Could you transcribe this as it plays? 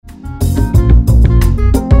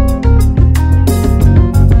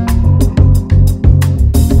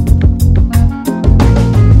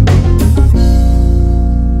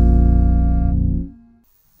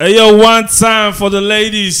Hey, yo, 1 time for the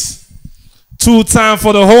ladies, 2 times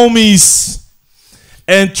for the homies,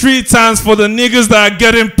 and 3 times for the niggas that are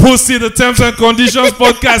getting pussy. The Terms and Conditions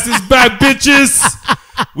podcast is back, bitches.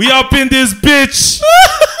 We up in this bitch.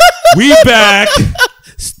 We back.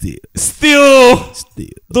 Still.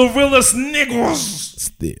 The realest niggas.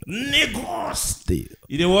 Niggas.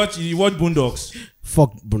 You watch Boondocks?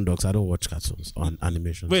 Fuck Boondocks. I don't watch cartoons on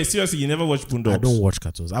animations. Wait, seriously, you never watch Boondocks? I don't watch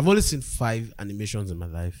cartoons. I've only seen 5 animations in my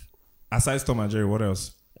life. Aside Tom and Jerry, what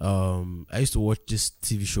else? I used to watch this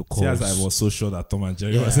TV show called... See, as I was so sure that Tom and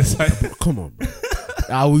Jerry was inside. Come on, bro.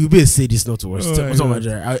 I will be say this not to watch Tom and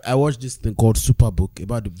Jerry. I watched this thing called Superbook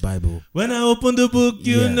about the Bible. When I open the book,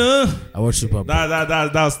 you know. I watched Superbook.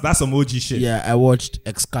 That's some OG shit. Yeah, I watched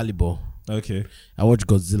Excalibur. Okay. I watched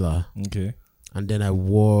Godzilla. Okay. And then I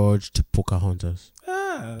watched Pocahontas.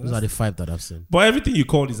 Those are the 5 that I've seen. But everything you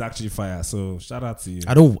called is actually fire. So shout out to you.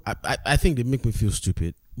 I think they make me feel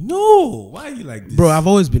stupid. No, why are you like this? Bro, I've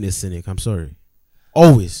always been a cynic. I'm sorry.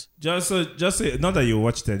 Always. Just say, not that you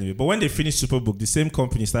watched it anyway, but when they finished Superbook, the same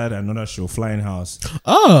company started another show, Flying House.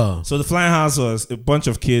 Oh. So the Flying House was a bunch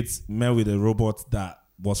of kids met with a robot that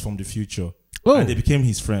was from the future. Oh. And they became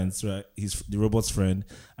his friends, right? The robot's friend.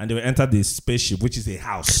 And they entered this spaceship, which is a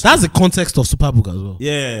house. That's the context of Superbook as well.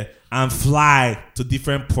 Yeah. And fly to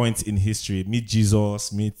different points in history. Meet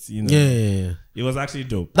Jesus, Yeah. It was actually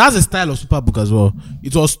dope. That's the style of Superbook as well.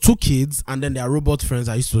 It was 2 kids and then their robot friends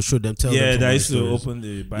I used to show them, tell them. Yeah, they used to open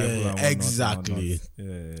the Bible. Yeah, and whatnot, exactly.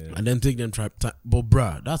 Yeah. And then take them but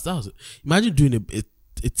bruh, that was imagine doing a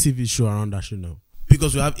TV show around that shit now.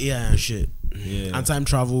 Because we have AI and shit. Yeah. And time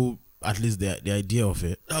travel, at least the idea of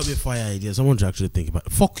it. That would be a fire idea. Someone should actually think about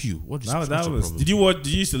it. Fuck you. What is that was. Did you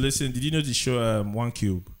used to listen? Did you know the show One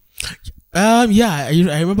Cube? Yeah,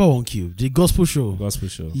 I remember One Cube, the gospel show.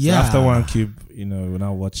 So Yeah. after One Cube, we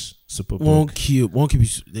now watch Superbook. One Cube,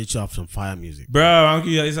 they used to have some fire music. Bro, One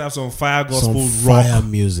Cube used to have some fire gospel some rock. Fire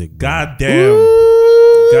music. Bro.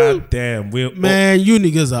 God damn. Man, you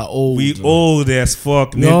niggas are old. We old as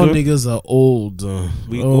fuck, nigga. Y'all niggas are old.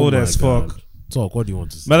 We old as fuck. Talk, what do you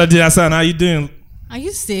want to say? Melody Hassan, how you doing? Are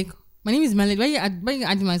you sick? My name is Melody. Why you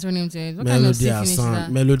adding my surname to it? What kind of sick finish is that?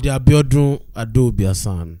 Melody Abiodun Adobe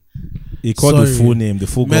Hassan. He called the full name, the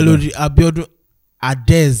full Melody Abiodun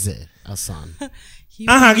Adeze Hassan. Give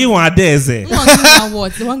one Adeze. Your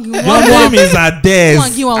name is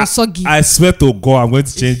Adeze. I swear to God, I'm going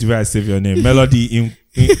to change the way I save your name. Melody in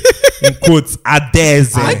quotes,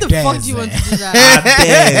 Adeze. Why the fuck do you want to do that?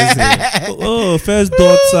 Adeze. Oh, first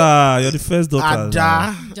daughter. You're the first daughter.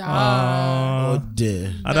 Ada.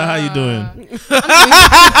 Ada, how you doing?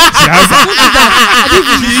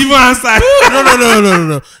 She even answered.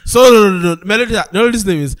 No. So no. Melody's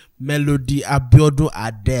name is Melody Abiodun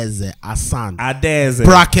Adeze Hassan. Adeze.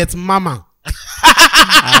 Bracket Mama.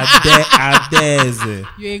 Adeze.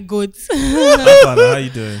 You're a goat. How you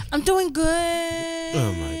doing? I'm doing good.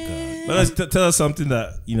 Oh my God. But let's tell us something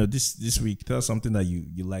that this week. Tell us something that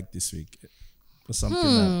you liked this week. Or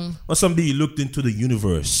something you looked into the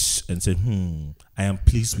universe and said, I am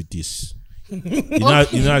pleased with this. You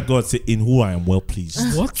know God said, in who I am well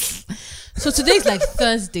pleased. What? So today is like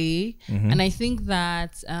Thursday, and I think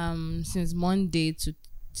that since Monday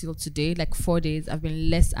till today, like 4 days, I've been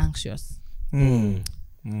less anxious.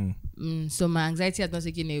 So my anxiety has not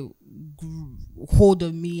taken a hold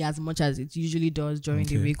of me as much as it usually does during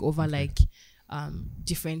the week over like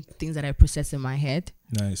different things that I process in my head.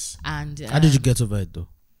 Nice. And how did you get over it though?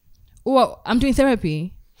 Well, I'm doing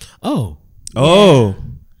therapy.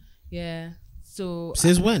 Yeah. So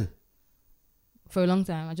since when? For a long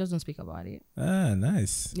time. I just don't speak about it.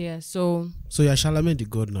 Nice. Yeah. So you're Charlamagne the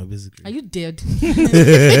God now, basically. Are you dead?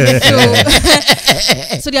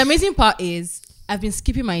 So the amazing part is I've been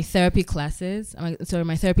skipping my therapy classes. My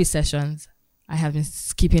therapy sessions. I have been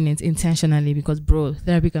skipping it intentionally because, bro,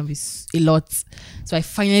 therapy can be a lot. So I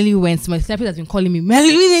finally went. My therapist has been calling me,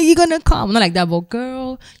 Melody, you're going to come. Not like that, but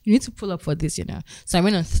girl, you need to pull up for this, So I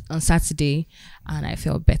went on Saturday and I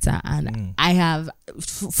felt better. And I have,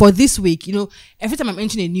 for this week, every time I'm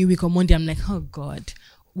entering a new week on Monday, I'm like, oh God,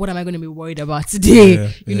 what am I going to be worried about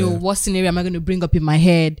today? What scenario am I going to bring up in my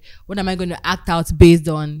head? What am I going to act out based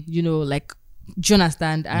on, do you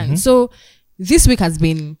understand? And so this week has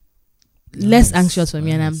been less anxious for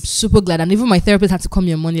me, and I'm super glad. And even my therapist had to call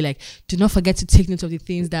me on Monday, like, do not forget to take note of the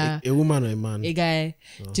things that a woman or a man, a guy,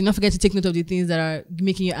 do not forget to take note of the things that are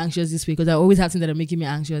making you anxious this week, because I always have things that are making me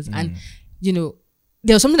anxious. And there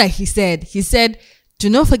was something that he said, do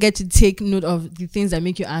not forget to take note of the things that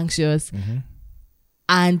make you anxious,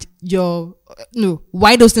 and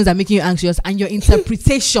why those things are making you anxious, and your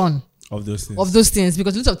interpretation Of those things. Of those things,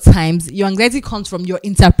 because lots of times your anxiety comes from your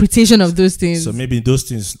interpretation of those things. So maybe those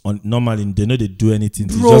things normally they know they do anything.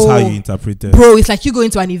 It's Bro. just how you interpret it. Bro, it's like you go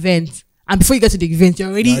into an event and before you get to the event, you're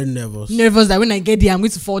already Very nervous. that when I get there, I'm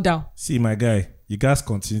going to fall down. See, my guy, you guys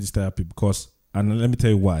continue this therapy because, and let me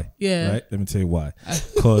tell you why. Yeah. Right? Let me tell you why.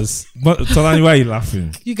 Because, Tolani, why are you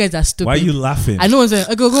laughing? You guys are stupid. Why are you laughing? I know what's saying.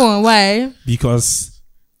 Go on. Why? Because,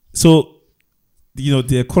 so,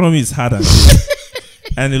 the economy is hard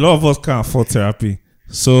and a lot of us can't afford therapy.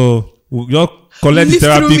 So, you'll collect the Live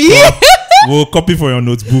through therapy me. we'll copy for your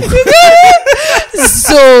notebook.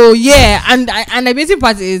 So yeah, and the amazing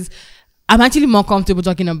part is I'm actually more comfortable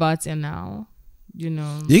talking about it now. Do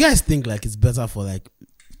you guys think like it's better for like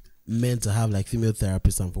men to have like female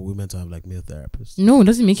therapists and for women to have like male therapists? No, it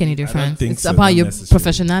doesn't make any difference. think It's so, about not your necessarily.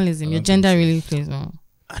 professionalism. Your gender really plays no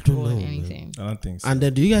I don't role know. in Man. anything. I don't think so. And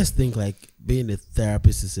then do you guys think like being a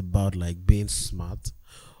therapist is about like being smart,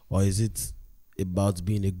 or is it about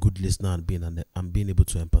being a good listener and being able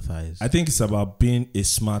to empathize? I think it's about being a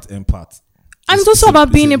smart empath. And it's also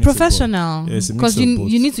about being a mix of both. professional, Yeah, it's a mix because of you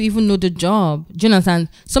both. need to even know the job. Do you understand?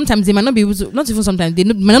 Sometimes they might not be able to. Not even sometimes they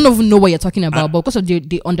might not even know what you're talking about, but because of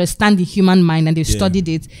they understand the human mind and they've Yeah. studied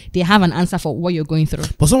it, they have an answer for what you're going through.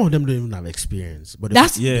 But some of them don't even have experience. But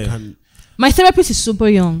That's- they can, My therapist is super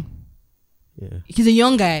young. yeah. He's a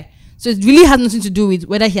young guy, so it really has nothing to do with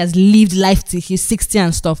whether he has lived life till he's 60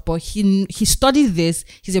 and stuff. But he studied this.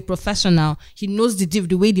 He's a professional. He knows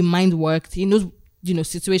the way the mind works. He knows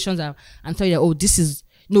situations and tell you, oh, this is.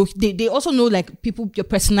 No, they also know like people, your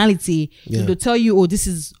personality. Yeah. They'll tell you, oh, this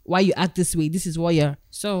is why you act this way. This is why you're.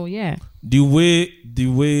 So yeah. The way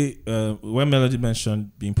when Melody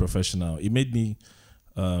mentioned being professional, it made me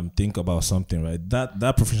think about something, right?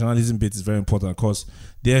 That professionalism bit is very important because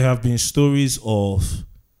there have been stories of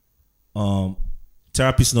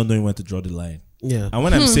therapists not knowing when to draw the line. Yeah. And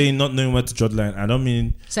when I'm saying not knowing when to draw the line, I don't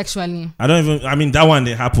mean Sexually. I mean that one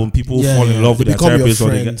they happen. People Yeah, fall in yeah. love with They their become your therapist, or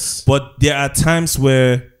they friends. but there are times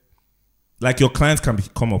where like your clients can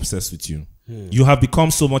become obsessed with you. You have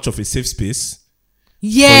become so much of a safe space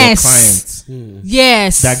Yes. for your clients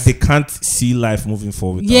Yes. that they can't see life moving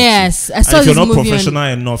forward. without Yes. you. I saw And if you're this not movie professional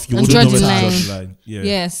enough, you on wouldn't know Draw where the to draw Line. the line. Yeah.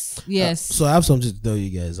 Yes. So I have something to tell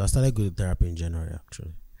you guys. I started going to therapy in January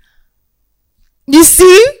actually. You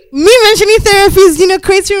see, me mentioning therapy is,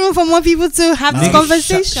 creating room for more people to have this Niggas,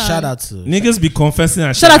 conversation. Shout out to Niggas be confessing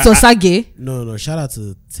and Shout out to I- Osage. No, shout out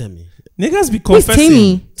to Temi. Niggas be Who's confessing.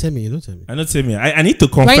 Temi? Temi, you know Temi. I know Temi. I need to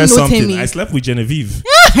Why confess no something. Temi? I slept with Genevieve.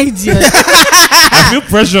 Idiot. I feel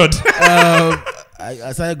pressured.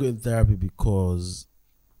 I started going to therapy because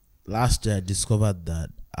last year I discovered that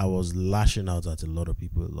I was lashing out at a lot of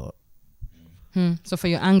people a lot. So for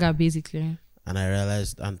your anger, basically. And I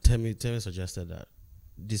realized, and Temi suggested that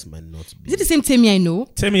this might not Is be. it the same Temi I know?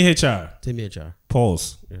 Temi HR. Temi HR.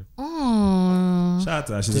 Pause. Oh. Shout out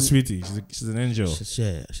to her. She's a sweetie. She's an angel.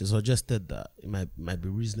 She suggested that it might be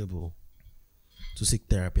reasonable to seek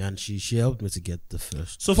therapy, and she helped me to get the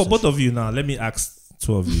first. So for both of you now, let me ask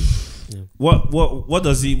two of you.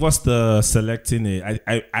 What's the selecting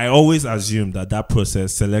I always assume that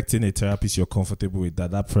process, selecting a therapist you're comfortable with,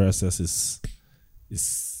 that process is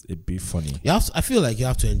a bit funny. I feel like you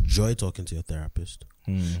have to enjoy talking to your therapist.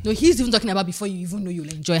 No, he's even talking about before you even know you'll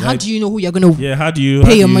enjoy. How do you know who you're going to Yeah, how do you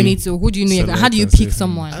pay your money to? Who do you know? select How do you and pick say,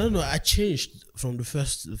 someone? I don't know. I changed from the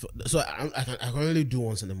first, so I can only do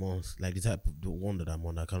once in a month. Like the type of the one that I'm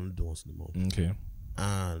on, I can only do once in a month. Okay.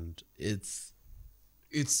 And it's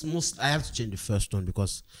most. I have to change the first one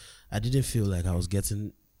because I didn't feel like I was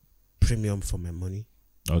getting premium for my money.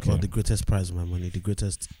 Okay. Or the greatest price of my money, the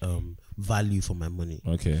greatest value for my money.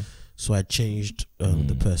 Okay. So I changed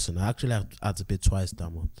the person. I actually had to pay twice that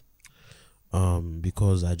month.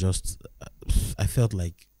 Because I felt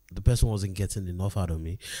like the person wasn't getting enough out of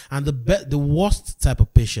me. And the worst type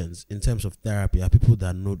of patients in terms of therapy are people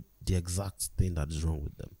that know the exact thing that is wrong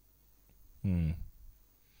with them.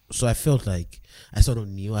 So I felt like I sort of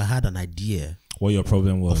knew, I had an idea What your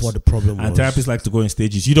problem was. of what the problem was. And therapists like to go in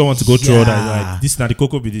stages. You don't want to go through all that. Like, this is not the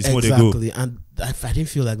cocoa be this. What they go. Exactly. And I didn't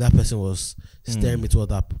feel like that person was steering me towards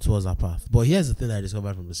that path. But here's the thing that I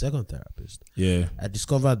discovered from the second therapist. Yeah. I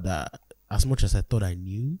discovered that as much as I thought I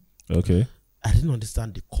knew, Okay. I didn't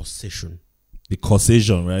understand the causation. The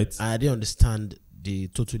causation, right? I didn't understand the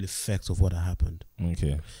total effects of what had happened.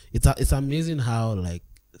 Okay. It's amazing how like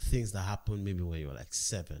things that happened maybe when you were like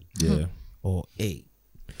 7 Yeah. or 8,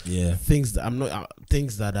 Yeah. things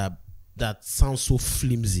that sound so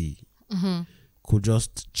flimsy could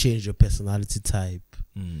just change your personality type.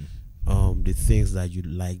 The things that you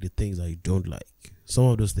like, the things that you don't like. Some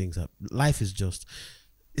of those things life is just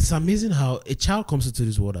it's amazing how a child comes into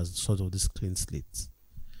this world as sort of this clean slate,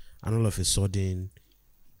 and all of a sudden,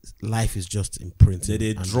 life is just imprinted.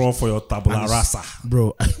 They draw for your tabula rasa,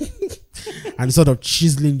 bro, and sort of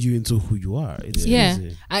chiseling you into who you are. It's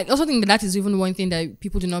crazy. I also think that is even one thing that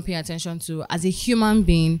people do not pay attention to. As a human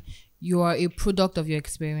being, you are a product of your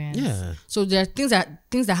experience. Yeah. So there are things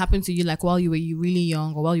that happen to you, like while you were really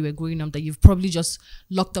young or while you were growing up, that you've probably just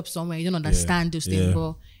locked up somewhere. You don't understand those things,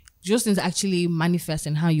 but those things actually manifest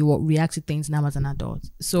in how you react to things now as an adult.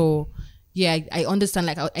 So yeah, I understand.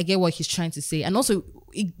 Like I get what he's trying to say, and also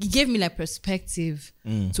it gave me like perspective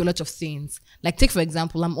to a lot of things. Like take for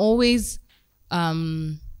example, I'm always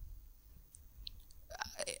I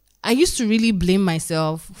used to really blame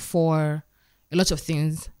myself for a lot of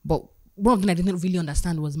things, but one of them I didn't really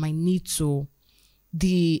understand was my need to,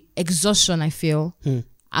 the exhaustion I feel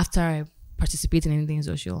after I participate in anything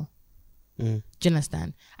social. Do you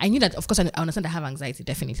understand? I knew that, of course, I understand I have anxiety,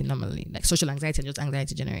 definitely, normally, like social anxiety and just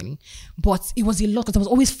anxiety generally. But it was a lot because I was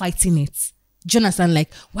always fighting it. Do you understand?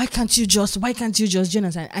 Like, why can't you just, do you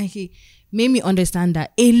understand? And he made me understand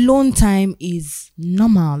that alone time is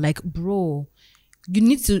normal. Like, bro, you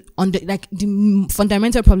need to, like, the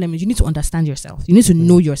fundamental problem is you need to understand yourself. You need to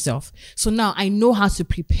know yourself. So now I know how to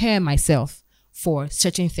prepare myself for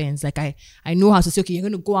certain things. Like I know how to say, okay, you're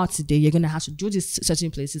going to go out today, you're going to have to do these certain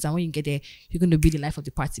places, and when you get there, you're going to be the life of the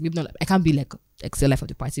party. Maybe not, I can't be like the life of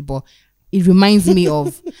the party, but it reminds me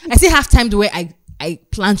of, I still have time the way I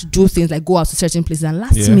plan to do things, like go out to certain places, and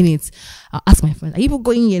last minute I'll ask my friends, are you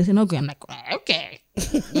going here? They're not going. I'm like, okay.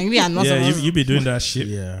 Maybe I'm not supposed you be doing that shit.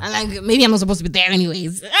 Yeah. And like, maybe I'm not supposed to be there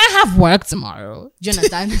anyways. I have work tomorrow. Do you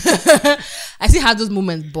understand? I still have those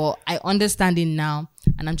moments, but I understand it now,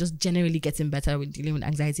 and I'm just generally getting better with dealing with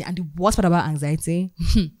anxiety. And the worst part about anxiety,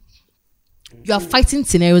 you are fighting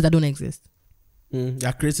scenarios that don't exist.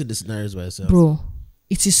 You're creating the scenarios by yourself. Bro,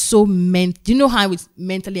 it is so do you know how it's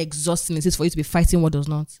mentally exhausting it is for you to be fighting what does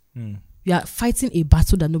not? You are fighting a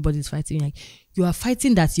battle that nobody's fighting. Like, you are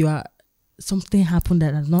fighting that something happened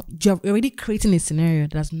that has not, you're already creating a scenario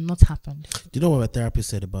that has not happened. Do you know what my therapist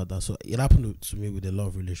said about that? So it happened to me with a lot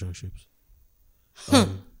of relationships. Yeah.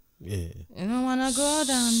 You don't want to go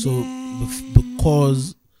down so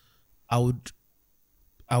because I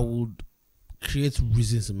would create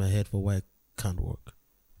reasons in my head for why it can't work.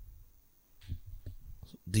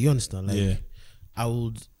 Do you understand? Like, I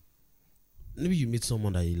would, maybe you meet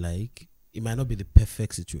someone that you like, it might not be the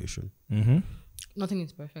perfect situation. Nothing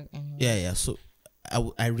is perfect anyway. Yeah. So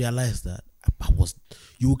I realized that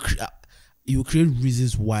you will create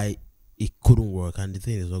reasons why it couldn't work, and the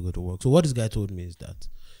thing is not going to work. So what this guy told me is that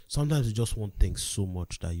sometimes you just want things so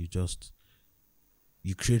much that you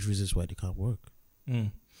create reasons why they can't work. Do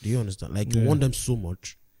you understand? Like, you want them so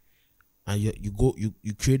much, and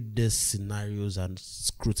you create these scenarios and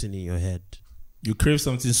scrutiny in your head. You crave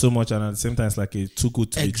something so much, and at the same time, it's like a too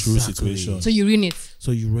good to be true situation. So you ruin it.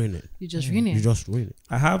 You just ruin it.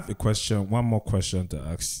 I have a question, one more question to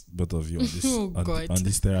ask both of you on this on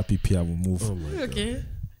this therapy peer. We'll move. Oh my God.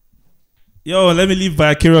 Yo, let me live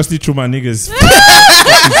vicariously through my niggas.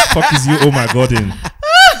 fuck is you? Oh my God!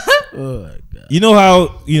 Oh my God. You know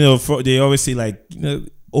how they always say, like,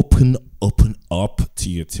 open up to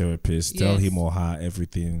your therapist. Tell him or her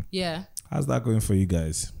everything. Yeah. How's that going for you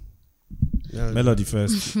guys? Melody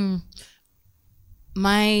first.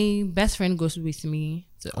 My best friend goes with me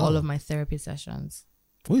to all of my therapy sessions.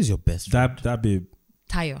 Who is your best friend? That babe.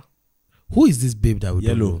 Tayo. Who is this babe that we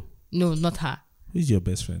don't know? No, not her. Who is your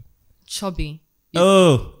best friend? Chubby.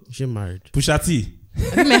 Oh, she married. Pusha T.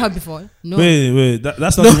 Have you met her before? No. Wait.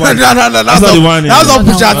 That's not the one. No. That's not the one. That's not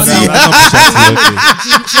Pusha T. That's not Pusha T. Okay.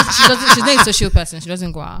 She's not a social person. She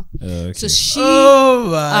doesn't go out. Okay. So she. Oh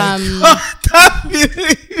my God.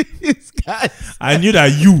 This guy. I knew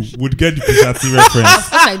that you would get the Pusha T reference. Of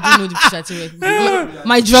course, I do know the Pusha T reference.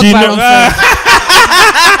 My drug baron friend.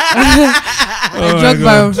 My drug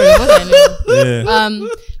baron friend. What I know.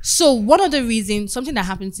 Yeah. So one of the reasons, something that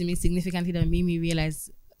happened to me significantly that made me realize,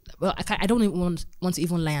 well, I don't even want to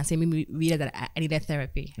even lie and say made me realize that I needed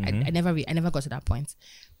therapy. I never got to that point.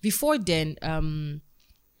 Before then,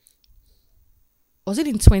 was it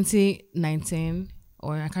in 2019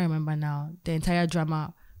 or I can't remember now? The entire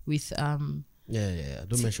drama with Yeah.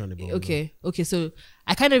 Don't mention it. Okay. So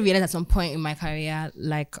I kind of realized at some point in my career,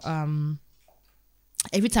 like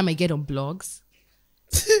every time I get on blogs,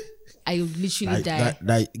 I literally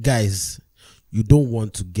die. Guys, you don't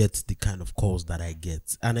want to get the kind of calls that I get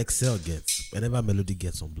and Excel gets whenever Melody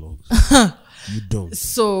gets on blogs. You don't.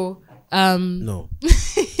 So no,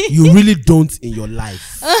 you really don't in your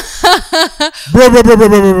life, bro.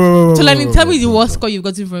 So tell me the worst call you've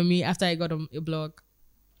gotten from me after I got on a blog.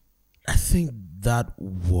 I think that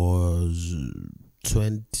was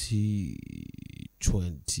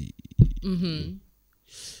 2020.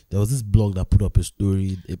 There was this blog that put up a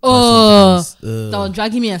story. That was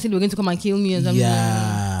dragging me and said they were going to come and kill me or something.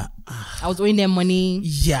 Yeah. I was owing them money.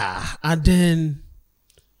 Yeah. And then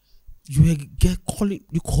you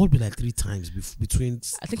called me like 3 times between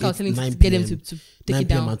I think I was telling 9 to get them PM, to 9 take it PM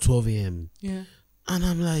down. and 12 a.m. Yeah. And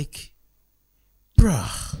I'm like,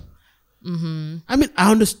 bruh. I mean,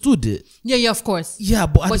 I understood it. Yeah, of course. Yeah,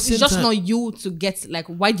 but But it's the same just time, not you to get, like,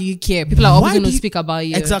 why do you care? People are always Why going do to you- speak about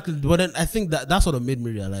you. Exactly. But then I think that sort of made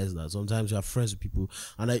me realize that sometimes you are friends with people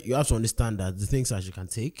and you have to understand that the things that you can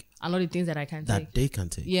take, And all the things that I can that take. they can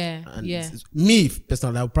take. Yeah, And yeah. Me,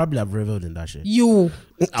 personally, I would probably have reveled in that shit. You. I would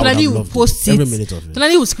Tonali have will loved post it. it. Every minute of it.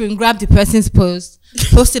 Tonali will screen grab the person's post,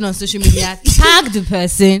 post it on social media, tag the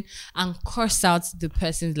person, and curse out the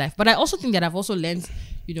person's life. But I also think that I've also learned,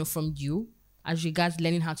 from you as regards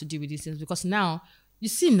learning how to deal with these things. Because now, you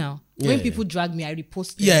see now, when people drag me, I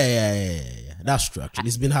repost them. Yeah. That's true, actually.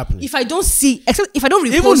 It's been happening. If I don't see, except if I don't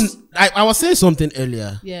repost. I was saying something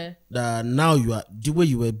earlier. Yeah. That now you are, the way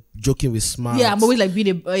you were joking with Smart. Yeah, I'm always like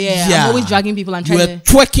being I'm always dragging people and You trying were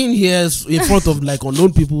to. twerking here in front of like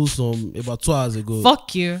unknown people about 2 hours ago.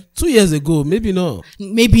 Fuck you. 2 years ago, maybe not.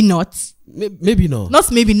 Maybe not. Maybe not.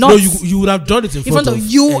 Maybe not. No, you would have done it in front of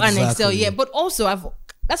you and exactly. Excel. Yeah, but also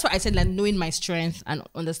that's why I said, like, knowing my strength and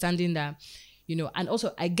understanding that, and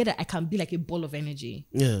also I get that I can be like a ball of energy.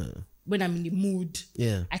 Yeah. When I'm in the mood,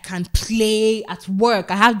 Yeah. I can play at work.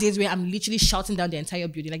 I have days where I'm literally shouting down the entire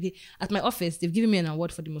building. Like at my office, they've given me an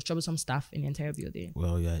award for the most troublesome staff in the entire building.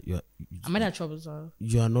 Well, Am I that troublesome?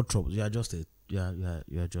 you are not trouble. You are just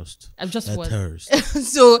I'm just a what? terrorist.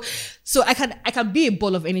 so I can be a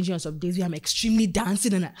ball of energy on some days where I'm extremely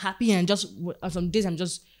dancing and happy, and just on some days I'm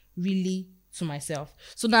just really to myself.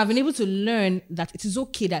 So now I've been able to learn that it is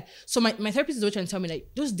okay that. So my therapist is always trying to tell me, like,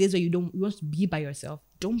 those days where you want to be by yourself,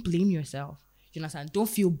 don't blame yourself. You understand? Don't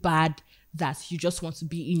feel bad that you just want to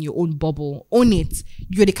be in your own bubble. Own it.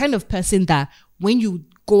 You're the kind of person that when you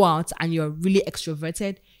go out and you're really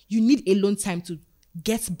extroverted, you need alone time to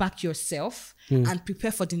get back yourself and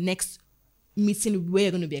prepare for the next meeting where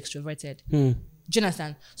you're going to be extroverted. Do you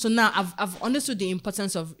understand? So now I've understood the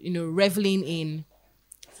importance of reveling in.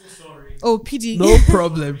 Sorry. Oh, PD. No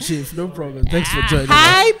problem, Chief. No problem. Thanks for joining.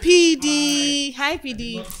 Hi, PD. Hi,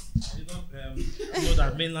 PD. I did not know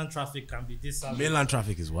that mainland traffic can be this. Mainland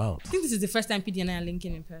traffic is wild. I think this is the first time PD and I are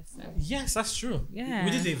linking in person. Yes, that's true. Yeah.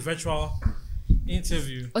 We did a virtual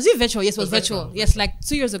interview. Was it virtual? Yes, it was Virtual. virtual. Yes, like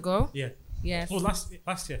 2 years ago. Yeah. Yes. Oh, last year.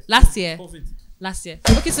 Last year. COVID. Last year.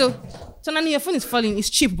 Okay, so Nani, your phone is falling. It's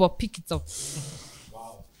cheap, but pick it up.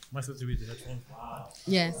 Wow. Am I supposed to read the headphone? Wow.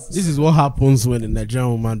 Yes. This is what happens when a Nigerian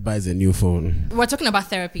woman buys a new phone. We're talking about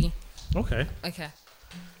therapy. Okay. Okay.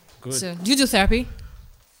 Good. So, do you do therapy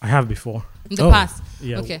I have before. in the Oh. past?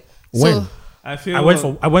 Yeah. Okay. When? So, I feel I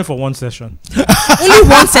went for one session. only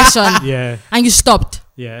one session Yeah. and you stopped.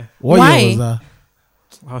 Yeah. What Why? year was that?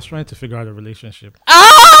 I was trying to figure out a relationship.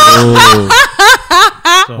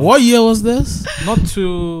 So What year was this?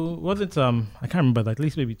 wasn't I can't remember, at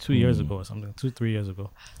least maybe 2 years ago or something. 2-3 years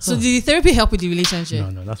ago. So, did the therapy help with the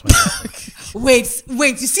relationship? No, that's why. Wait.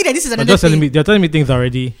 You see that this is They're another just telling thing. me they're telling me things I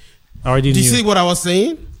already Did you knew. see what I was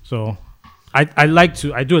saying? So I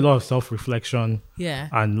do a lot of self-reflection Yeah.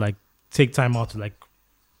 and like take time out to like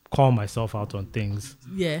call myself out on things.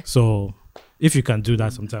 Yeah. So if you can do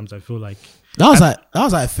that sometimes, I feel like That was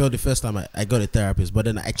how I felt the first time I got a therapist, but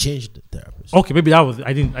then I changed the therapist. okay, maybe that was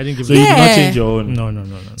I didn't give So it. you did not Yeah. change your own.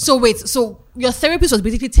 No. So wait, so your therapist was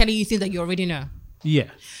basically telling you things that you already know. Yeah.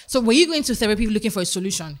 So were you going to therapy looking for a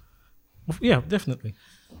solution? Yeah, definitely.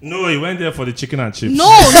 No, he went there for the chicken and chips. No,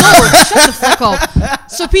 shut the fuck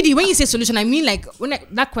up. So PD, when you say solution, I mean like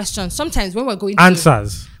that question. Sometimes when we're going to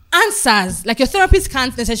answers, like your therapist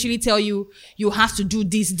can't necessarily tell you have to do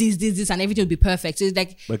this, and everything will be perfect. So it's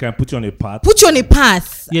like But can I put you on a path? put you on a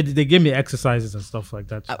path, Yeah, they gave me exercises and stuff like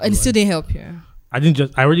that. and it still didn't help you. I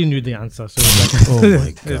already knew the answer. So it was like, Oh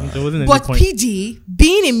my God. there wasn't any But point. PD,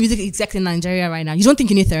 being a music exec in Nigeria right now, you don't think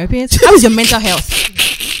you need therapist? How is your mental health?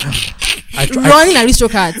 Running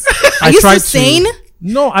Aristokrats. Are you still sane?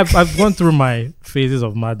 No, I've gone through my phases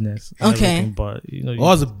of madness. and Okay. everything, but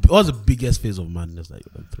What was the biggest phase of madness that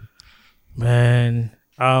you went through? man,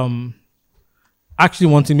 actually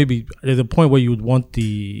wanting, maybe there's a point where you'd want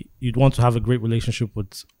to have a great relationship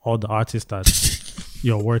with all the artists that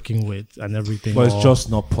you're working with and everything. But it's or just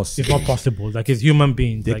not possible. it's not possible. Like, it's human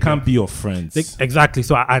beings. They like, can't be your friends. exactly.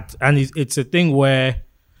 So and it's a thing where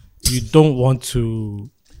you don't want to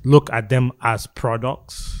look at them as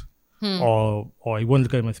products, or you won't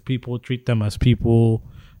look at them as people, treat them as people,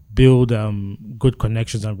 build good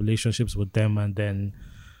connections and relationships with them, and then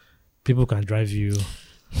people can drive you.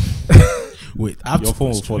 Wait, I have Your two phone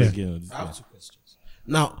will questions. fall Yeah. again. I have two questions.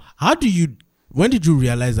 Now, when did you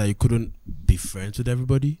realize that you couldn't be friends with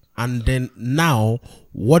everybody? And then now,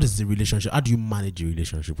 what is the relationship? How do you manage your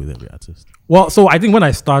relationship with every artist? Well, so I think when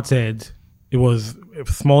I started, it was a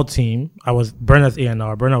small team. I was Burna's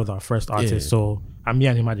A&R. Burna was our first artist. Yeah. So me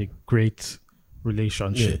and him had a great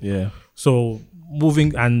relationship. Yeah. So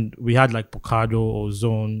moving, and we had like Pocado,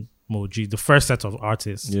 Ozone, Moji, the first set of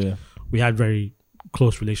artists. Yeah. We had very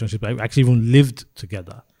close relationships. I actually even lived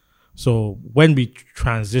together. So when we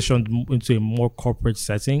transitioned into a more corporate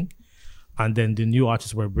setting, and then the new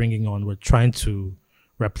artists we're bringing on, we're trying to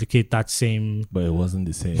replicate that same, But it wasn't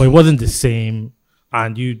the same. but it wasn't the same.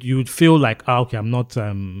 And you'd feel like, okay, I'm not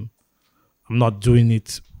doing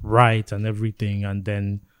it right and everything. And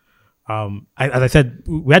then, as I said,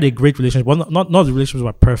 we had a great relationship. Well, not the relationships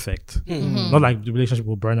were perfect. Not like the relationship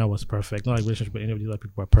with Burna was perfect. Not like the relationship with any of the other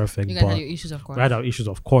people were perfect. You guys but had your issues, of course. we had our issues,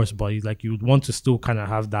 of course. But like you'd want to still kind of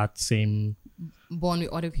have that same Born with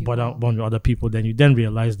other people. bond with other people. Then you then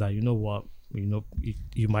realize that you know what,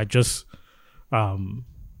 you might just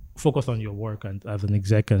focus on your work and as an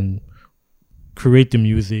exec and create the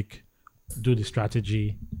music, do the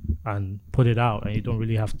strategy, and put it out, and you don't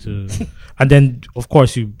really have to. And then, of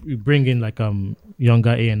course, you bring in like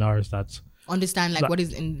younger A&Rs that Understand like what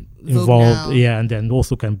is in vogue involved, now. yeah, and then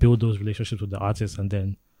also can build those relationships with the artists, and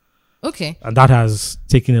then Okay. and that has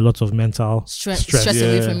taken a lot of mental Stress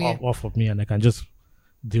away from you. off of me, and I can just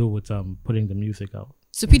deal with putting the music out.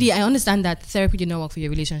 So PD, I understand that therapy did not work for your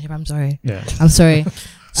relationship. I'm sorry. Yeah. I'm sorry.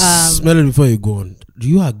 Smell it before you go on. Do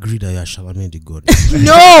you agree that you're Charlamagne the God?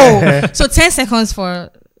 No. So 10 seconds for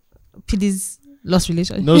PD's lost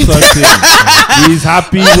relationship. No such thing. He's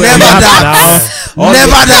happy where Never he's at that. now. All Never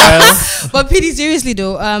is that. well. But PD, seriously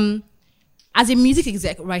though, as a music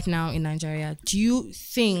exec right now in Nigeria, do you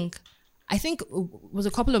think? I think it was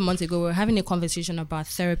a couple of months ago we were having a conversation about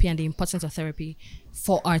therapy and the importance of therapy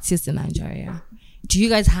for artists in Nigeria. Do you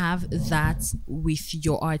guys have that with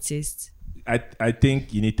your artists? I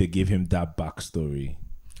think you need to give him that backstory.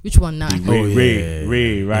 Which one now?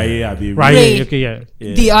 Ray, Abi, Right. Ray. Okay. Yeah.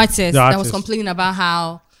 The artist that was artist. complaining about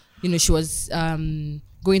how she was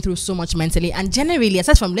going through so much mentally and generally.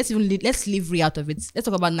 Aside from let's leave Ray out of it. Let's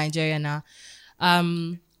talk about Nigeria now.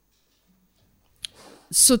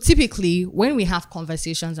 So typically, when we have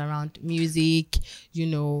conversations around music,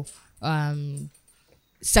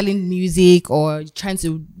 selling music or trying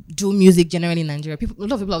to do music generally in Nigeria, a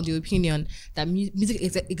lot of people have the opinion that music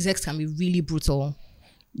execs can be really brutal.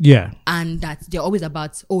 Yeah. And that they're always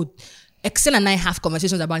about, Excel and I have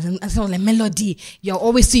conversations about it. And someone like Melody, you're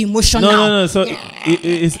always so emotional. No. So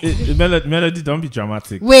it's Melody, don't be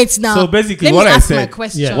dramatic. Wait now. So basically, let what me I ask said, my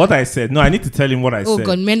question. what I said. No, I need to tell him what I Oh said.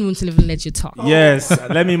 God, men won't even let you talk. Yes,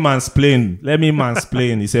 let me mansplain.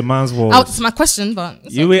 It's a man's world. It's my question, but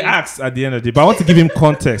it's You okay. will ask at the end of the day, but I want to give him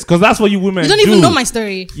context because that's what you women You don't do. even know my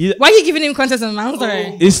story. You- Why are you giving him context on my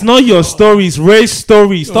story? It's not your story, it's Ray's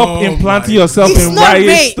story. Stop implanting yourself It's in not Ray's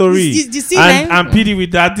Ray. story. You see, and man? PD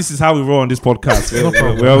with that, this is how we roll on this podcast.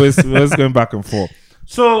 We're always going back and forth.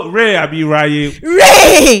 So Ray, I be Ray.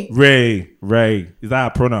 Ray. Is that a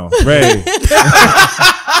pronoun? Ray.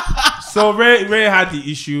 So Ray had the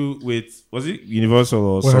issue with, was it Universal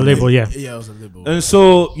or With her something? label, yeah. Yeah, it was a label. And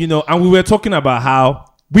so, and we were talking about how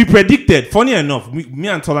we predicted, funny enough, me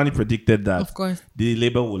and Tolani predicted that Of course. the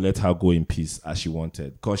label would let her go in peace as she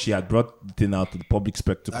wanted because she had brought the thing out to the public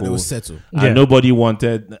spectacle. And it was settled. And Yeah. nobody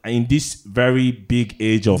wanted, in this very big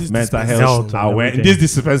age of mental health and awareness, everything.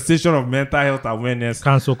 this dispensation of mental health awareness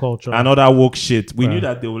Cancel culture. and other woke shit, we Right. knew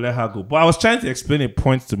that they would let her go. But I was trying to explain a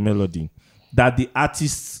point to Melody that the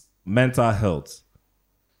artist's mental health,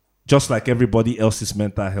 just like everybody else's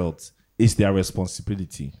mental health, is their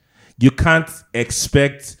responsibility. You can't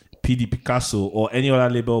expect Peedi Picasso or any other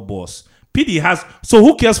label boss. Peedi has, so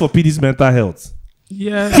who cares for Peedi's mental health?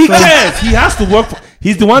 Yeah. He cares. He has to work.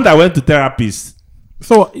 He's the one that went to therapist.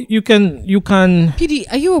 So you can. PD,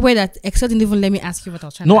 are you aware that Excel didn't even let me ask you what I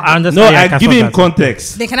was trying No, to I ask? understand. No, Yeah, I can give solve him that.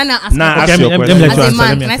 context. Then can I now ask Nah, my ask question? your let me question. let As you a answer, man,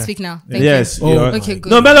 let me can I answer. speak now? Thank Yes. you. you're- Okay, good.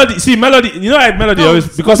 No, Melody. See, Melody. You know, Melody No,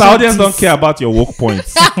 always because our audience don't care about your woke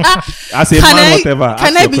points. As a Can man, I- whatever. can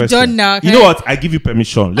ask I your be question. done now? You Can know I- what? I give you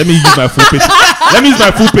permission. Let me use my full Let me use my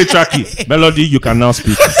full patriarchy. Melody, you can now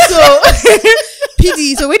speak. So,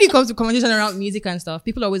 PD, so when it comes to conversation around music and stuff,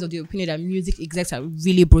 people always have the opinion that music execs are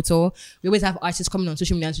really brutal. We always have artists coming on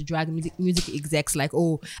social media to drag music execs like,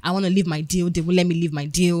 I want to leave my deal. They won't let me leave my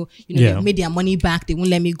deal. Yeah. They've made their money back. They won't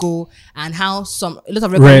let me go. And how a lot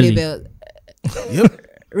of record Rarely. labels. Yep.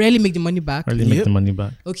 rarely make the money back. Really make the money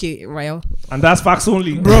back. Okay, Rayo. And that's facts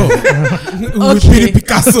only. Bro. With Peedi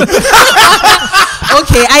Picasso.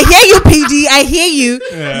 Okay, I hear you, PD. I hear you.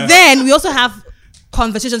 Yeah. Then we also have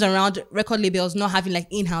conversations around record labels not having like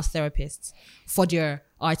in-house therapists for their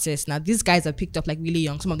artists. Now, these guys are picked up like really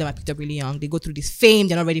young. Some of them are picked up really young. They go through this fame.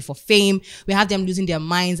 They're not ready for fame. We have them losing their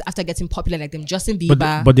minds after getting popular, like them Justin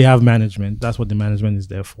Bieber. But they have management. That's what the management is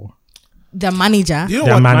there for. Their manager. You know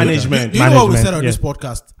Their what? management. You know what we said on yeah. this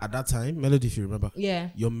podcast at that time? Melody, if you remember. Yeah.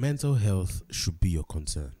 Your mental health should be your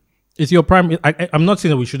concern. It's your primary. I'm not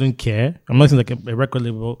saying that we shouldn't care. I'm not saying like a record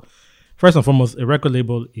label. First and foremost, a record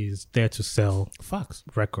label is there to sell Facts.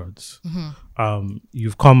 records.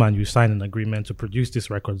 You've come and you sign an agreement to produce these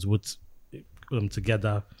records with them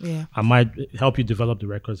together. Yeah. I might help you develop the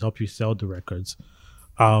records, help you sell the records.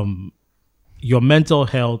 Your mental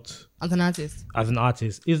health As an artist. as an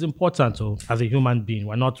artist is important. So as a human being,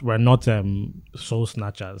 we're not soul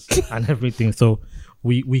snatchers and everything. So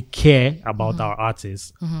we care about our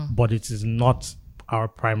artists, but it is not our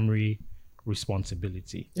primary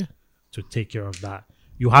responsibility to take care of that.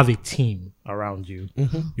 You have a team around you,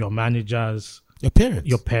 your managers, Your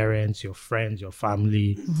parents. your friends, your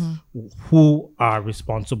family, who are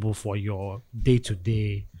responsible for your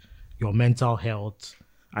day-to-day, your mental health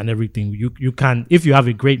and everything. You can, if you have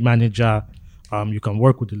a great manager, you can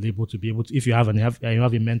work with the label to be able to, if you have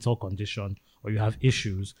a mental condition or you have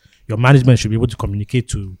issues, your management should be able to communicate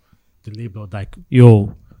to the label like,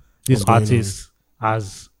 yo, this artist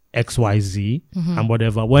has XYZ and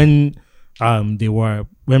whatever. When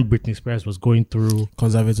Britney Spears was going through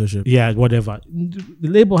conservatorship, whatever, the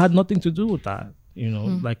label had nothing to do with that.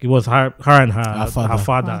 Like it was her and her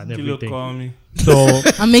father and everything. Call me. So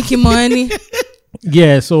I'm making money.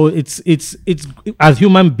 yeah, so it's as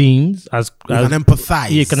human beings, as you can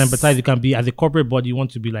empathize. You can empathize. You can be, as a corporate body, you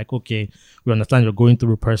want to be like, okay, we understand you're going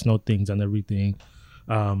through personal things and everything.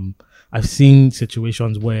 I've seen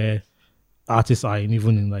situations where artists are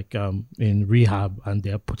even in rehab and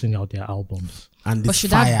they're putting out their albums. And But should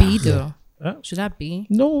that be though? Should that be?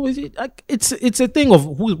 No, is it like it's a thing of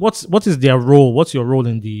what is their role? What's your role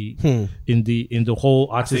in the whole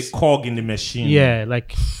As artist a cog in the machine. Yeah,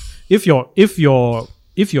 like if you're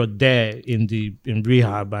there in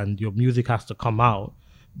rehab and your music has to come out,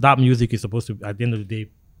 that music is supposed to, at the end of the day,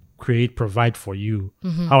 provide for you.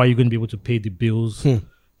 How are you going to be able to pay the bills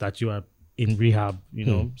that you are in rehab?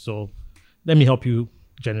 So let me help you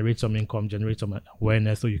generate some income, generate some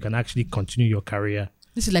awareness, so you can actually continue your career.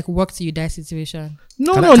 This is like work till you die situation.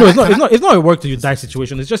 No, it's not a work till you die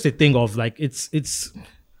situation. It's just a thing of like it's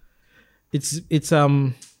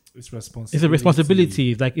responsibility. It's a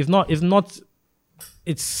responsibility. Like it's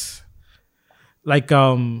like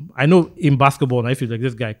I know in basketball now, if you like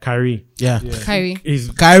this guy Kyrie.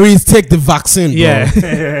 Kyrie's take the vaccine, bro. Yeah.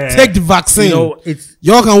 Take the vaccine.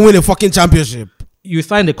 Y'all can win a fucking championship. You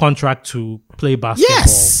signed a contract to play basketball,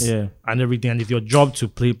 Yes. and everything, and it's your job to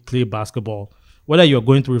play basketball. Whether you're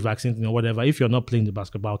going through vaccines or whatever, if you're not playing the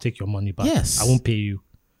basketball, I'll take your money back. Yes. I won't pay you.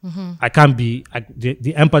 I can't be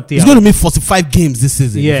the empathy. He's going to miss 45 games this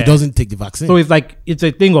season if he doesn't take the vaccine. So it's like it's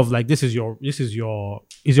a thing of like this is your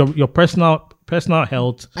personal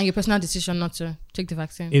health and your personal decision not to take the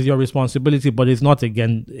vaccine is your responsibility, but it's not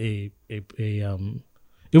again a even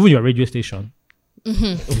your radio station.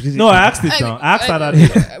 No, I asked it now. I asked her that.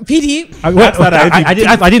 PD.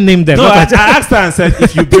 I didn't name them. No, I asked her and said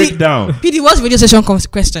if you break down. PD, what's radio station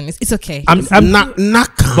question? It's okay. But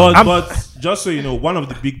just so you know, one of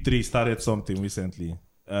the big three started something recently.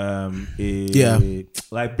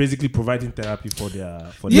 Like basically providing therapy for their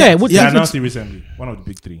they announced it recently. One of the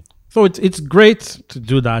big three. So it's great to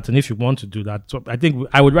do that, and if you want to do that, so I think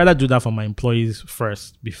I would rather do that for my employees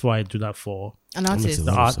first before I do that for an artist.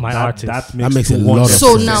 My artist. That makes a lot of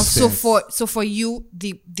sense. So for you,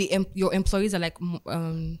 your employees are like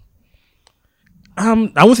I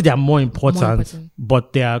won't say they are more important,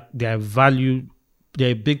 but they are value.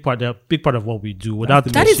 They're a big part. They're a big part of what we do. Without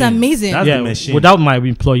that is amazing. That's the machine. Without my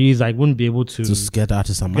employees, I wouldn't be able to get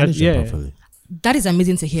artists and manage them properly. That is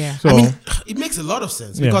amazing to hear. So, I mean, it makes a lot of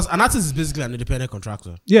sense because an artist is basically an independent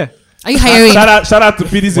contractor. Yeah. Are you hiring? Shout out to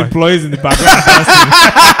PD's employees in the background.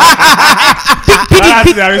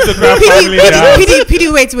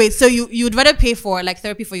 PD, wait. So you'd rather pay for like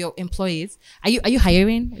therapy for your employees? Are you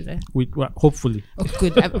hiring? Is it? Hopefully. Oh,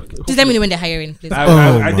 good. Just let me know when they're hiring, please.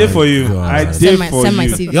 I did for you. Send my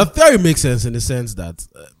CV. Your theory makes sense in the sense that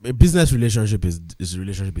a business relationship is a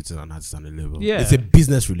relationship between an artist and a label. Yeah. It's a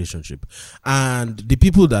business relationship, and the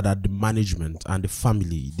people that are the management and the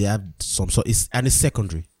family, they have some sort. It's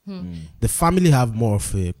secondary. The family have more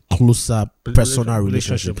of a closer personal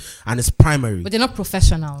relationship, and it's primary. But they're not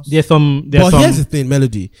professionals. Here's But some, here's the thing,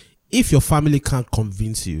 Melody. If your family can't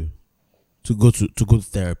convince you to go to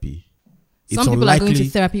therapy, Some people are going to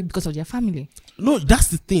therapy because of their family. No, that's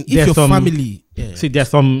the thing. If There's your some- family, see, there's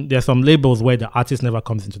some labels where the artist never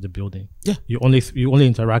comes into the building. Yeah. You only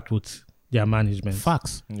interact with their management.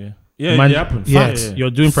 facts. Yeah, Man- it happens. Facts. Yeah. You're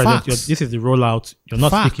doing Facts. this is the rollout. You're not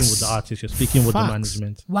Facts. speaking with the artist. You're speaking with the Facts.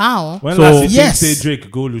 management. Wow. When So- last you Yes. think, say Drake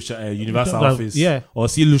go Universal That- office, yeah. or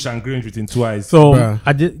see Lucian Grange within 2 eyes. So Bruh.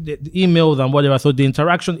 I did the emails and whatever. So the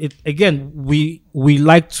interaction, we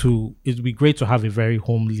like to. It'd be great to have a very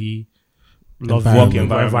homely, lovely Work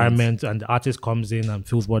environment, and the artist comes in and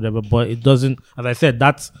feels whatever. But it doesn't. As I said,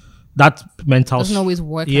 that mental. Doesn't always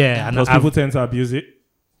work. Yeah, like that. and Because people tend to abuse it.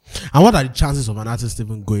 And what are the chances of an artist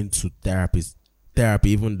even going to therapy,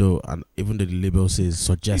 even though the label says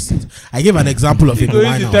suggest it? I gave an example of Amy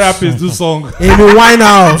Going to Winehouse. therapist do song. Amy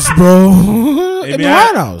Winehouse, bro. Amy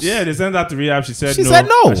Winehouse. Yeah, they sent that to rehab. She said She no. said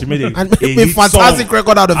no. And she made a And made a hit fantastic song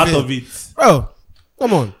record out of it. Bro,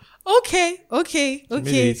 come on. Okay. Made a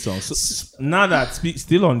hit song. So now that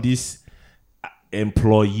still on this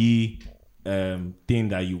employee thing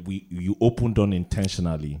that you opened on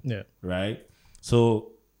intentionally, Yeah. right? So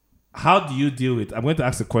how do you deal with? I'm going to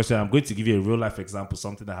ask a question. I'm going to give you a real life example,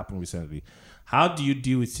 something that happened recently. How do you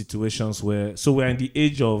deal with situations where? So we're in the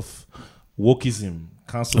age of wokeism,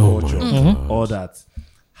 cancel culture, all that.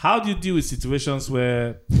 How do you deal with situations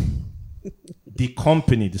where the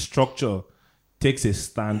company, the structure, takes a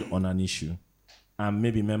stand on an issue, and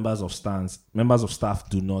maybe members of staff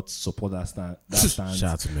do not support that stand, Shout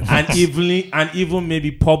out to me. and even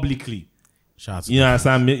maybe publicly, Shout out to you know,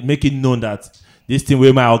 understand, make it known that this thing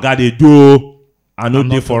where my oga they do, I know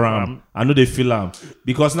they for I know they feel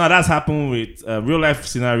because now that's happened with real life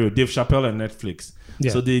scenario. Dave Chapelle and Netflix.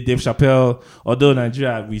 Yeah. So the Dave Chapelle, although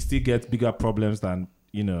Nigeria, we still get bigger problems than,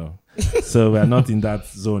 you know, so we're not in that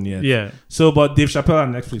zone yet. Yeah. So, but Dave Chapelle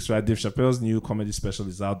and Netflix, right? Dave Chappelle's new comedy special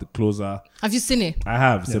is out, The Closer. Have you seen it? I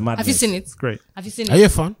have. It's a madness. Have you seen it? Great. Have you seen Are it? you a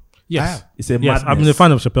fan? Yes. It's a Yes. madness. I'm a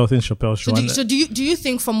fan of Chapelle since Chappelle show. So do you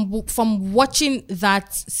think from watching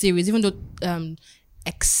that series, even though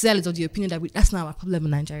Excel is of the opinion that that's not our problem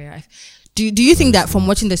in Nigeria, do you think that from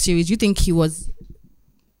watching the series, you think he was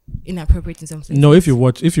inappropriate in some sense? No, if you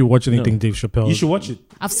watch anything Dave Chappelle, You should watch it.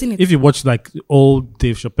 I've seen it. if you watch like old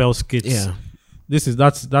Dave Chappelle skits, Yeah.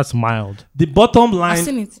 that's mild. The bottom I've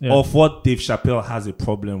seen line it. Yeah. of what Dave Chappelle has a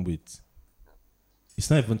problem with, it's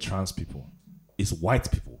not even trans people, it's white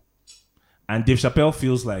people. And Dave Chappelle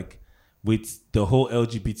feels like with the whole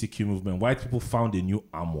LGBTQ movement, white people found a new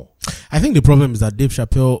armor. I think the problem is that Dave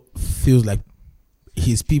Chappelle feels like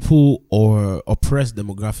his people or oppressed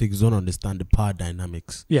demographics don't understand the power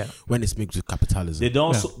dynamics. Yeah. When it's mixed with capitalism.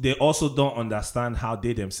 They also don't understand how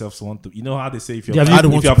they themselves want to. You know how they say if you're, Yeah,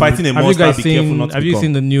 if you're fighting a Have you monster, guys be careful not seen? to Have you become.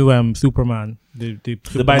 seen the new Superman? The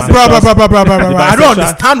Superman. bisexual- I don't bisexual-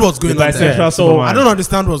 understand what's going the on there. bisexual So, Superman. I don't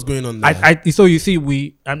understand what's going on there. So you see,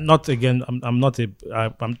 I'm not shaking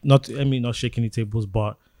the tables,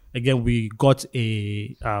 but again, we got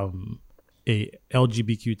a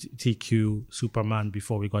LGBTQ Superman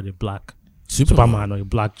before we got a black Superman or a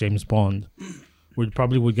black James Bond. We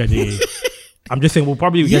probably would get a. I'm just saying we'll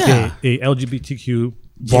probably get a LGBTQ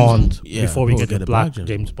Bond before we get a black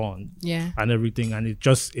James Bond. Yeah. And everything, and it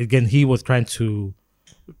just again he was trying to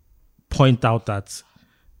point out that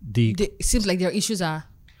It seems like their issues are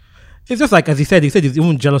it's just like as he said he's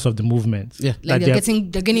even jealous of the movement. Yeah. like they're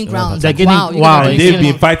gaining ground. They're Like, gaining- wow, wow, you guys are They've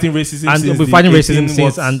doing been fighting racism And since we're the fighting racism 18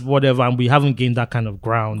 since was- and whatever, and we haven't gained that kind of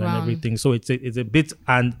ground and everything. So it's a bit,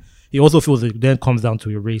 and he also feels it then comes down to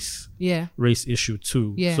a race issue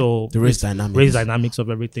too. Yeah. So The race dynamics of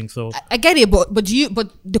everything. So I get it, but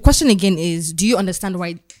the question again is, do you understand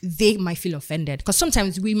why they might feel offended? Because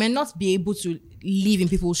sometimes we may not be able to live in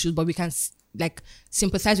people's shoes, but we can like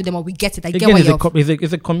sympathize with them, or we get it. I get again, what you're.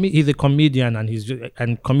 he's a comedian, and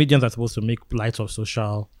and comedians are supposed to make light of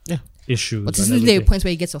social issues. But and isn't there a everything. point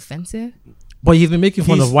where he gets offensive? But he's been making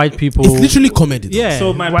fun of white people. It's literally comedy. though. Yeah.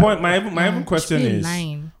 So my point, my even question really is,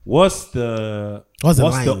 lying. what's the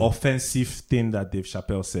line? offensive thing that Dave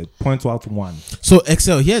Chappelle said? Point out one. So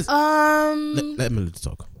Excel, here's let me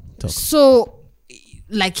talk. So,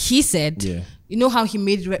 like he said, Yeah. you know how he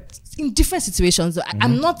made in different situations.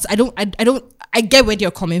 I get where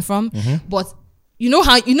you're coming from, but you know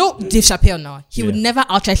Dave Chappelle now. He would never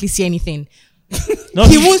outrightly say anything. No,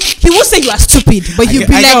 he won't say you are stupid, but you'll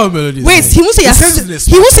be I get what like, Melody is wait, saying. he won't say He says it in a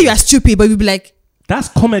he won't say you are stupid, but you'll be like, That's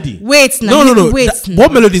comedy. Wait, No. Wait,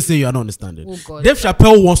 What Melody is saying you are not understanding. Oh, God. Dave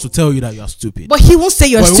Chapelle wants to tell you that you are stupid. But he won't say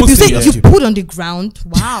you're But he stupid. won't You say say you're you stupid. put on the ground.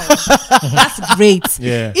 Wow, that's great.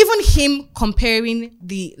 Yeah. Even him comparing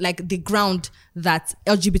the ground that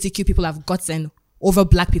LGBTQ people have gotten over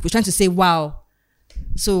black people, trying to say, wow,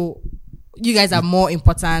 so you guys are more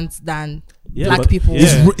important than black people.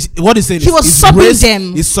 Yeah. What he's saying He was is subbing race,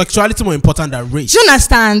 them. is sexuality more important than race? Do you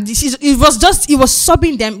understand? He was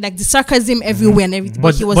subbing them, like the sarcasm everywhere and everything.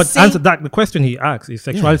 But he was saying, answer that. The question he asks is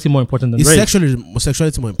sexuality more important than Is race?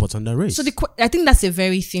 sexuality more important than race? so I think that's a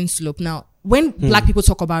very thin slope. Now, when black people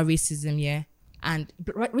talk about racism, and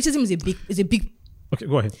racism is a big Okay,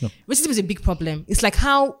 go ahead. No. racism is a big problem. It's like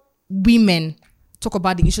how women talk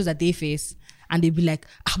about the issues that they face, and they be like,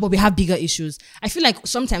 but we have bigger issues. I feel like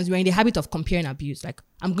sometimes we're in the habit of comparing abuse. Like,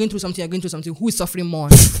 I'm going through something, you're going through something. Who is suffering more?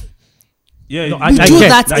 Yeah, No, We I do get,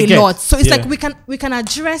 that I a get. lot. So it's Yeah. like we can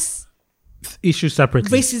address Issues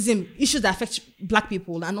separately. racism, issues that affect black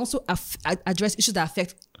people, and also address issues that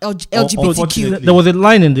affect unfortunately- LGBTQ. There was a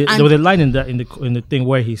line in the And- there was a line in the thing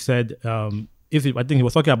where he said, I think he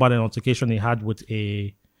was talking about an altercation he had with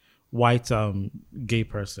a white gay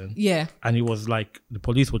person. Yeah. And he was like, the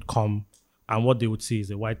police would come, and what they would see is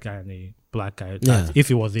a white guy and a black guy. Yeah. If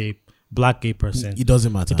it was a black gay person, It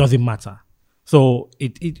doesn't matter. it doesn't matter. So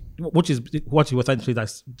which is what he was trying to say,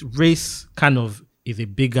 that race kind of is a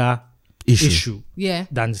bigger issue Yeah.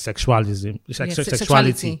 than sexualism, Sexuality,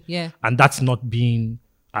 sexuality. yeah. And that's not being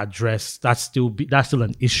addressed. That's still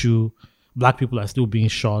an issue. Black people are still being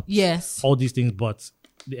shot. Yes. All these things, but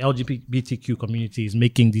the LGBTQ community is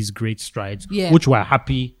making these great strides, Yeah. which we're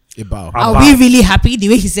happy About. Are we really happy the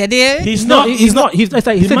way he said it? He's No, not. he's not. He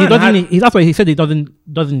said he man doesn't. That's why he said he doesn't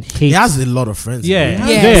hate. He has a lot of friends. Yeah, Yeah.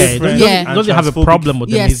 yeah. Yes. He Yeah. doesn't, doesn't have a Transphobic. problem with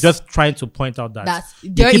them. Yes. He's just trying to point out that That's you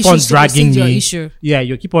their keep on issue, so dragging it's your me. issue. Yeah,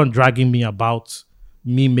 you keep on dragging me about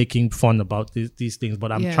me making fun about these things,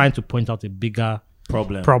 but I'm Yeah. trying to point out a bigger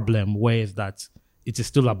Problem. where is that it is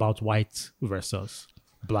still about white versus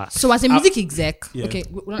black. So as a music exec, yeah. okay,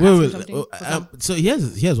 we're not asking something. So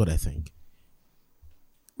here's what I think.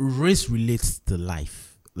 Race relates to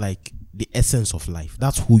life, like the essence of life.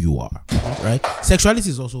 That's who you are, right? Sexuality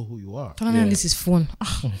is also who you are. Can I this is phone?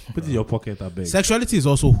 Put it in your pocket, I beg. Sexuality is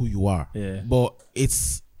also who you are. Yeah. But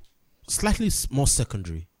it's slightly more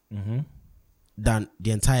secondary than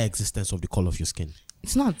the entire existence of the color of your skin.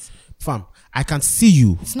 It's not. Fam, I can see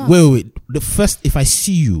you. It's not. Wait. The first, if I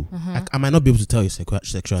see you, I might not be able to tell your sexuality,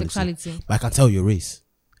 Sexuality. but I can tell your race,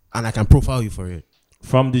 and I can profile you for it.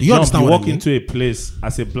 From the You jump, understand you what I walk mean? into a place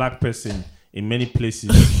as a black person in many places,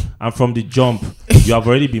 and from the jump, you have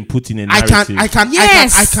already been put in a narrative. I can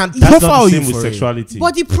Yes. profile That's not the you same for with it. sexuality.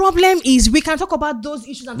 But the problem is we can talk about those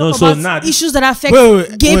issues and No, talk so about now this- issues that affect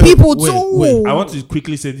Wait, gay people wait, too. wait. I want to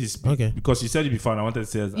quickly say this Okay. because you said it before, and I wanted to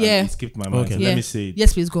say it, and Yeah. it skipped my mind. Okay. So Yeah. let me say it.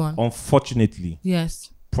 Yes, please go on. Unfortunately, Yes.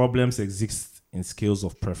 problems exist in scales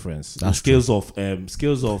of preference. In That's scales of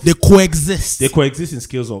They coexist. they coexist in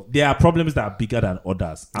scales of. There are problems that are bigger than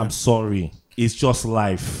others. I'm sorry, it's just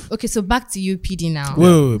life. Okay, so back to you, PD now.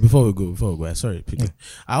 Wait, before we go, sorry, Peter.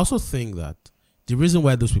 I also think that the reason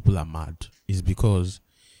why those people are mad is because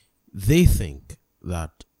they think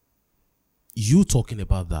that you talking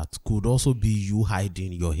about that could also be you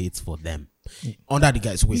hiding your hate for them under the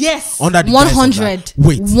guys. Wait, Yes, under the 100. Guys of that,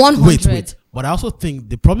 wait, 100. wait. But I also think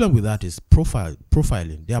the problem with that is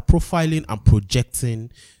profiling. They are profiling and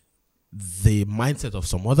projecting the mindset of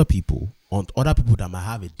some other people on other people that might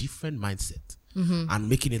have a different mindset. And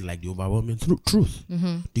making it like the overwhelming truth.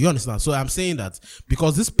 Do you understand? So I'm saying that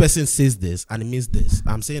because this person says this and it means this,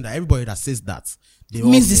 I'm saying that everybody that says that they all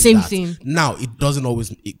Means the mean same that. thing. Now it doesn't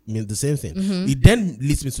always mean the same thing. It then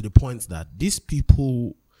leads me to the point that these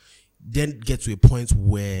people then get to a point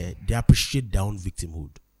where they appreciate their own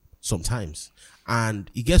victimhood sometimes, and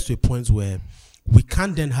it gets to a point where we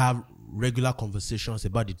can't then have regular conversations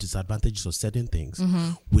about the disadvantages of certain things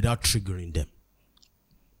without triggering them.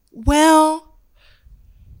 Well,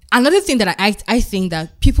 another thing that I think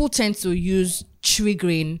that people tend to use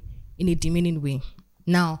triggering in a demeaning way.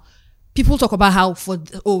 Now, people talk about how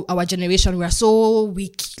our generation we are so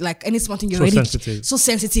weak, like any small thing you're So already sensitive. so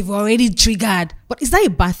sensitive, we're already triggered. But is that a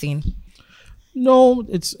bad thing? No,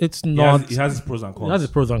 it's not. It has its pros and cons. It has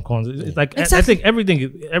its pros and cons. It's like I Exactly. think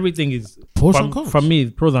everything is Pros from, and cons. from me,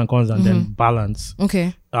 pros and cons, and then balance.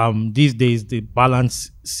 Okay. These days the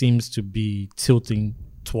balance seems to be tilting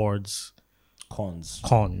towards Cons.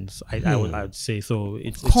 cons. I would say so.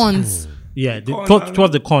 It's Cons. yeah, Cons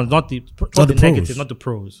towards the cons, not the towards Not the the pros. negative, not the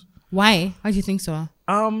pros. Why? Why do you think so?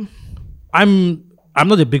 I'm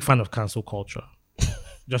not a big fan of cancel culture.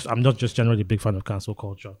 I'm not just generally a big fan of cancel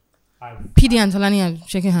culture. PD and Tolani are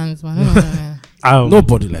shaking hands, man.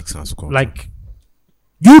 Nobody likes cancel culture. Like,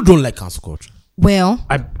 you don't like cancel culture. Well,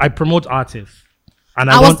 I promote artists. And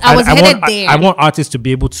I was headed there. I want artists to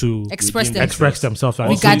be able to Express themselves. Also,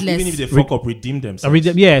 regardless. Even if they fuck up, redeem themselves.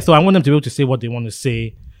 Yeah, so I want them to be able to say what they want to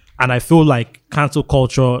say. And I feel like cancel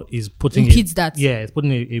culture is putting impedes that. Yeah, it's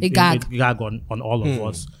putting a gag on all of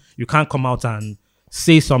us. You can't come out and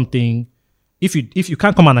say something. If you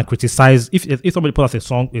can't come out and criticize, if somebody puts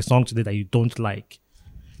out a song today that you don't like,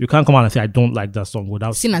 you can't come out and say I don't like that song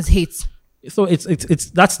without seen as hate. So it's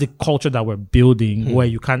that's the culture that we're building where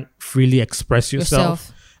you can't freely express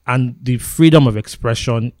yourself. And the freedom of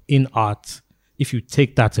expression in art, if you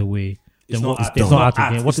take that away, it's then not art. It's not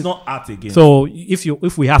art again. It's not art again. So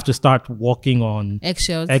if we have to start walking on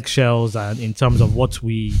eggshells and in terms of what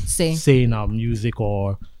we say in our music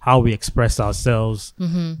or how we express ourselves,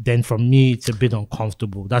 then for me it's a bit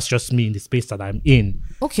uncomfortable. That's just me in the space that I'm in.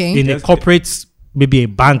 Okay. In a corporate, maybe a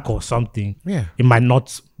bank or something, it might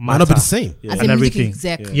not matter. Might not be the same. As and a everything.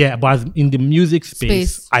 Exec. Yeah, but as in the music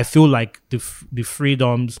space, I feel like the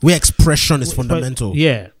freedoms where expression is fundamental.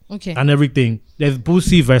 Yeah. Okay. And everything. There's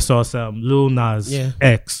Boosie versus Lil Nas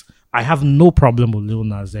X. I have no problem with Lil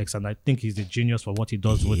Nas X, and I think he's a genius for what he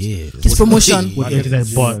does with his promotion. With internet.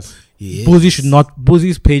 But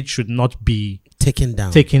Boosie's page should not be taken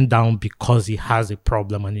down because he has a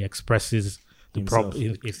problem and he expresses the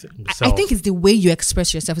problem himself. I think it's the way you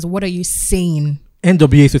express yourself. Is what are you saying?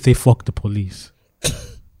 NWA used to say "fuck the police."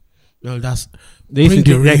 No, that's they used bring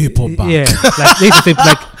to the real hip hop back. Yeah, like they used to say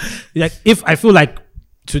like if I feel like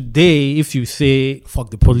today if you say "fuck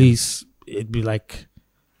the police," it'd be like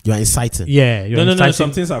you are inciting. Yeah, you're inciting. No.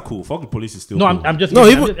 Some things are cool. Fuck the police is still cool. I'm just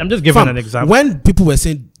giving an example. When people were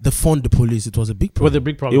saying defund the police, it was a big problem. It was a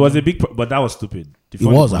big problem. It was a big, but that was stupid. It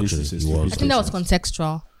was actually. I think that was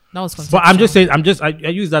contextual. But I'm just saying, I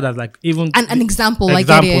use that as like even an example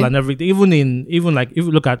and everything. Even like if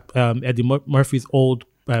you look at Eddie Murphy's old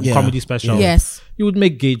comedy special, yes, he would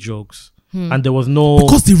make gay jokes, and there was no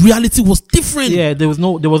because the reality was different. Yeah, there was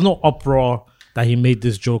no uproar that he made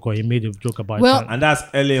this joke or he made a joke about it. And that's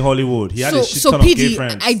LA Hollywood. He had a shit ton of PD, gay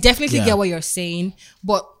friends. I definitely get what you're saying,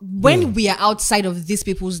 but when we are outside of these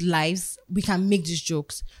people's lives, we can make these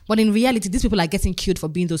jokes. But in reality, these people are getting killed for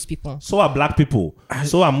being those people. So are black people.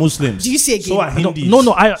 So are Muslims. Do you say again? So are Hindus.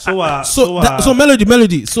 So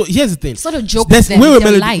melody. So here's the thing. Sort of joke.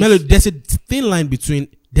 Melody. There's a thin line between.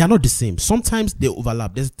 They are not the same. Sometimes they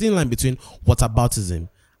overlap. There's a thin line between whataboutism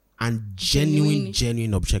and genuine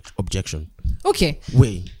objection. Okay.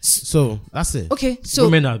 Wait. So that's it. Okay. So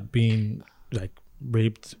women are being like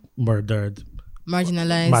raped, murdered,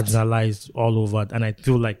 marginalized all over, and I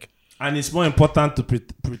feel like. And it's more important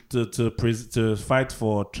to fight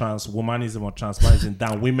for trans womanism or transparency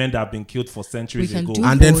than women that have been killed for centuries ago.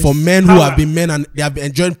 And then for men who have been men and they have been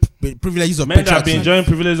enjoying privileges of men that have been enjoying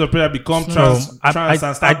privileges of patriarchy become trans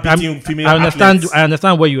and start beating female athletes. I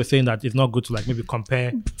understand what you were saying, that it's not good to like maybe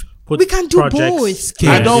compare. We can do both.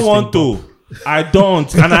 I don't want to. I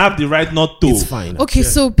don't, and I have the right not to. It's fine. Okay,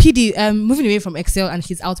 so PD, moving away from Excel and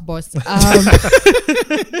his outburst.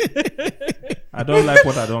 I don't like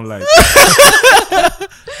what I don't like.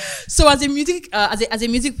 So, as a music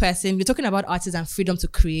person, we're talking about artists and freedom to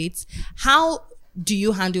create. How do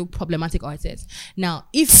you handle problematic artists? Now,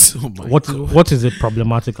 if what is a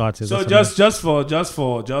problematic artist? So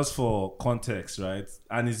just for context, right?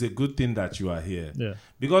 And it's a good thing that you are here,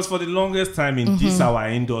 because for the longest time in this our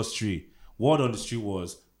industry, word on the street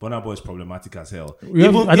was Burna Boy is problematic as hell.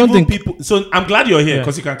 I don't think people. So I'm glad you're here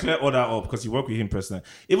because you can clear all that up because you work with him personally.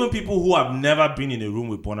 Even people who have never been in a room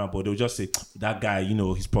with Burna Boy, they'll just say that guy,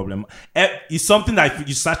 his problem. It's something that if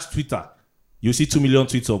you search Twitter, you see 2 million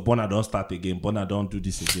tweets of Burna don't start again, Burna don't do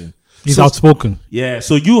this again. He's outspoken. Yeah,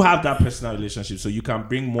 so you have that personal relationship, so you can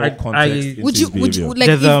bring more context into his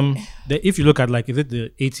behavior. If you look at is it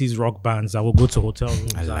the 80s rock bands that will go to hotel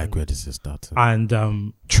rooms? I like where this is starting.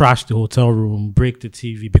 And trash the hotel room, break the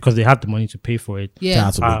TV because they had the money to pay for it. Yeah,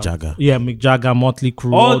 Mick Jagger. Yeah, Mick Jagger, Motley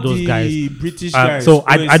Crue, all those guys. British guys. So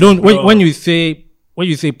I don't. When you say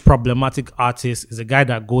problematic artist, is a guy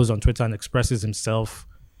that goes on Twitter and expresses himself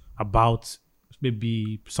about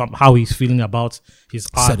maybe how he's feeling about his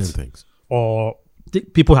art, certain things, or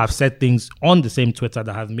people have said things on the same Twitter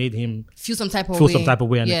that have made him feel some type of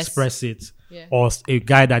way and express it, or a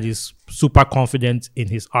guy that is super confident in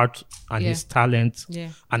his art and his talent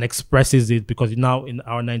and expresses it, because now in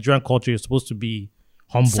our Nigerian culture you're supposed to be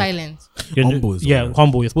humble, silent, humble,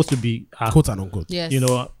 humble. You're supposed to be quote and unquote,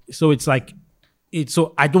 so it's like.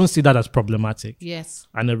 So I don't see that as problematic. Yes.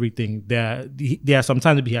 And everything. There are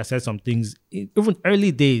sometimes he has said some things, even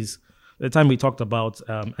early days, The time we talked about,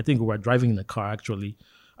 I think we were driving in a car actually,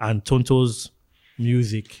 and Tonto's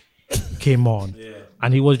music came on. Yeah.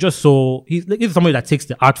 And he was just so he's somebody that takes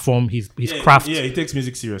the art form, his craft. Yeah, he takes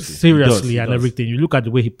music seriously. Seriously and everything. You look at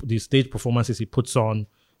the way the stage performances he puts on,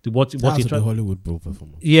 what he the Hollywood bro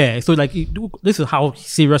performance. Yeah, so like this is how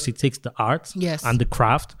serious he takes the art and the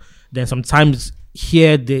craft. Then sometimes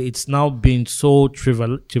it's now been so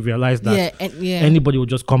trivialized that anybody will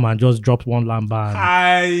just come and just drop one lamba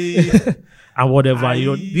and whatever.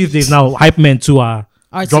 These days now hype men too are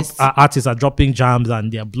artists are dropping jams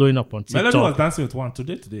and they're blowing up on TikTok. Melody was dancing with one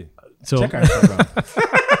today. So check our Instagram.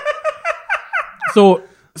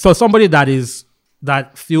 so somebody that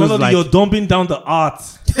feels Melody, like you're dumping down the art.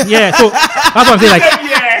 Yeah, so that's what I'm saying. Like,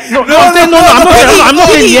 I'm not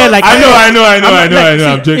saying yeah. Like, I know.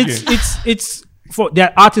 I'm joking. It's for there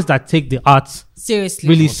are artists that take the art seriously,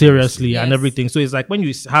 really seriously, and everything. So it's like when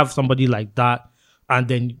you have somebody like that, and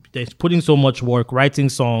then they're putting so much work, writing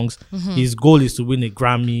songs. His goal is to win a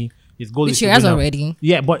Grammy. His goal is to win already.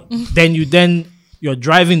 Yeah, but then you're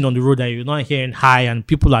driving on the road and you're not hearing high, and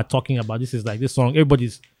people are talking about this is like this song.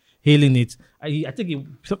 Everybody's hailing it. I think he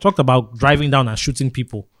talked about driving down and shooting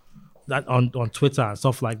people that on Twitter and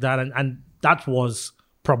stuff like that, and that was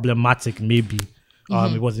problematic. Maybe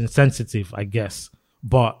it was insensitive, I guess,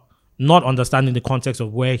 but not understanding the context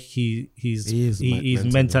of where he is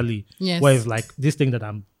mentally. Yes. Where it's like this thing that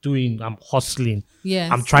I'm doing, I'm hustling.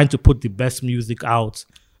 Yes. I'm trying to put the best music out.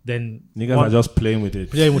 Then niggas are just playing with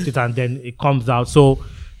it, and then it comes out. So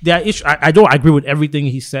there are issues. I don't agree with everything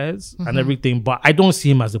he says and everything, but I don't see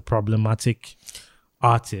him as a problematic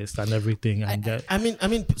artist and everything. And I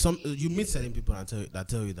mean, some you meet certain people that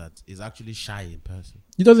tell you that he's actually shy in person.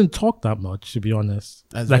 He doesn't talk that much, to be honest.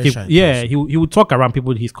 That's like very shy in person. he would talk around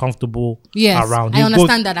people he's comfortable around. I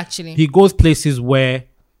understand that actually. He goes places where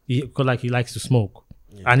he likes to smoke,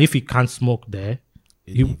 and if he can't smoke there,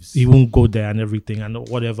 he won't go there and everything and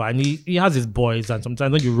whatever. And he has his boys, and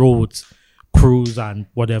sometimes when you roll with crews and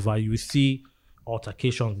whatever, you see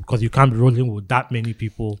altercations because you can't be rolling with that many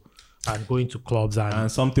people and going to clubs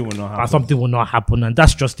and something will not happen. And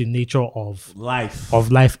that's just the nature of life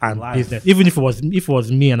and business. Even if it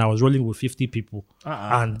was me and I was rolling with 50 people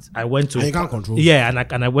and I went to you can't control. Yeah,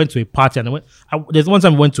 and I went to a party and there's one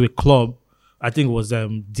time I went to a club. I think it was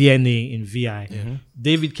DNA in VI. Mm-hmm.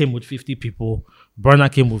 David came with 50 people.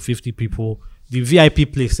 Burna came with 50 people. The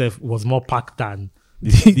VIP place was more packed than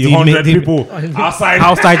the 100 people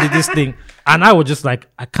outside this thing. And I was just like,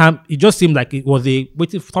 I can't. It just seemed like it was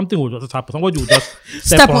something would just happen. Somebody would just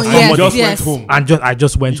step on somebody. Went home. And I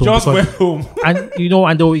just went home. Went home. And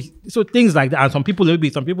so things like that. And some people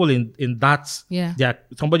in that. Yeah. There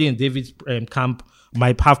somebody in David's camp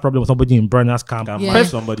might have problem with somebody in Burna's camp.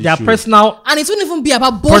 They are personal, and it wouldn't even be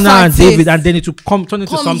about both Burna and David, and then it will turn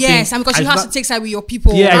into something. Yes, and because you have to take side with your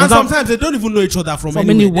people. Yeah, and sometimes they don't even know each other from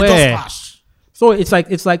anywhere. They just clash. So it's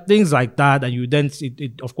like things like that, and you then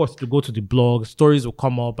of course to go to the blog, stories will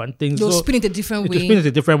come up and things. They'll spin it a different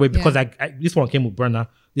way. Because this one came with Burna,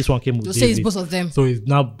 this one came with David. They'll say it's both of them. So it's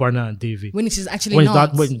now Burna and David. When it is actually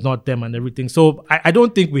not. When it's not them and everything. So I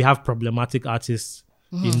don't think we have problematic artists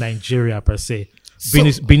in Nigeria per se.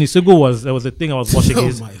 Beanie Sigel there was a thing I was watching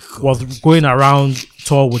was going around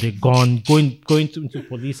tour with a gun, going into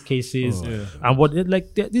police cases and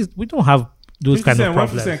we don't have those kind of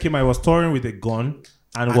problems. 1% came. I was touring with a gun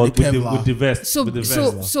and was with the vest.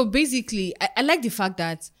 So basically, I like the fact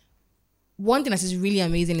that one thing that is really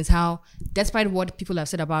amazing is how, despite what people have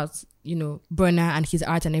said about Burna and his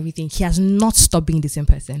art and everything, he has not stopped being the same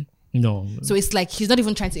person. No. So it's like he's not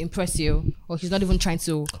even trying to impress you, or he's not even trying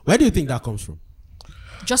to. Where do you think that comes from?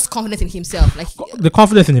 Just confidence in himself, like the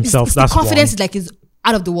confidence in himself. That's the confidence is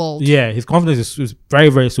out of the world. Yeah, his confidence is very,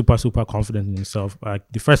 very super, super confident in himself. Like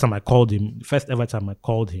the first ever time I called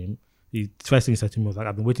him, the first thing he said to me was like,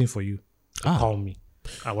 "I've been waiting for you to call me."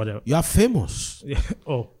 Whatever. You are famous. Yeah.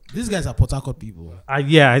 Oh, these guys are Port Harcourt people. I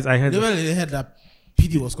heard. They heard that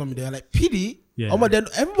Peedi was coming. They were like, Peedi. Yeah. Oh, but then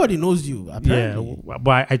everybody knows you. Apparently. Yeah,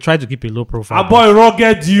 but I tried to keep a low profile. A boy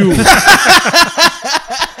rugged you.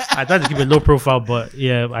 I tried to keep a low profile, but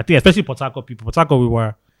yeah, I think especially Port Harcourt people. Port Harcourt, we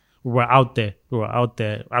were out there.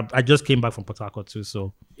 I just came back from Port Harcourt too,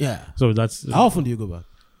 so yeah. So that's how often do you go back?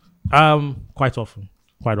 Quite often.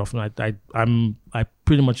 I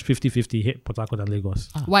pretty much 50-50 hit Port Harcourt and Lagos.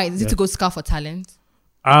 Why? Is it to go scout for talent?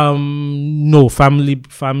 No, family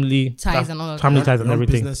ties and all of family that. ties and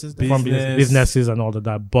everything, businesses and all of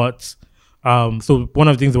that. But so one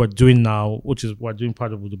of the things that we're doing now, which is we're doing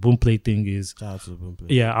part of the Boom Play thing, is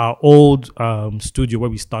our old studio where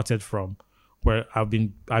we started from, where I've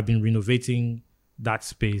been renovating that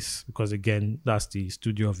space, because again, that's the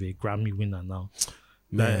studio of a Grammy winner now.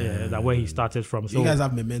 That where he started from. So you guys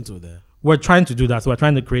have Memento there. we're trying to do that. So we're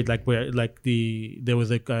trying to create like where like there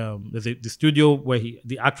was like the studio where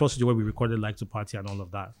the actual studio where we recorded Like to Party and all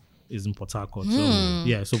of that is in Port Harcourt. So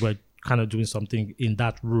yeah, so we're kind of doing something in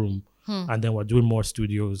that room, and then we're doing more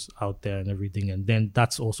studios out there and everything, and then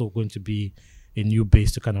that's also going to be a new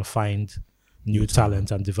base to kind of find new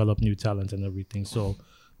talent and develop new talent and everything. So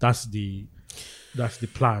that's the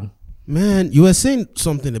plan. Man, you were saying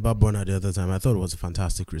something about Burna the other time. I thought it was a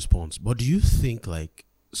fantastic response. But do you think, like,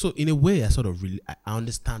 so in a way, I sort of really, I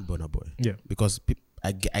understand Burna Boy. Yeah. Because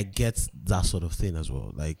I get that sort of thing as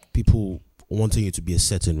well. Like, people wanting you to be a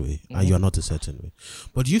certain way, and you're not a certain way.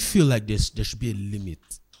 But do you feel like there should be a limit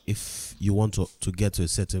if you want to get to a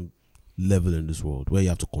certain level in this world where you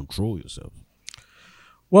have to control yourself?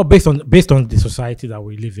 Well, based on the society that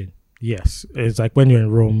we live in, yes. It's like when you're in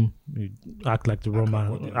Rome, you act like the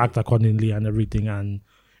Roman, act accordingly and everything, and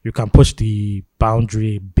you can push the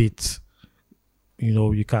boundary a bit. You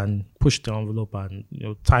know, you can push the envelope, and you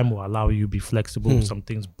know, time will allow you to be flexible with some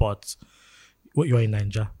things. But when you're in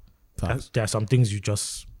Nigeria, there are some things you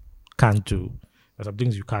just can't do. There are some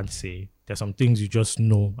things you can't say. There are some things you just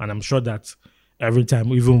know, and I'm sure that every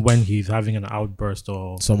time, even when he's having an outburst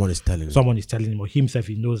or Someone is telling him, or himself,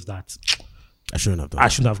 he knows that I shouldn't have done I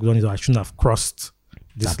shouldn't have done it, or I shouldn't have crossed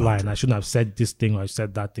this line. I shouldn't have said this thing, or I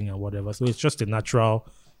said that thing, or whatever. So it's just a natural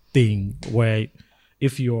thing where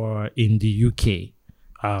if you're in the UK,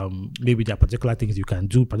 maybe there are particular things you can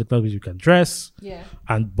do, particular ways you can dress. Yeah.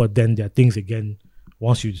 But then there are things again,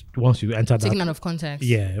 once you enter Taken that, out of context.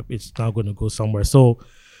 yeah, it's now going to go somewhere. So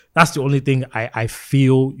that's the only thing I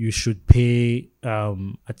feel you should pay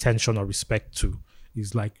attention or respect to,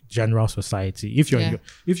 is like general society. If you're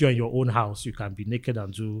in your own house, you can be naked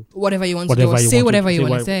and do Whatever you want to do, or say whatever you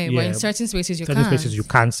want to say. But in certain spaces you certain can't. spaces you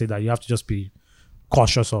can't say that. You have to just be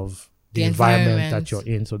cautious of the environment that you're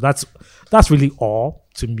in. So that's really all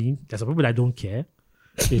to me. There's some people that don't care.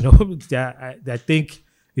 You know, I think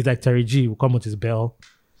it's like Terry G will come with his bell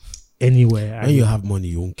anywhere. When you have money,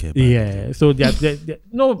 you won't care. Yeah. So they're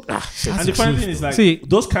no. And the funny thing is, like,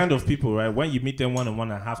 those kind of people, right? When you meet them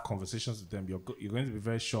one-on-one and have conversations with them, you're going to be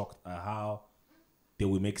very shocked at how they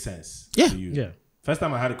will make sense to you. Yeah. First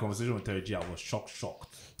time I had a conversation with Terry G, I was shocked.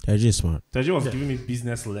 Terry G is smart. Terry G was giving me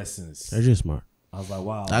business lessons. Terry G is smart. I was like,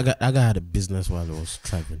 wow. That guy had a business while he was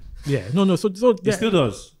traveling. Yeah. No. So He still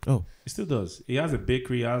does. Oh. He still does. He has a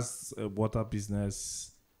bakery, he has a water business.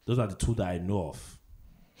 Those are the two that I know of.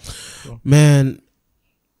 Man,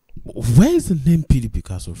 where is the name Peedi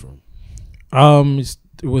Picasso from?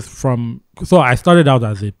 It was from. So I started out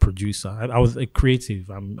as a producer. I was a creative.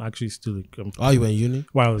 I'm actually still. You were in uni?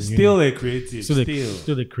 While I was in Still uni. a creative.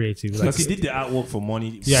 Still a creative. Because he did the artwork for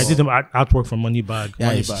money. Yeah, I did the artwork for Moneybag.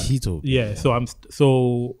 Yeah, Moneybag. he told. Yeah,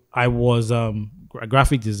 so I was a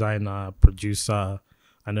graphic designer, producer,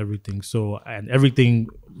 and everything. So and everything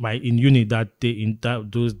in uni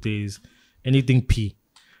those days, anything P.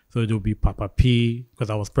 So it would be Papa P, because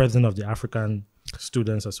I was president of the African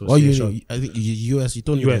Students Association. Oh, I think US. You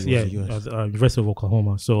told me US, that yeah, it was US. University of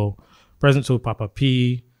Oklahoma. So president to Papa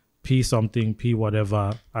P something, P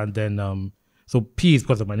whatever, and then so P is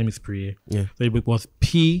because of my name is Priye. Yeah. So it was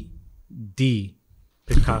Peedi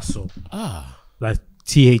Picasso. Like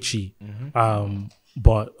THE.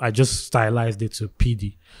 But I just stylized it to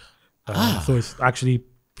PD. So it's actually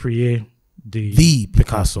Priye the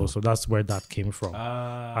Picasso. So that's where that came from.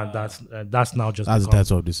 And that's now just That's the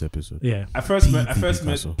title of this episode. Yeah. I first met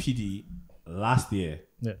Picasso. PD last year.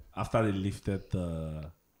 Yeah. After they lifted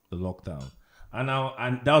the lockdown. And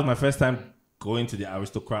that was my first time going to the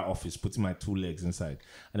Aristokrat office, putting my 2 legs inside.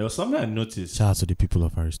 And there was something I noticed. Shout out to the people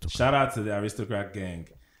of Aristokrat. Shout out to the Aristokrat gang.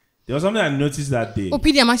 There was something I noticed that day. Oh,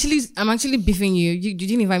 PD, I'm actually beefing you. You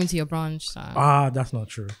didn't invite me to your brunch. So. That's not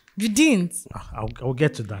true. You didn't. I'll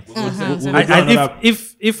get to that. We'll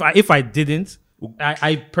if I didn't,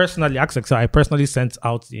 I personally I personally sent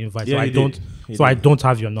out the invite. Yeah, I don't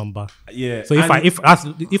have your number. Yeah. So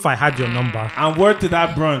if I had your number, and word to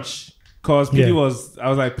that brunch, because PD I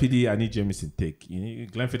was like, PD, I need Jameson take. You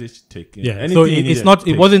need Glenfiddich take. Yeah. So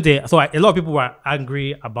it wasn't a. So a lot of people were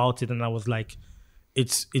angry about it, and I was like,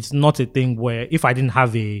 it's not a thing where if I didn't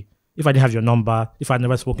have your number, if I'd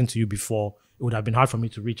never spoken to you before, it would have been hard for me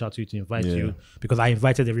to reach out to you to invite you, because I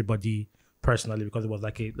invited everybody personally, because it was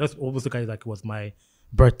like let's almost look at it like it was my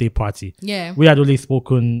birthday party. Yeah. We had only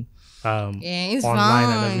spoken it's online fine.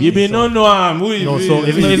 and everything. You may not know him. So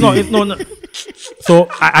it's not. So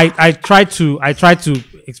I try to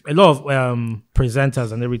a lot of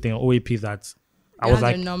presenters and everything, OAPs that I You was had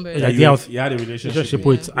like, their numbers. Yeah, like, you had a relationship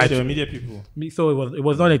with with the media people. so it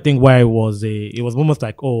was not a thing where it was almost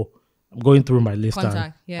like, oh, I'm going through my list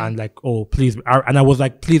Contact, yeah. and like, oh, please, and I was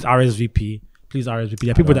like, please RSVP. There are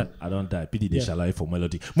people that I don't die. Peedi, they shall lie for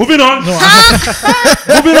melody. Moving on.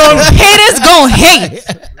 Moving on. Haters gon' hate.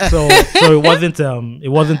 so it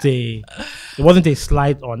wasn't a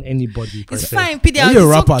slight on anybody. Per It's se. fine, Peedi. Are you a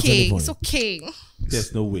It's rapper at any okay. point? It's okay.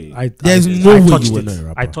 There's no way. There's I no way touched you were it. not a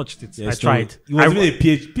rapper. I touched it. There's I no tried. way. You was even a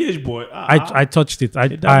PH boy. I touched it.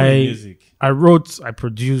 Music. I wrote. I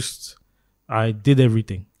produced. I did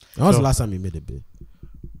everything. When was So- the last time you made a bit?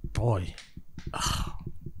 Boy,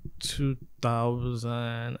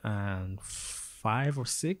 2005 or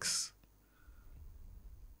 6.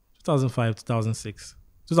 2005, 2006.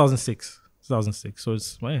 2006. So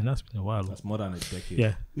it's, man, that's been a while. That's more than a decade.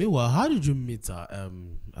 Yeah. Meanwhile, how did you meet our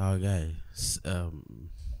guy,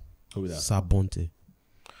 Who with that? Sabonte?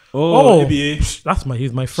 Oh, ABA.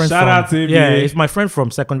 He's my friend. Shout out to ABA. Yeah, he's my friend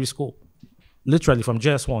from secondary school. Literally from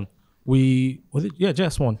JS1.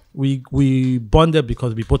 JS1. We bonded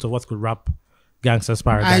because we both of us could rap Gangsta's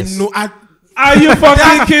Paradise. I know. Are you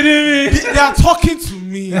fucking kidding me? They are talking to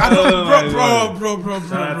me. I don't, bro.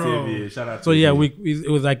 Shout out to ABA. Shout out to So yeah, ABA. it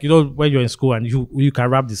was like, you know, when you're in school and you can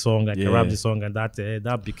rap the song, I can Yeah. rap the song, and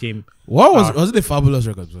that became What was it? A Fabulous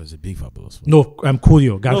record? It was a big Fabulous one. no,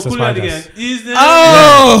 Coolio, No, Gangsta's cool again. Paradise. Is the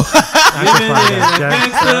Gangsta's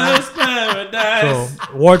Gangsta's Paradise.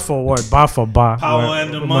 So word for word, bar for bar, Power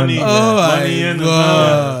and the money. Oh Money my and the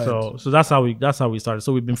God. power. So that's how we started.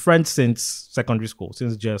 So we've been friends since secondary school,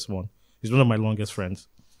 since JS1. He's one of my longest friends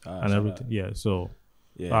and everything. Yeah. So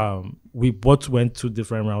Yeah. we both went two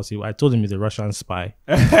different routes. I told him he's a Russian spy.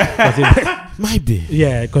 Might be.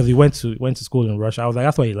 Yeah, because he went to school in Russia. I was like,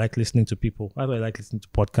 that's why you like listening to people. That's why you like listening to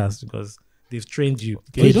podcasts, because they've trained you.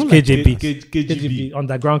 you don't like KGB, KGB.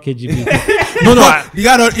 underground KGB. No, you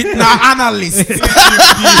got to now analyst.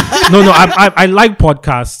 No, I like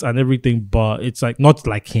podcasts and everything, but it's like not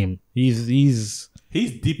like him. He's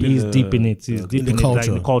deep in it. He's deep in the it,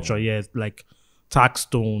 culture. like the culture. Yeah, like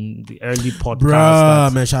Taxstone, the early podcast.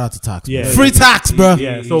 Bruh, man, shout out to tax. Yeah. Yeah. Free tax, bro.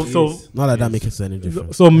 Yeah, so Not that that makes any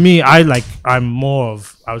difference. So me, I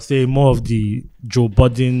would say more of the Joe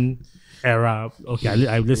Budden era. Okay,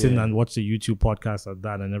 I listen and watch the YouTube podcast and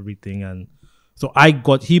that and everything, and so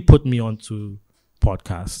he put me onto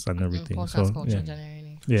podcasts and everything. Podcast culture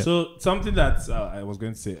generally. Yeah. So something that I was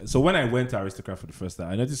going to say. So when I went to Aristokrat for the first time,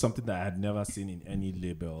 I noticed something that I had never seen in any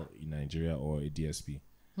label in Nigeria or a DSP.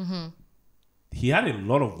 Mm-hmm. He had a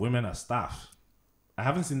lot of women as staff. I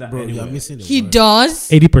haven't seen that Bro, anywhere. you're missing it. He does.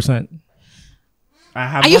 80%.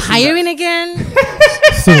 Are Are you hiring again?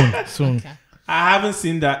 Soon. Okay. I haven't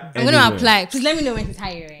seen that. I'm gonna apply. Please let me know when he's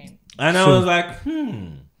hiring. And I was like,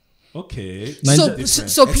 okay. So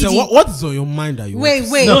So PD. what is on your mind that you Wait, want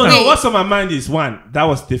to wait. No, what's on my mind is, one, that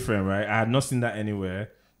was different, right? I had not seen that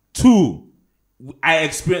anywhere. Two, I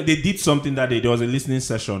experienced, they did something that day. There was a listening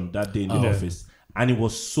session that day in the office, and it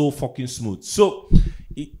was so fucking smooth. So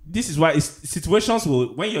this is why situations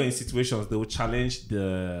when you're in situations, they will challenge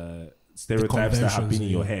the stereotypes that have been in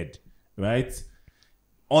your head, right?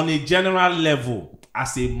 On a general level,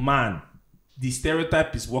 as a man, the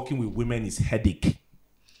stereotype is working with women is headache.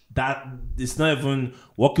 That it's not even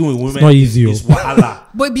working with women. It's not easy. It's wahala.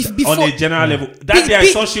 But before On a general level, that day I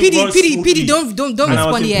saw she runs smoothly. PD, don't And I was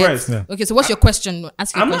respond yet. impressed. Yeah. Okay, so what's your question?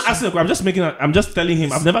 Ask your I'm not question. asking. I'm just making. I'm just telling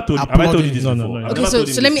him. I've never told you. Have I told you this No, before? no. I've Okay, never so told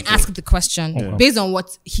him let me this before. ask the question. Okay. Based on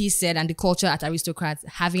what he said and the culture at Aristokrat,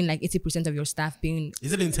 having like 80% of your staff being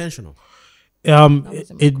Is it intentional?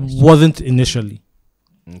 It wasn't initially.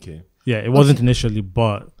 Okay. Yeah, it wasn't initially,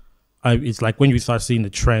 but it's like when you start seeing the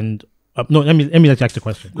trend. No, let me ask the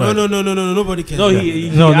question. Go No, ahead. nobody cares. No, about he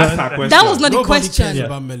Melody. No, asked no. her question. That was not the Nobody question. cares Yeah.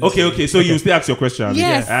 about Melody. Okay. So you still ask your question.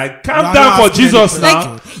 Yes. Calm You are down not for asking Jesus any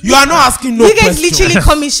now. question. You are not asking no You guys question. literally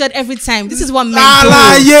come in short every time. This is what men La, do.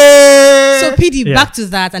 la, yeah. So PD, Yeah. back to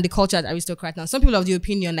that and the culture at Aristokrat. Now, some people of the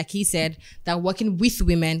opinion, like he said, that working with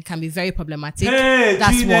women can be very problematic. Hey,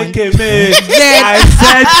 That's one. Chineke, man. Then- I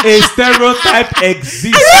said a stereotype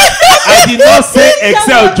exists. I did not say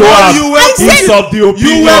Excel Joab. you were He's pushing- of the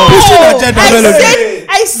opinion. you were pushing agenda, Melody.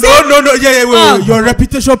 I said, No, yeah, wait. Your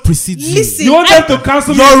reputation precedes you. listen. You want them to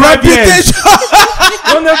cancel me Your in 5 years? reputation.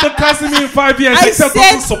 You want them to cancel me in 5 years? I Excel said-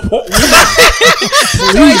 doesn't support women.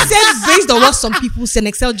 So I said, based on what some people said,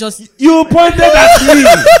 Excel just. You pointed at me,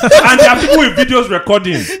 and there are people with videos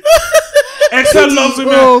recording. Excel loves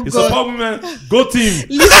women. Oh, He God. support women. Go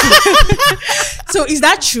team. So is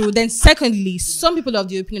that true? Then secondly, some people of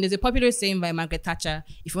the opinion, there's a popular saying by Margaret Thatcher,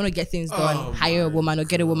 if you want to get things done, hire a woman or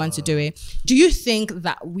get a woman to do it. Do you think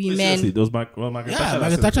that Seriously, women... those Margaret Yeah, Thatcher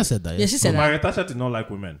Margaret Thatcher said that. Yeah, Yeah. she said that. Margaret Thatcher did not like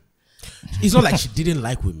women. It's not like she didn't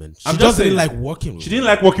like women. She I'm just just didn't saying, like working with She didn't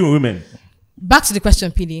like working with women. Back to the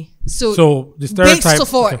question, PD. So the stereotype. So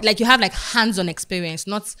for like you have like hands-on experience,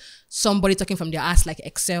 not somebody talking from their ass like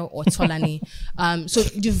Excel or Tolani. So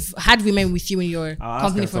you've had women with you in your I'll ask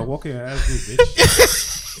company her, so for... what can your ass do,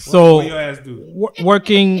 bitch? So what your ass do?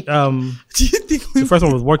 working. Do you think The first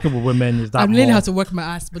one was working with women. Is that I'm more, learning how to work my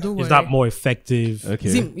ass, but don't worry. is that more effective?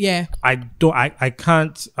 Okay. Yeah. I don't. I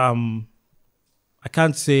can't. I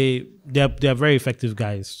can't say they're very effective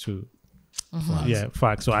guys too. Yeah,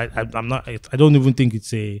 fact. So I'm not. I don't even think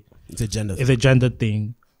it's a gender. it's a gender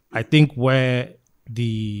thing. I think where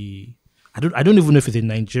I don't even know if it's a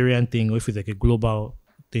Nigerian thing or if it's like a global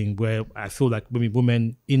thing where I feel like maybe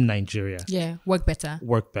women in Nigeria Yeah. Work better.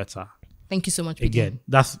 work better. Thank you so much. PD. Again,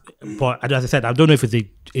 but as I said, I don't know if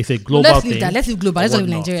it's a global Let's thing. leave that. Let's leave global. Let's or not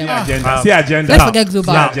leave not. Nigeria. Agenda. See agenda. Let's forget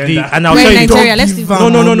global. Now, Agenda. and I'll We're tell in you. Nigeria. Let's leave global.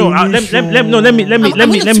 No.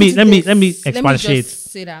 Let me expatiate.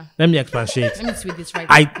 Say that. Let me expatiate. Let me tweet this right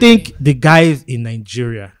I now. think the guys in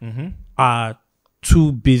Nigeria are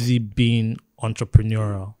too busy being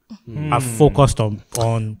entrepreneurial. Are focused on.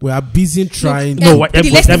 We are busy trying. No, what-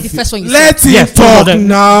 PD, let's them- take the first one you Let said. him Yes, talk no,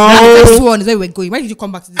 now. The first one is where we're going. Why did you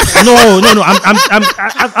come back to this? No.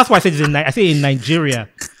 That's why I said I say in Nigeria.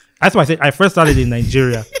 That's why I said I first started in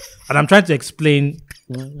Nigeria, and I'm trying to explain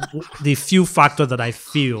the few factors that I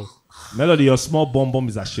feel. Melody, your small bomb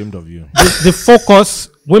is ashamed of you. The focus.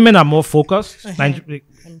 Women are more focused. Let me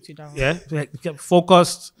tweet that one. Yeah,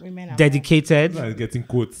 focused, Women are dedicated. I'm getting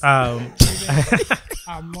quotes.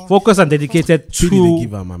 Focused and dedicated Really, they to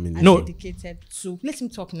give her ammunition. no dedicated to. Let him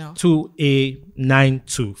talk now. to a 9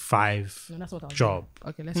 to 5 No, that's what I was job. doing.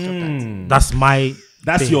 Okay, let's drop that. That's my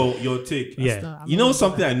That's thing. your take. Yeah. You know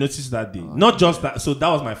something I noticed that day? Not just that. So that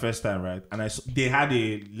was my first time, right? And they had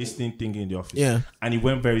a listening thing in the office. Yeah. And it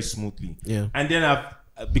went very smoothly. Yeah. And then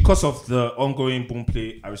because of the ongoing Boom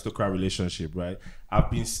Play Aristokrat relationship, right?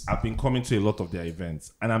 I've been coming to a lot of their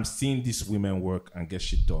events, and I'm seeing these women work and get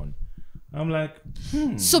shit done. I'm like,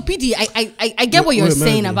 So PD, I get what you're wait,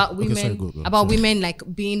 saying Melody. about Okay, women, sorry, go, about sorry. women like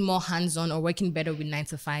being more hands-on or working better with 9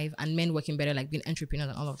 to 5, and men working better like being entrepreneurs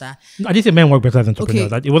and all of that. I didn't say men work better as entrepreneurs. Okay.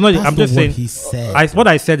 That- It was not. That's I'm not just what saying. he said. What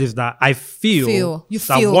I said is that I feel You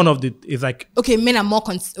that feel. one of the is like Okay, men are more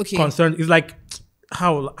okay. concerned. It's like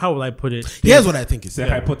how will I put it? Here's what I think is it's a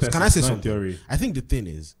hypothesis. Can I say not something? theory. I think the thing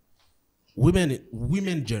is,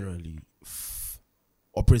 women generally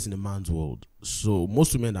operate in a man's world. So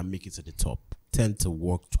most women that make it to the top tend to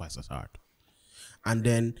work twice as hard. And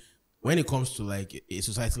then when it comes to like a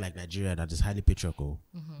society like Nigeria that is highly patriarchal,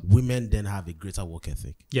 women then have a greater work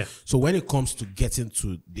ethic. Yeah. So when it comes to getting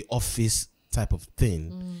to the office type of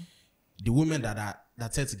thing, the women that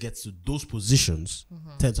tend to get to those positions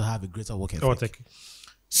tend to have a greater work ethic. Oh, thank you.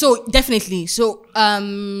 So definitely. So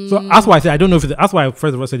So that's why I said I don't know if that's why I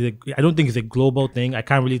first of all said I don't think it's a global thing. I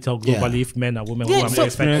can't really tell globally if men are women who yeah, are so, more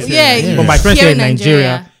effective. yeah, But my friends here here in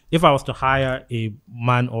Nigeria, if I was to hire a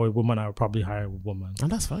man or a woman, I would probably hire a woman. And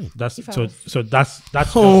that's fine. That's If I so. was- So that's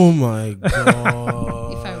Oh my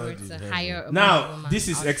god. if I were to hire a Now, woman, this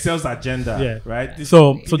is Excel's agenda, Yeah. right? This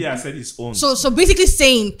So- India said its own. So basically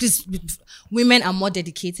saying this, women are more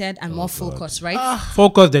dedicated and more focused, right?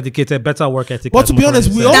 focus, dedicated, better work ethic. But as to be honest,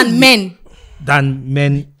 Mokoren we said, all- Than men than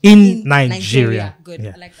men in Nigeria. Good.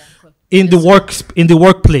 Yeah. I like that. Cool. In the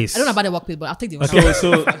workplace. I don't know about the workplace, but I'll take the work.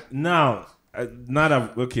 So now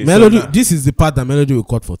that okay. Melody, so now, this is the part that Melody will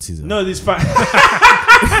cut for teaser. no, it's fine.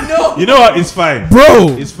 No, you know what? It's fine,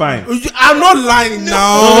 Bro, It's fine. I'm not lying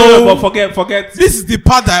now. No, but forget. This is the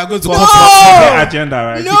part that I'm going to cut Forget agenda,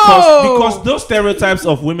 right? No! Because those stereotypes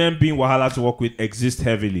of women being wahala to work with exist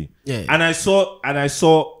heavily. Yeah. And I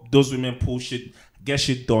saw those women pull shit, get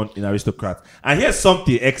shit done in Aristokrat. And here's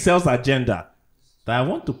something, Excel's agenda that I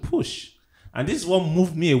want to push. And this is what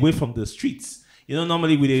moved me away from the streets. You know,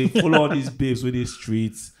 normally we they follow all these babes with these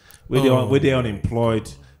streets, where they unemployed,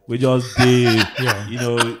 we just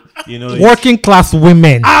you know, Working class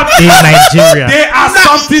women in Nigeria. they are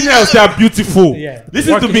something else. They are beautiful. Yeah.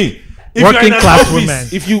 Listen to me. If working you're in an class office, women.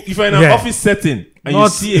 if you're in an Yeah. office setting and you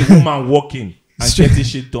Not- see a woman walking and getting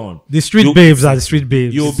shit done, The street you- babes are the street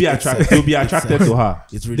babes. you'll be attracted. You'll be attracted to her.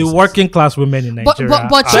 It's really The working class women in But- Nigeria.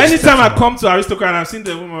 but- So are- anytime I come to Aristokrat and I've seen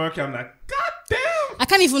the woman working, I'm like, God damn, I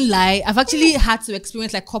can't even lie. I've actually had to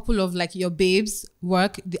experience like a couple of like your babes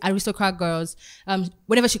work, the Aristokrat girls.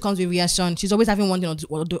 Whenever she comes with reaction, she's always having one thing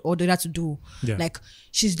or the other to do. Yeah. Like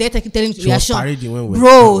she's there telling She was reaction. parading when we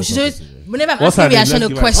Bro, were she's talking always to her. whenever I'm What's asking her name? reaction a Let's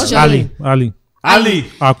give her- question. Ali.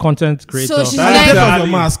 our content creator. So she's Ali. like, Take off Ali.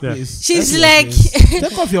 your mask, Yeah. please. she's Take like,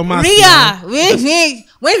 Take off your mask. Ria, wait.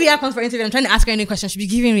 When Ria comes for interview, I'm trying to ask her any question. She'll be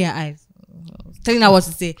giving Ria eyes, telling her what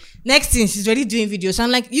to say. Next thing, she's already doing videos. So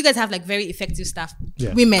I'm like, you guys have like very effective staff,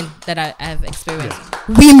 Yeah. women that I've experienced.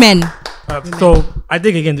 Women. So I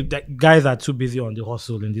think again, the guys are too busy on the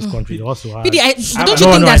hustle in this country. The hustle hard. PD, don't you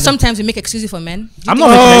think that sometimes we make excuses for men? I'm not.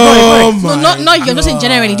 Oh No, not you're just saying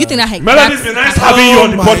generally. Do you think that Melody, it's been nice having you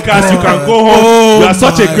on the my podcast. You God. can go home. You are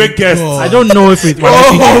such a my great guest. God. I don't know if it.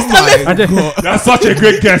 Oh my You are such a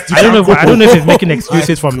great guest. You I don't can know. go I don't know if it's making my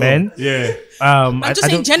excuses for God. men. Yeah. I'm just I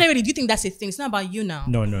saying don't- generally. Do you think that's a thing? It's not about you now.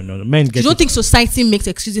 No. Men get. You don't it. think society makes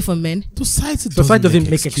excuses for men? Society Society doesn't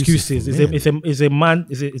make excuses. for men.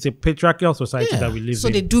 It's a patriarchal society Yeah. that we live So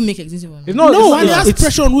in. they do make excuses for men. It's not. No, it's, and it has it's,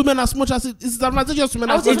 pressure on women as much as it's advantageous to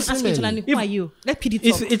men I as was much even as asking women. Cholani, who are you? Let PD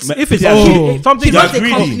it's, talk. it's Me- if it's Oh. something She You are runs a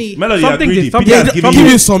greedy. company. Melody, you are Something greedy. is- something- Peter has given Give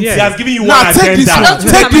you. me something. He has given you Now one take this agenda. one.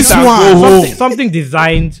 Take Take this Peter, one. go home. something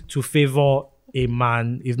designed to favor a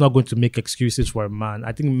man is not going to make excuses for a man.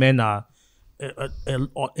 I think men are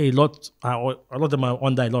a lot of them are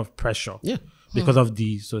under a lot of pressure. Yeah. Because of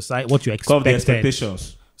the society, what you Because of the expect.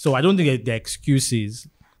 expectations. So I don't think they're excuses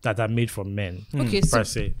that are made for men. Okay, per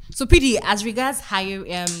se. so PD, as regards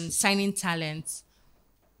higher signing talent,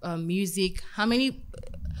 music, how many?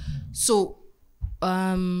 So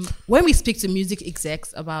when we speak to music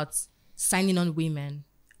execs about signing on women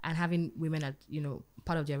and having women at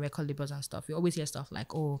part of their record labels and stuff, we always hear stuff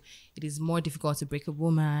like, "Oh, it is more difficult to break a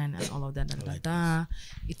woman," and all of that.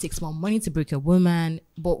 It takes more money to break a woman,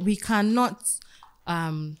 but we cannot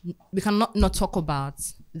not talk about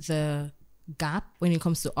the gap when it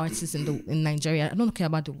comes to artists in Nigeria. I don't care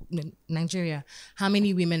about Nigeria, how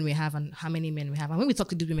many women we have and how many men we have. And when we talk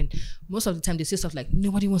to these women, most of the time they say stuff like,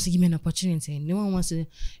 nobody wants to give me an opportunity. No one wants to,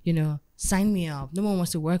 sign me up. No one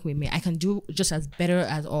wants to work with me. I can do just as better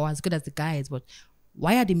as or as good as the guys. But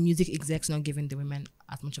why are the music execs not giving the women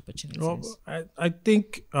as much opportunities? Well, I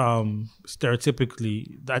think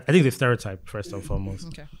stereotypically, I think the stereotype first and foremost.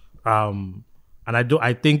 Okay. And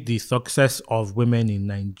I think the success of women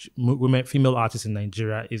in female artists in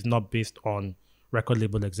Nigeria is not based on record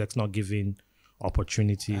label execs not giving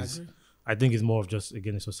opportunities. I think it's more of just,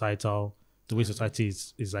 again, the way society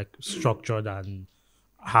is like structured and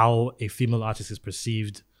how a female artist is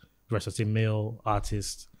perceived versus a male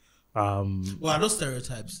artist. Well, are those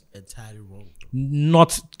stereotypes entirely wrong?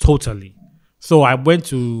 Not totally. So I went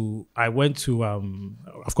to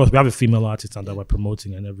of course we have a female artist and that we're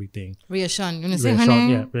promoting and everything. Rhea Sean, you want to say Rhea her Sean, name?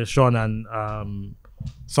 yeah, Rhea Sean, and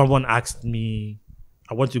someone asked me,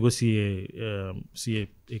 I want to go see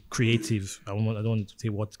a creative. I don't want to say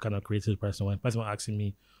what kind of creative person. One person asking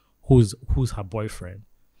me who's her boyfriend.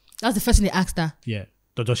 That's the first thing they asked her. Yeah,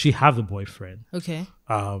 does she have a boyfriend? Okay.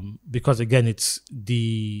 Because again, it's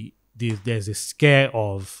there's a scare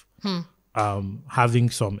of having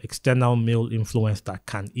some external male influence that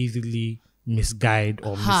can easily misguide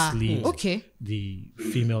or mislead Okay. the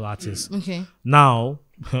female artist. Okay. Now,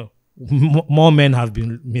 more men have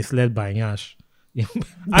been misled by Nyash. And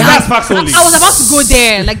that's facts only. I was about to go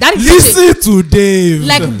there. Like that is Listen to Dave.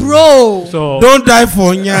 like, bro. So, Don't die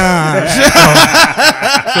for Nya.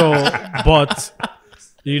 but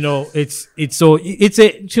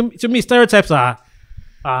to me stereotypes are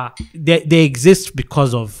they exist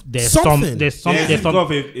because of there's Something. there's Think some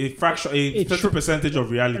of a fraction, a certain percentage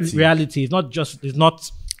of reality. reality. It's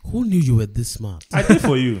not. Who knew you were this smart? I did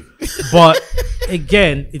for you. But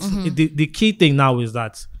again, it's the key thing now is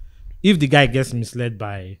that if the guy gets misled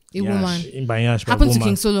by A woman. by Yash, by Happened to woman,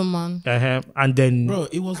 King Solomon. and then Bro,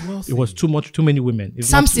 it was wealthy. it was too many women. It's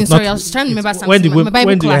Samson, not- sorry, I was trying to remember Samson. when the my Bible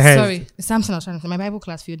when the class, head- sorry. Samson, I was trying to say. My Bible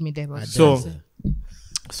class failed me there. But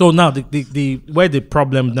So now the where the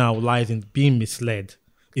problem now lies in being misled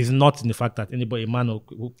is not in the fact that anybody, a man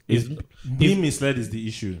who is Being misled is the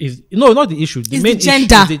issue. not the issue. The It's main the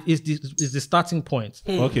gender. issue is the starting point.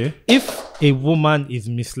 Okay. If a woman is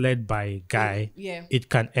misled by a guy, Yeah. it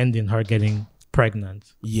can end in her getting pregnant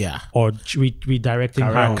Yeah. or redirecting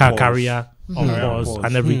Career her on pause. career on Career on pause pause.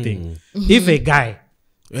 and everything. If a guy,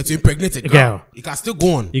 It's impregnated Girl. girl. You can still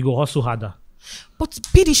go on. he go hustle harder. But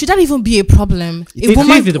PD, should that even be a problem? It A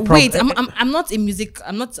woman. is the problem. Wait, I'm not a music.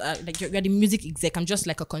 I'm not like you're the music exec. I'm just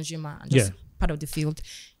like a consumer. I'm just Yeah. part of the field.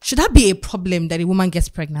 Should that be a problem that a woman gets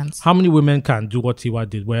pregnant? How many women can do what Tiwa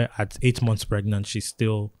did, where at 8 months pregnant she's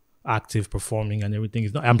still active, performing and everything?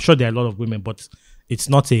 I'm sure there are a lot of women, but it's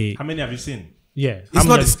not a How many have you seen? yeah. It's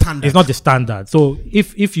not the standard. It's not the standard. So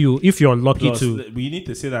if you're lucky Plus, to we need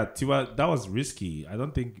to say that Tiwa, that was risky. I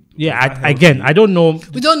don't think. I don't know.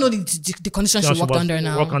 We don't know the conditions she worked under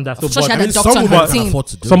now. Work under. I'm sure she but had a doctor on some her women can team. afford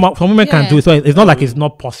to do it. some women can do it. So it's not like it's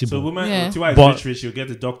not possible. So women, Yeah. Tiwa But- is rich. She'll get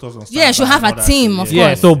the doctors on. Yeah, she'll have standby a and all team, that of shit, yeah.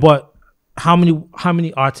 course. So but how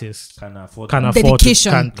many artists Can afford. can that. afford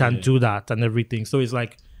Dedication. can do that and everything? So it's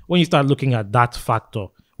like when you start looking at that factor,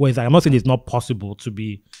 where it's like, I'm not saying it's not possible to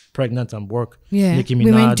be pregnant and work. Yeah, Nicki Minaj,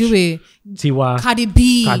 women do it. Tiwa, Cardi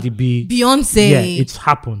B, Beyonce. Yeah, Beyonce. it's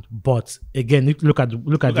happened. But again, look at these the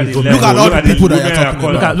women. level. Look at all the people that women you're talking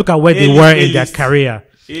calling. about. Look at where they A-list, were in their A-list. career.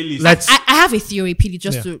 A-list. Let's I have a theory, Peedi,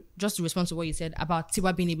 just Yeah. to respond to what you said about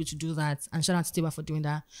Tiwa being able to do that, and shout out to Tiwa for doing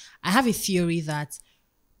that. I have a theory that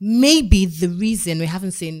maybe the reason we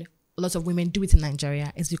haven't seen a lot of women do it in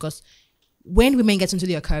Nigeria is because when women get into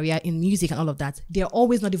their career in music and all of that, they're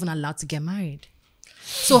always not even allowed to get married.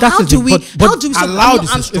 So That's how the do thing, we? but How do we? allowed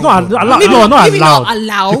is a it's strong not word. allowed. maybe No, not maybe allowed. not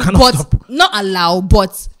allow, You cannot but stop. not allow,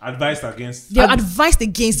 but Advised against. they're advised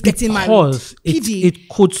against getting married. Because PD. it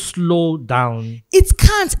could slow down. It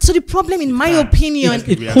can't. So the problem, in my can't. opinion, It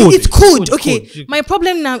could. It could. It Okay. could. My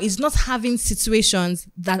problem now is not having situations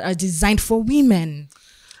that are designed for women.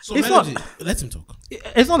 So It's Melody, not- let him talk.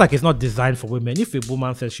 It's not like it's not designed for women. If a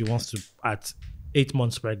woman says she wants to, at 8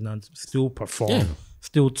 months pregnant, still perform, Yeah.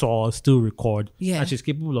 still tour, still record, Yeah. and she's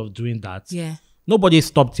capable of doing that, Yeah. nobody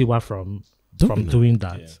stopped Tiwa from Doing doing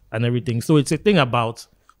that and everything. So it's a thing about.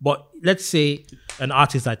 But let's say an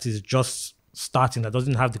artist that is just starting, that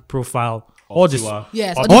doesn't have the profile or the Tiwa.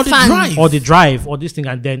 Yes. Or Or, the the fans. drive. or the drive or this thing,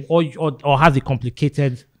 and then or have the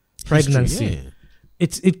complicated pregnancy. yeah.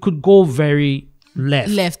 It could go very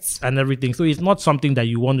Left. and everything. So it's not something that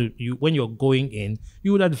you want to when you're going in,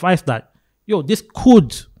 you would advise that this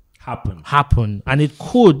could happen and it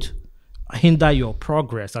could hinder your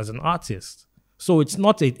progress as an artist. So it's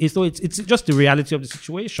not it's just the reality of the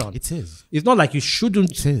situation. It is. It's not like you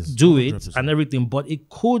shouldn't It is, do it 100%. and everything, but it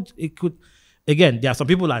could again, there are some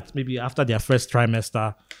people that maybe after their first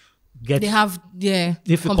trimester get They have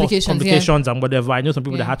difficult complications. and whatever. I know some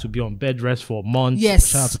people that Yeah. had to be on bed rest for months. Yes.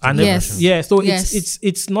 Shout out to And yes. so Yes.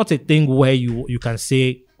 it's not a thing where you can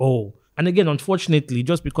say, oh, and again, unfortunately,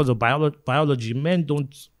 just because of biology, men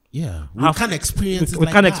don't Yeah. We have- can't experience it we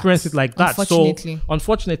like can't that. experience it like that. Unfortunately. So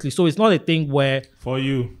unfortunately, so it's not a thing where For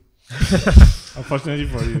you. Unfortunately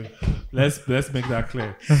for you. Let's make that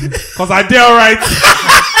clear. Because I did all right.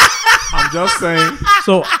 I'm just saying.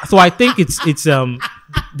 so I think it's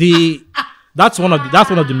that's one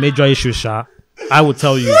of the major issues, Sha. I will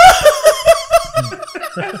tell you.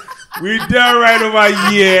 We did all right over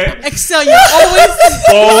here. Excel, you're always.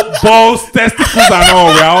 Balls, testicles, and all.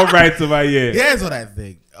 We're all right over here. Here's what I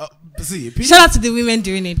think. See, Peedi- Shout out to the women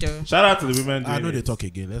doing it though. Shout out to the women. I doing know it. they talk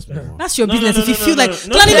again. Let's move on. That's your No, business. no, If you no, feel no, like,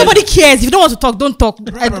 no, Kalani, no. nobody cares. If you don't want to talk, don't talk.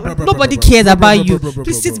 Nobody cares about you.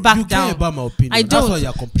 Please sit back You down. care about my opinion. I That's don't. why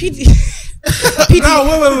you're complaining. Peedi.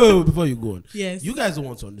 Now, wait, before you go on. Yes. You guys don't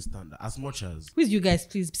want to understand that as much as Please, you guys,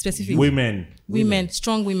 please, specific Women.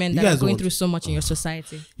 strong women You that guys are going want- through so much in your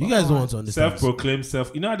society. you guys don't want to understand. Self-proclaimed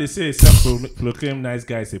You know how they say self-proclaimed nice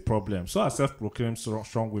guy is a problem. So are self-proclaimed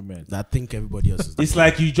strong women. I think everybody else is. It's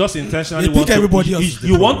like you just intentionally They think want everybody to, else you, is the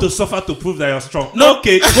you want to suffer to prove that you're strong. No,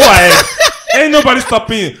 okay, go ahead. Ain't nobody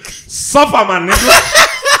stopping you. Suffer, my nigga.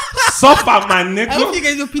 Suffer, my I don't nigga. think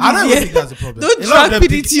your I don't even PD think that's the problem. Don't A lot of drag them PD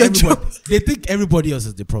think to your everybody- job. They think everybody else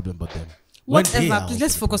is the problem, but then when they Whatever. are Please,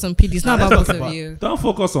 let's also focus on PD. It's not about both of about- you. Don't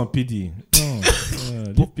focus on PD. the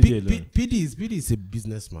Leave PD problem. alone. PD is a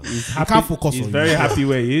businessman. He's He happy. can't focus He's on very you. happy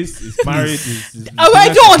where he is. He's married. He's Oh, I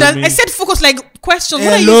business don't is understand. booming. I said focus like questions.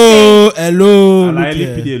 What are you saying? Hello. And I look leave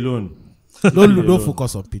here. PD alone. Don't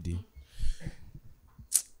focus on PD.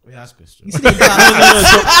 We ask questions. No,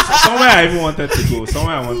 somewhere I even wanted to go.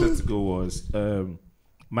 Somewhere I wanted to go was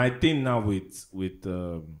my thing now with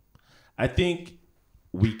I think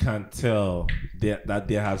we can tell that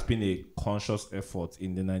there has been a conscious effort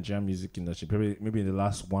in the Nigerian music industry, maybe in the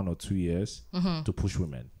last 1 or 2 years, to push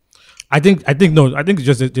women. I think it's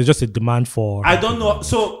just there's just a demand for. I don't know.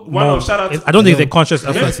 So one more- of shout out. I don't think it's a conscious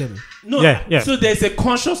That's what I effort. said. No, Yeah. So there's a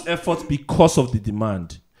conscious effort because of the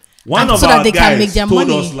demand. One And of so that our they can guys make their told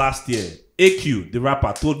money. us last year. AQ, the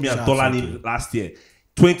rapper, told me and Shout out to Dolani AQ. last year.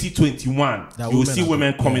 2021, That you will women see are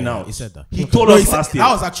women good. coming Yeah, out. he said that. He told No, us he said- last year.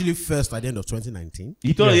 That was actually first at the end of 2019.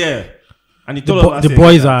 He told and he told The us last the year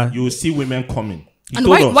boys that are- you will see women coming. He And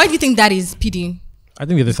told why us. do you think that is, PD? I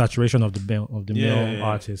think it's the saturation of the male Yeah.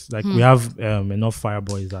 artists. Like we have enough Fire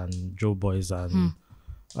Boys and Joe Boys and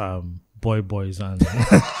Boy Boys and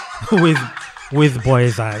with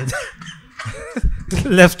boys and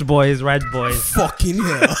left boys, right boys, Fucking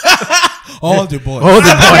hell. All the boys. all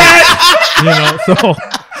the boys.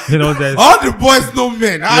 So there's All the boys, no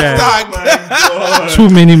men. Yeah. Hashtag. too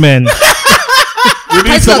many men. We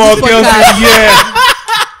need some more girls. Yeah.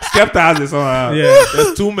 Skepta has it somehow. Yeah.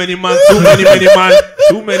 There's too many man. Too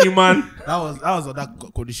many man. That was on that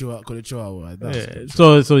konnichiwa.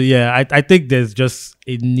 Yeah. So yeah, I think there's just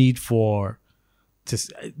a need for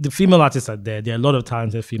the female artists are there. There are a lot of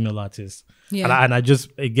talented female artists. Yeah. And I just,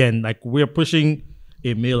 again, like, we're pushing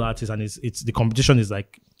a male artist, and it's the competition is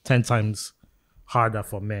like 10 times harder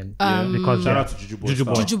for men. Because Shout out to Juju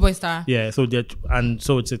Boy. Juju Boy Star. yeah, so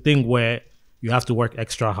it's a thing where you have to work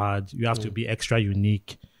extra hard. You have to be extra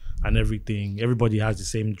unique and everything. Everybody has the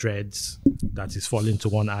same dreads that is falling to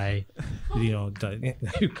one eye. That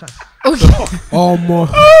you can't. Oh my.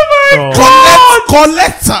 So,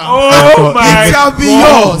 Collector. Oh my It shall be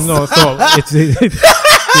God. yours. no, so it's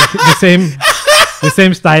the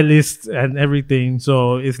same stylist and everything.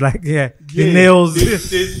 So it's like, the nails,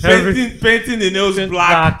 Painting the nails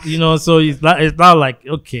black. So it's not like,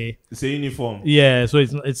 okay, It's a uniform. yeah. So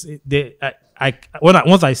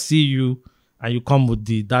once I see you and you come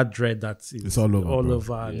with that dread that's It's all over,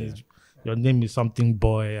 bro. and your name is something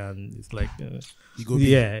boy, and it's like, You go big.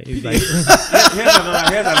 yeah, it's like Here's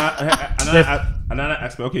another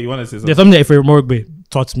aspect. Okay, you want to say something? there's something that Ife Morgbe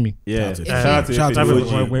taught me. Yeah. Shout Shout out to Shout out to Ife Ife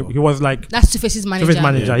Morgbe. Morgbe. He was like, That's Two-Face's manager. Two-Face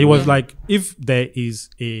manager. Yeah. He was like, if there is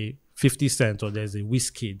a 50 Cent or there's a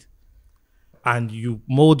Wizkid, and you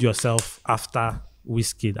mold yourself after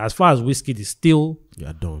Wizkid, as far as Wizkid is still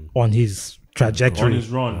You're done. on his trajectory, On his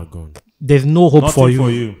You're run. gone. there's no hope Nothing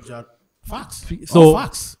for you. Facts. So-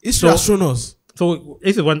 Facts. History has shown us. So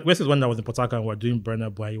this is when I was in Port Harcourt and we're doing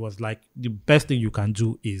Burna Boy. He was like, the best thing you can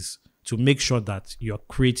do is to make sure that you're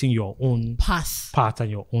creating your own path. and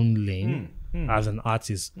your own lane as an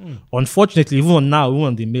artist. Unfortunately, even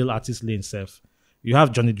on the male artist lane self, you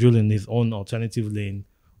have Johnny Drill in his own alternative lane.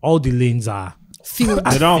 All the lanes are Field.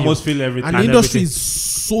 They don't almost feel everything. And the And industry everything. is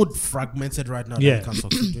so fragmented right now that Yeah. you can't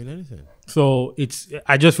succeed doing anything. So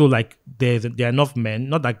I just feel like there are enough men.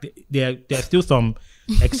 Not like there are still some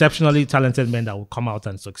exceptionally talented men that will come out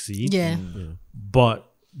and succeed. Yeah. But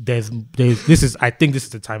I think this is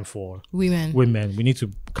the time for Women. women. We need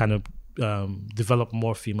to kind of develop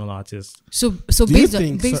more female artists. So Do you based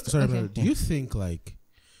on think? Sorry, okay. Mary, do you think like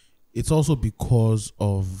it's also because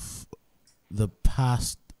of the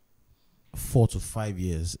past 4 to 5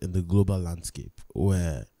 years in the global landscape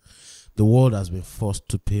where the world has been forced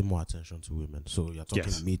to pay more attention to women? So you're talking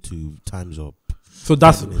Yes. Me Too, Time's Up, So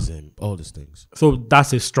that's feminism, all these things.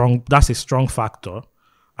 a strong factor.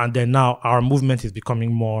 And then now our movement is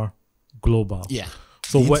becoming more global. Yeah.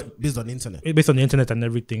 So Based on the internet. based on the internet and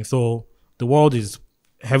everything. So the world is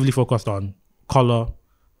heavily focused on color,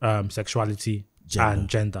 sexuality, and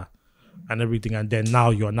gender and everything. And then now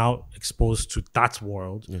you're now exposed to that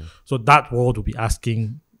world. Yeah. So that world will be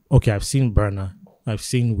asking, okay, I've seen Burna, I've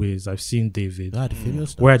seen Wiz, I've seen David. The female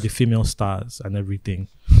stars. Where are the female stars and everything?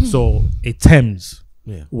 So a Thames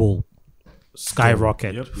Yeah. will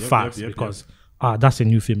skyrocket Yep, fast yep. because that's a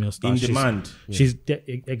new female star. In She's- demand. She's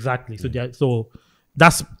exactly. So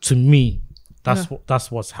that's, to me,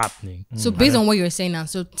 that's what's happening. So based on what you're saying now,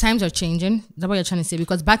 so times are changing. That's what you're trying to say.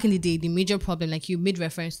 Because back in the day, the major problem, like you made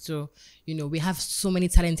reference to, we have so many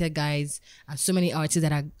talented guys and so many artists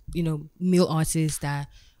that are, male artists that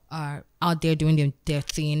are out there doing their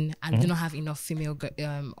thing, and do not have enough female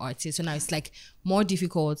artists. So now it's like more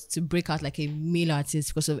difficult to break out like a male artist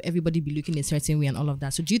because of everybody be looking a certain way and all of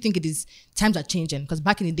that. So do you think times are changing? Because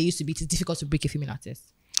back in the day, it was difficult to break a female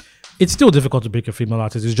artist. It's still difficult to break a female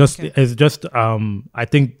artist. It's just I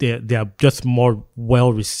think they are just more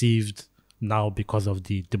well received now because of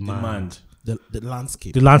the demand. The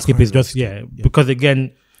landscape. The landscape is just because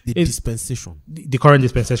again, The it's dispensation. the current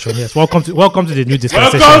dispensation. Yes, welcome to the new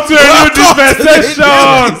dispensation. Welcome to a new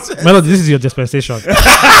dispensation. Melody, this is your dispensation.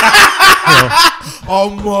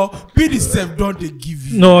 Peedi self don't they give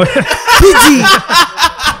you? No,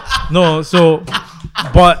 no. So,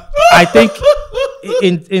 but I think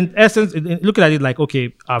in essence, looking at it like,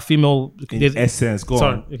 okay, our female In essence, go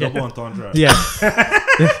Sorry, on. okay. Double entendre. yeah,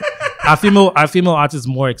 our female art is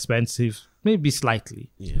more expensive, maybe slightly.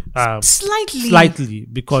 Yeah. Slightly.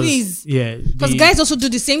 Because Please. Because the- guys also do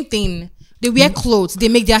the same thing. They wear clothes. They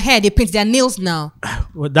make their hair. They paint their nails now.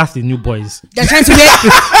 well, that's the new boys. They're trying to wear.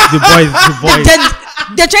 The boys. then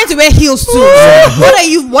They're trying to wear heels too.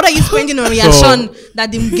 What are you spending on reaction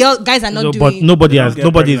that the guys are not doing? But nobody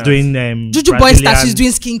is doing Juju Boy Star, she's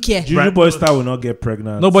doing skincare. Juju Boy Star will not get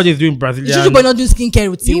pregnant. Nobody is doing Brazilian. Juju Boy not doing skincare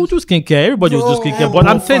routine. He will do skincare. Everybody will do skincare. But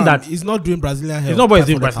I'm saying that he's not doing Brazilian hair. he's not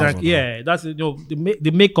doing Brazilian. Yeah, that's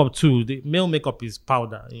the makeup too. The male makeup is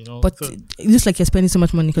powder. But it looks like you're spending so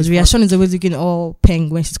much money because reaction is always looking all peng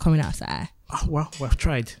when she's coming outside. Well, we've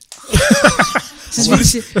tried. This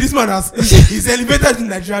man he's elevated to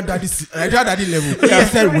Nigerian daddy level. He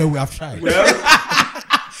said, well, we have tried.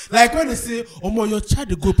 Like when they say, "Oh, your child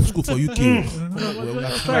they go to school for UK." Well, we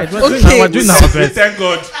have tried. We're doing our best. Thank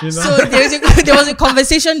God. So there was a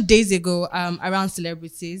conversation days ago around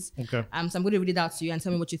celebrities. Okay. So I'm going to read it out to you and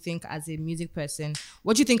tell me what you think as a music person.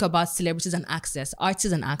 What do you think about celebrities and access,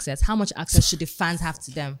 artists and access? How much access should the fans have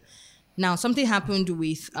to them? Now, something happened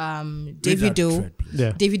with Davido.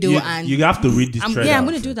 Yeah. Davido and you have to read this thread. I'm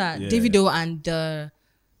going to do that. Yeah. Davido and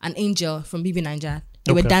an angel from BB Niger.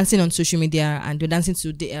 They were dancing on social media and they were dancing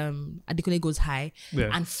to Adekunle Goes High. Yeah.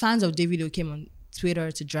 And fans of Davido came on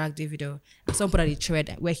Twitter to drag Davido. And someone put out a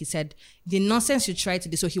thread where he said, the nonsense you tried to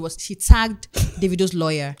do. So he tagged Davido's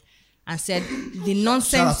lawyer and said, the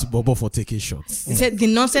nonsense. Shout out to Bobo for taking shots. He said, the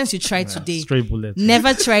nonsense you tried today. Straight bullet.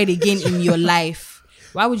 Never try it again in your life.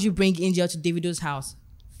 Why would you bring Angel to Davido's house?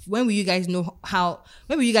 When will you guys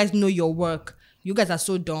know your work? You guys are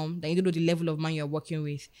so dumb that you don't know the level of man you're working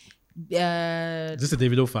with. Is this a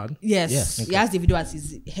Davido fan? Yes. Okay. He has Davido as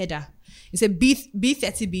his header. He said, be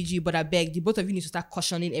 30 BG, but I beg, the both of you need to start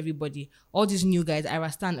cautioning everybody. All these new guys, I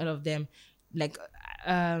understand all of them. Like,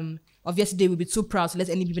 obviously they will be too proud to let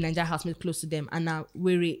any people in Nigeria housemate close to them. And now,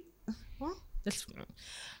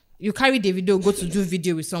 you carry Davido, go to do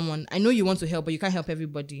video with someone. I know you want to help, but you can't help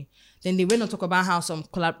everybody. Then they went on talk about how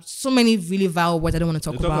so many really vile words I don't want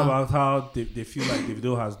to talk about. Talk about how they feel like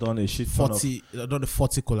Davido has done a shit ton 40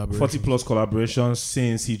 collaborations. 40 plus collaborations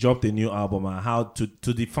since he dropped a new album, and how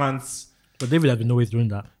to the fans. But David has been always doing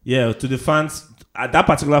that. Yeah, to the fans, that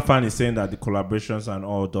particular fan is saying that the collaborations and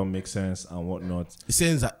all don't make sense and whatnot. He's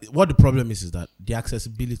saying that what the problem is that the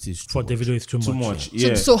accessibility is for Davido is too much.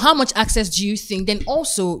 Yeah. So how much access do you think? Then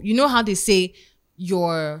also, you know how they say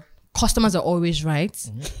your customers are always right,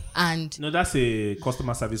 and no, that's a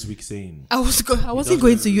customer service week saying. I wasn't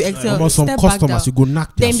going to you Excel. About some customers you go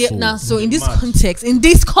knock their soul. So in this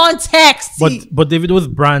context, but Davido's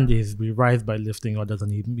brand is we rise by lifting others,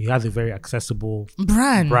 and he has a very accessible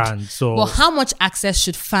brand. So, but how much access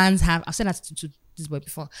should fans have? I've said that to this boy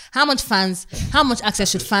before. How much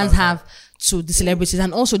access should fans have to the celebrities?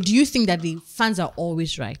 And also, do you think that the fans are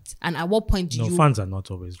always right? And at what point do fans are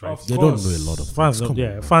not always right. They don't know a lot of fans.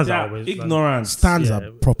 Fans are always ignorant. Stans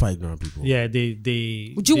are proper ignorant people. Yeah,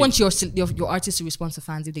 they. Would you want your artists to respond to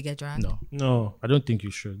fans if they get dragged? No, I don't think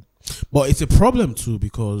you should. But it's a problem too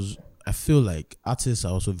because I feel like artists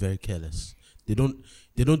are also very careless. They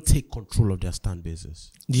don't take control of their stand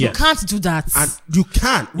bases. Yes. You can't do that. And you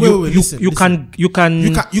can't. Listen. You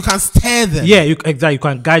can stare them. Yeah, exactly. You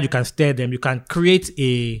can guide. You can stare them. You can create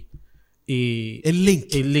a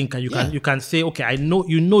link, and you can say, okay, I know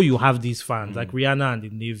you have these fans like Rihanna and the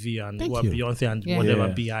Navy and Beyonce and whatever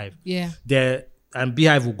Beehive. Yeah. And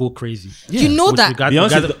Beehive will go crazy. Yeah. You know that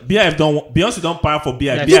Beyonce don't power for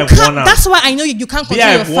Beehive. That's why I know you can't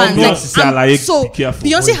control your fans. So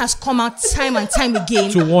Beyonce has come out time and time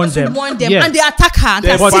again to warn them, yeah. And they attack her and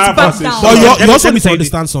sit back down. But you also need to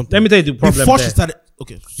understand something. Let me tell you the problem. Before she started,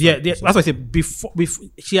 okay. That's what I said. Before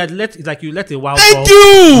she had you let a wild Thank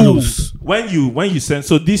ball you. loose. When you sent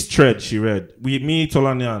this thread she read, me,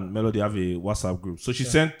 Tolani and Melody have a WhatsApp group. So she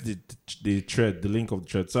sent the thread, the link of the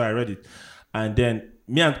thread. So I read it. And then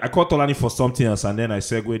I called Tolani for something else, and then I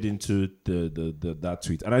segued into that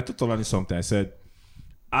tweet. And I told Tolani something. I said,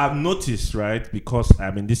 I've noticed, right, because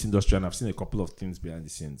I'm in this industry and I've seen a couple of things behind the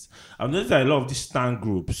scenes. I've noticed that a lot of these stand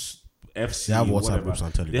groups, FC, they have WhatsApp groups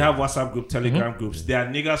and Telegram. They have WhatsApp group, Telegram groups. There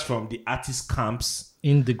are niggas from the artist camps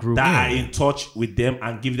in the group that are in touch with them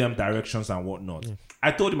and give them directions and whatnot.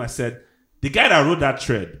 I told him, I said, the guy that wrote that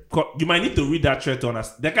thread, you might need to read that thread to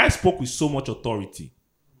understand. The guy spoke with so much authority.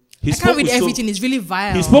 I can't read everything. It's really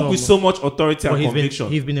vile. He spoke with so much authority and conviction.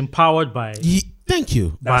 He's been empowered by. Thank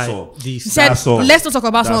you. That's all. He said, let's not talk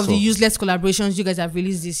about some of the useless collaborations you guys have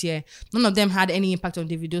released this year. None of them had any impact on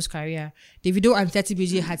Davido's career. Davido and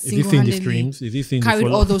 30BG had single-handedly carried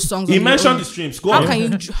all those songs. He mentioned the streams. Go on.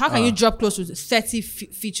 How can you drop close to 30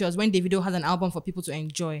 features when Davido has an album for people to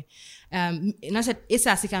enjoy? And I said,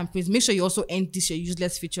 Asika and Prince, make sure you also end this your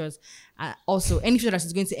useless features. Also, any feature that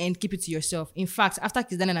is going to end, keep it to yourself. In fact, after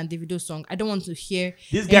Kiss Daniel and Davido's song, I don't want to hear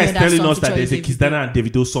this guy is telling us that there's a Kiss Daniel and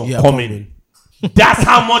Davido song coming. That's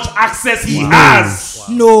how much access he has.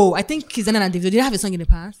 No, I think Kizana and Davido, did they have a song in the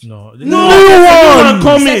past? No. No one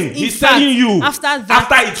coming. In He's fact, telling you. After After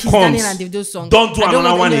that, it Kiss comes, Daniel and Davido song. don't do I another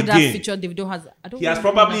want one any other again. feature Davido has. I don't He has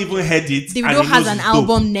want probably that. even heard it. Davido and he has knows an it's dope.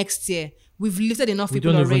 album next year. We've listed enough We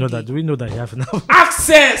people don't even already. know that. Do we know that you have an album?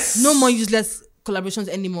 Access. No more useless collaborations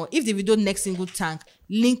anymore. If Davido next single tank,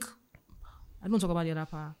 Link, I don't talk about the other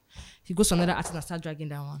part. He goes to another artist and start dragging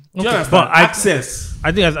that one. Do you understand? But Access.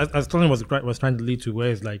 I think as Tony was trying to lead to,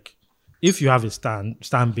 where it's like, if you have a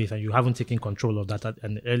stand base and you haven't taken control of that at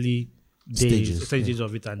an early stages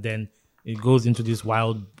of it, and then it goes into this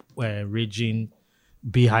wild, raging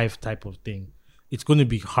beehive type of thing, it's going to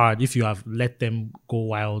be hard if you have let them go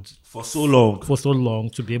wild For so long.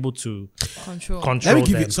 to be able to Control. Let me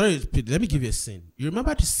give them. you. Sorry, Pete, let me give you a scene. You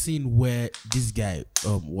remember the scene where this guy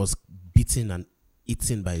was beaten and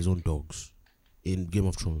eaten by his own dogs in Game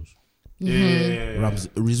of Thrones? Yeah.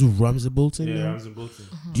 Ramsay Bolton. Yeah, yeah? Ramsay Bolton.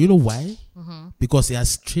 Do you know why? Because he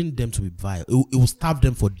has trained them to be vile. It will starve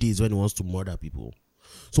them for days when he wants to murder people.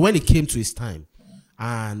 So when it came to his time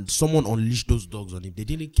and someone unleashed those dogs on him, they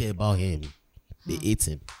didn't care about him. They ate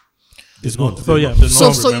him. It's gone. So yeah.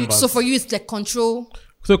 So for you, it's like control.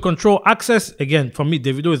 So control access again for me.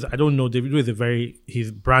 Davido is, I don't know. Davido is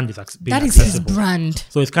his brand is being That is his accessible. brand.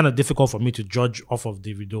 So it's kind of difficult for me to judge off of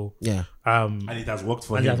Davido. Yeah. And it has worked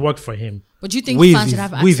for And it him. has worked for him. But do you think Wiz fans is, should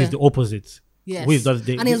have Wiz access? is the opposite. Yes. Wiz does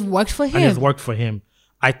And it has worked for him. And it has worked for him.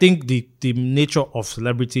 I think the nature of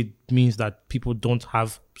celebrity means that people don't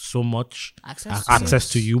have so much access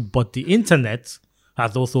to you, but the internet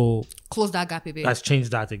has also Close that gap a bit. has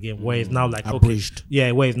changed that again, where it's now like Abridged.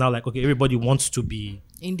 where it's now like everybody wants to be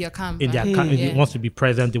in their camp. in their right? they wants to be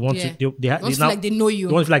present. They want Yeah. to they Want to feel now, like they know you.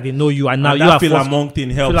 They want to feel like they know you, and now And you that are feel forced- among thing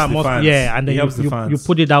helps feel the amongst- fans. yeah, and It then helps the you fans. you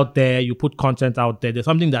put it out there, you put content out there. There's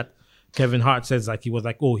something that Kevin Hart says, like he was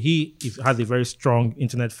like, oh, has a very strong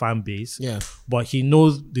internet fan base, Yeah. but he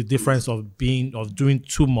knows the difference of doing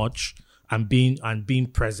too much and being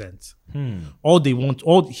present.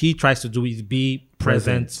 All he tries to do is be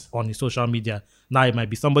present on his social media. Now it might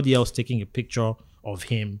be somebody else taking a picture of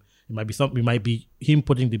him. It might be him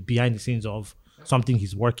putting the behind the scenes of something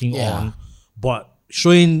he's working on, but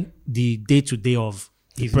showing the day to day of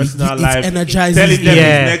his Personal It life. energizes Telling them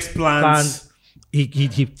Yeah. his next plans. He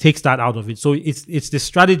takes that out of it. So it's the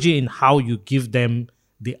strategy in how you give them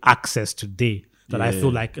the access today that I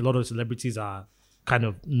feel like a lot of celebrities are kind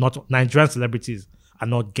of not, Nigerian celebrities are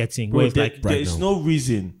not getting. Bro, Where it's there is no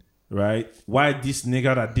reason, right, why this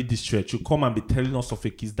nigga that did this threat should come and be telling us of a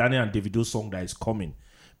Kiss Daniel and Davido song that is coming.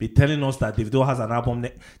 Be telling us that Davido has an album.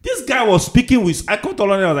 This guy was speaking with, I caught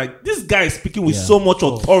all on it, I was like, this guy is speaking with so much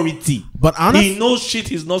authority. But he knows shit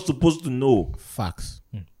he's not supposed to know. Facts.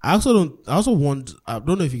 I also want. I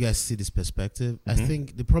don't know if you guys see this perspective. I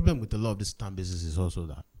think the problem with a lot of these stand businesses is also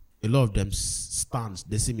that a lot of them stands.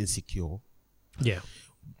 They seem insecure. yeah.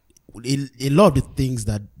 A lot of the things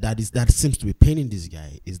that seems to be paining this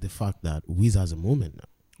guy is the fact that Wiz has a moment now.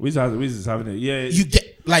 Wiz is having it. Yeah. You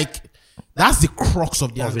get like that's the crux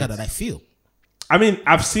of the anger it. that I feel. I mean,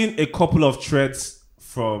 I've seen a couple of threads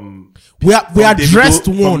from We addressed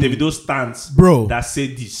Davido, one, from Davido stance, Bro. that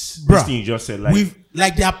said this Bro. thing you just said.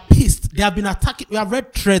 Like, they are pissed. They have been attacking. We have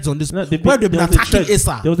read threads on this. no, where they've been there was a attacking thread-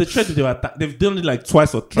 Issa. There was a thread that they were they've done it like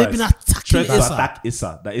twice or thrice. They've been attacking Threads to Issa. attack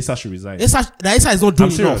Issa. That Issa should resign. Issa is not I'm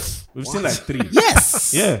doing serious. enough. We've seen like 3.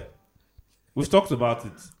 Yes. Yeah. We've talked about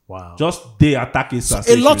it. Wow. Just they attack Issa.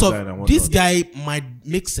 A lot of this guy might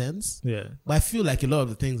make sense. Yeah. But I feel like a lot of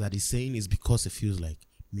the things that he's saying is because it feels like,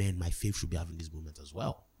 man, my faith should be having this moment as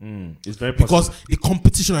well. It's very possible. Because the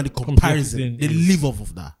competition and the comparison, Comparison they is- live off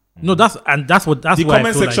of that. No, that's the why I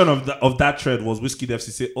comment feel section like, of that thread was Whiskey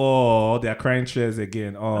FC say, "Oh, they are crying tears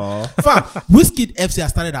again." Oh, Fam, Whiskey FC has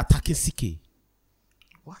started attacking CK.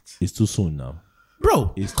 it's too soon now.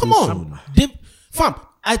 Bro, It's come too on. Fam,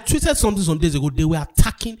 I tweeted something some days ago. They were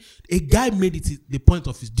attacking. A guy made it the point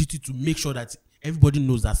of his duty to make sure that everybody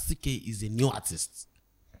knows that CK is a new artist.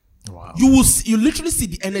 wow. You literally see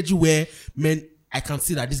the energy where, man, I can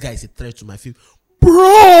see that this guy is a threat to my faith.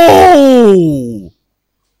 Bro!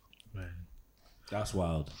 That's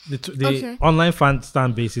wild. The Okay. online fan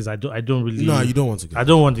stand bases, I don't really. No, you don't want to get I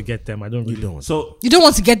don't want to get them. I don't You really. don't want to. So You don't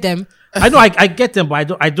want to get them. I know I get them, but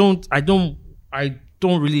I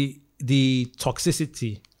don't really the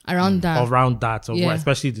toxicity Around that. around that, or Yeah.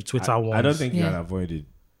 especially the Twitter ones. I don't think you Yeah. can avoid it.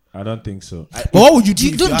 I don't think so. But what would you do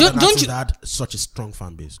You if don't- you had don't- an don't artist you- that had such a strong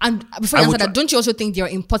fan base? And before you I would answer that, don't you also think they are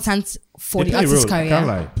important for They the play a artist's role, I can't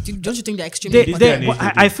career? lie. Don't you think they're extremely They, important? day and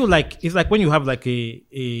age, I feel like it's like when you have like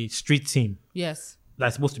a street team Yes.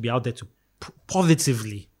 that's supposed to be out there to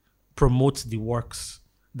positively promote the works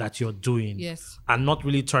that you're doing, Yes. and not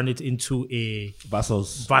really turn it into a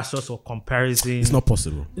Versus. or comparison. It's not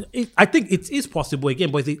possible. I think it is possible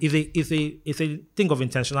again, but it's a thing of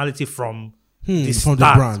intentionality from the from start,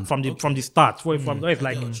 the brand. from the start. Where it's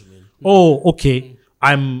like, oh, okay,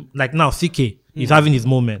 I'm like now CK. He's having his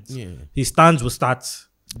moments. Yeah. His stands will start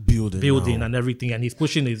Building now. and everything, and he's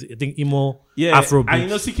pushing his I think emo Yeah, Afrobeat. and you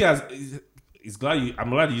know CK I'm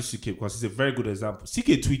glad you use CK because it's a very good example.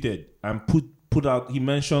 CK tweeted and put out, he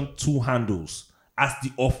mentioned 2 handles as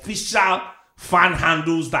the official fan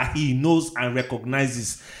handles that he knows and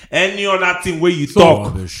recognizes. Any other thing where you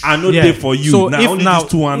talk, rubbish. I know they for you. So now, if only now,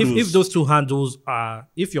 these 2 handles. if those 2 handles are,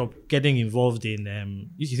 if you're getting involved in,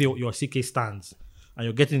 you see your CK stands, and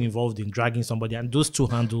you're getting involved in dragging somebody, and those 2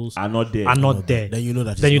 handles are not there. Then you know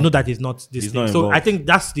that. that it's not this It's thing. not So involved. I think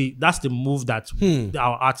that's the move that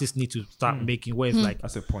our artists need to start making, where it's like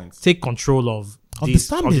That's a point. take control of the these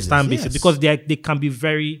stand of the bases, stand bases, yes. because they can be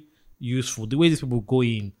very useful. The way these people go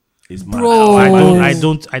in, It's mad. Bro. I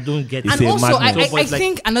don't get It's And it. a also, madness. I So, but it's like-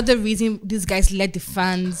 think another reason these guys let the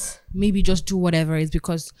fans maybe just do whatever is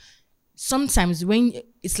because sometimes when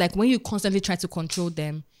it's like when you constantly try to control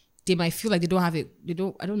them, they might feel like they don't have it. They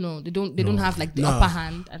don't. I don't know. They don't have like the upper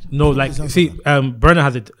hand. No, like see, Burna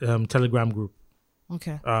has a Telegram group.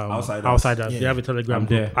 Okay. Outsiders. They have a Telegram I'm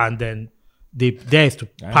group, there. and then there is to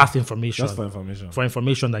pass information. Just for information. For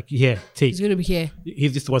information, like here, take. It's going to be here.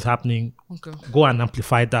 If this is what's happening, Okay. go and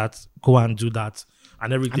amplify that. Go and do that,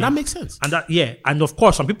 and everything. And that makes sense. And that, yeah, and of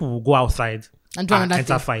course, some people will go outside And do another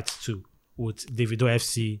enter thing. fights too with Davido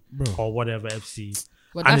FC or whatever FC.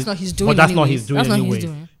 But And that's not his doing. But that's not anyways. his doing That's not anyway. his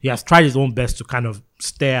doing. He has tried his own best to kind of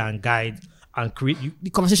steer and guide and create The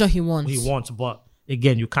conversation he wants. he wants, but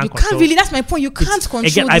again, you can't. You can't really. That's my point. You can't control.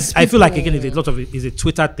 Again, these I feel like people. again, it's a lot of it is a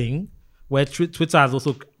Twitter thing where Twitter has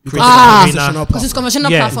also created Ah, an arena. because it's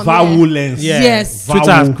conventional Yeah, platform. Violence. Yeah, Yes.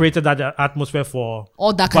 Twitter has Vowel. created that atmosphere for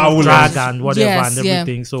All that kind of drag stuff. and whatever Yes, and yeah.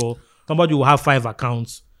 everything. So somebody will have 5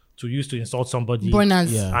 accounts to use to insult somebody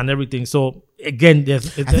Burners. Yeah. and everything. So again,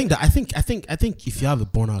 there's I think if you have a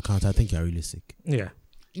burner account, I think you're really sick. yeah.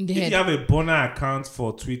 In the If head. you have a Burna account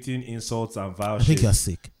for tweeting insults and vile I think shit, you're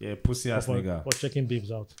sick. yeah, pussy ass nigga. For checking babes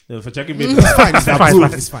out. Yeah, for checking baby, it's fine. It's fine,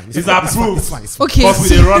 approved. It's fine. It's approved. It's fine. Okay. But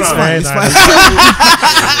with a runner, It's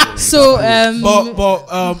fine. So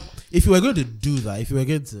But if you were going to do that, if you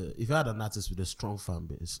had an artist with a strong fan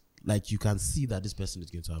base, like you can see that this person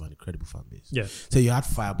is going to have an incredible fan base. Yeah. So you had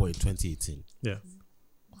Fireboy in 2018. Yeah.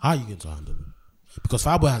 How are you going to handle it? Because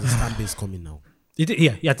Fireboy has a fan base coming now.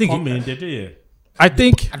 Yeah, I think come in, they do, yeah. I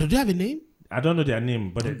think Do they have a name? I don't know their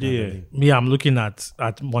name, but they do, yeah. me, I'm looking at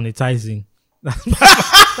monetizing.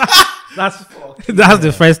 That's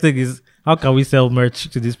the first thing is how can we sell merch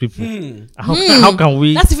to these people? How can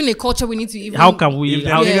we? that's even a culture we need to even. How can we? If the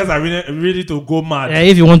How, niggas are ready to go mad,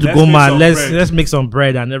 if you want to go make mad, some let's bread. make some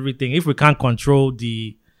bread and everything. If we can't control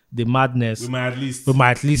the madness, we might at least.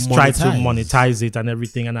 try to Monetize. monetize it and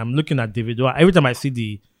everything. And I'm looking at Davido. Every time I see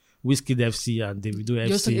the Whiskey FC and Davido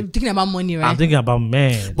You're FC, thinking about money, right? I'm thinking about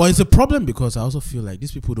man. But it's a problem because I also feel like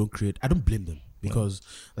these people don't create. I don't blame them because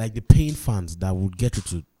like the paying fans that would get you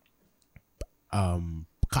to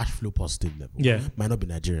cash flow positive level, Yeah. might not be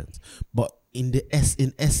Nigerians, but in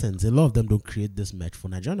essence, a lot of them don't create this merch for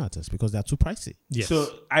Nigerian artists because they're too pricey. Yes. So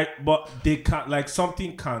but they can't, like,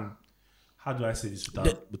 something can. How do I say this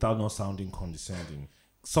without not sounding condescending?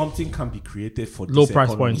 Something can be created for Low this price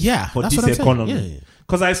economy. points. Yeah, for that's this what I'm saying. economy. Yeah.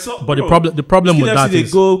 Because I saw, But bro, the problem with KFC, that they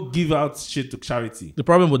is go give out shit to charity. the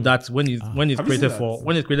problem with that when it's Have you created seen for that?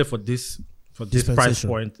 when it's created for this price Dispensation.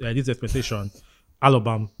 point, this expectation,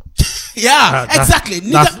 Alabama. Yeah, that's- exactly.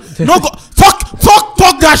 that's- Nigga, no,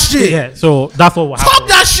 fuck that shit. Yeah, so that's what will Fuck happen.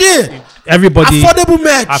 that shit. Everybody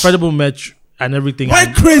Affordable merch. and everything Went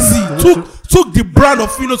and crazy. Took the brand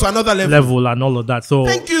of Philo to another level. and all of that. So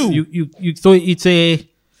Thank you. You so it's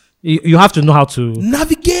you have to know how to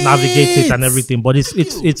Navigate it and everything. But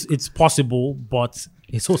it's possible, but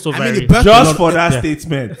it's also very the best Just for that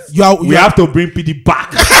statement, we have to bring PD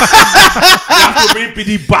back. We have to bring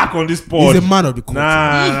PD back on this pod. He's a man of the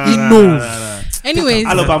culture. He knows. Anyways,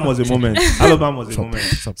 Alabama was a moment. Alabama was a moment.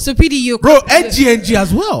 so PD, you Bro, NG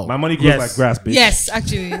as well. My money grows Yes. like grass, bitch. yes,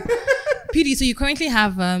 actually. PD, so you currently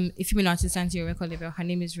have a female artist signed to your record label. Her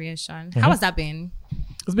name is Rhea Shan. How has that been?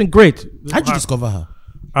 it's been great. How'd you discover her?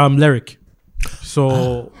 Lyric.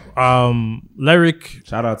 So Lyric.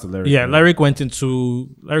 Shout out to Larry. Yeah, Lyric went into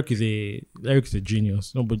Lyric is a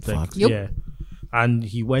genius. Nobody like Facts. Yep. yeah, and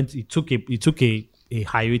he took a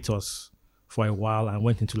hiatus for a while and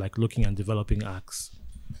went into like looking and developing acts.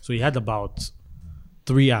 So he had about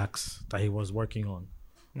 3 acts that he was working on.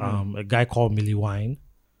 A guy called Millie Wine,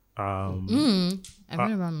 I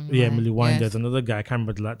remember Millie Yeah, Wine. Millie Wine. Yes. There's another guy. I can't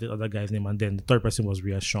remember the other guy's name. And then the third person was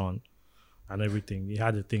Rhea Sean and everything. He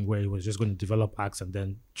had a thing where he was just going to develop acts and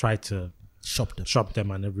then try to shop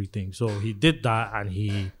them and everything. So he did that, and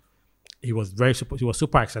he was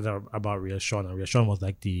super excited about Rhea Sean, and Rhea Sean was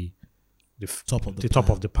like the top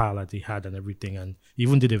of the pile that he had and everything. And he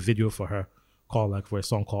even did a video for her for a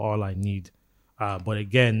song called All I Need. But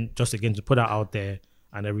again, to put her out there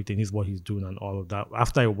and everything is what he's doing and all of that.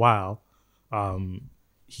 After a while,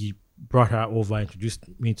 he brought her over, introduced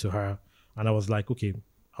me to her, and I was like, okay,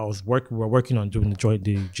 we were working on doing the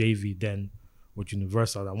JV then with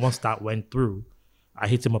Universal, and once that went through, I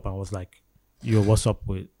hit him up and was like, yo, what's up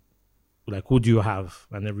with, like, who do you have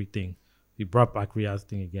and everything. He brought back Rhea's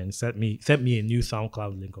thing again, sent me a new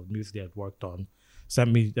SoundCloud link of music they had worked on,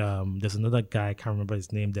 sent me, there's another guy, I can't remember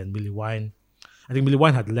his name then, Millie Wine. I think Millie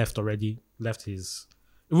Wine had left his,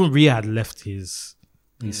 even Rhea had left his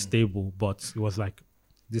stable, but it was like,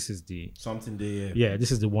 this is the something there. Yeah, this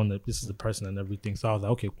is the one this is the person and everything. So I was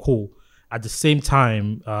like, okay, cool. At the same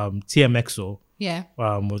time, TMXO. Yeah.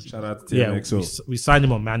 Shout out to TMXO. Yeah, we signed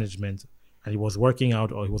him on management, and he was working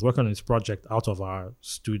on his project out of our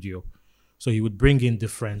studio. So he would bring in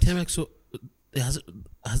different. TMXO has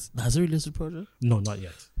it released a project? No, not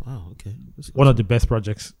yet. Wow, okay. One of the best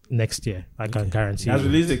projects next year, I can guarantee. He has you.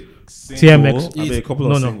 released a single, TMX. a couple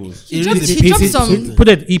of singles. He dropped some. Put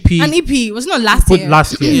an EP. An EP. Was it not last year?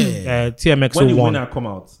 Last year. TMXO When did one. Winner come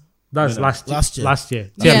out? That's last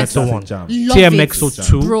year. Yes. TMXO one. Jam. Love TMXO it,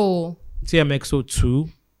 2. Bro. TMXO 2,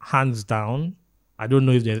 hands down. I don't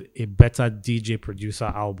know if there's a better DJ producer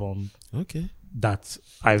album Okay. that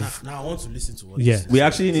I've. Now I want to listen to what. Yeah. We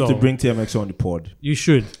actually need So- to bring TMXO on the pod. You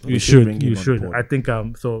should. We You should bring should. him You on should. board. I think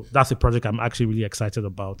so that's a project I'm actually really excited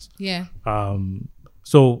about. Yeah.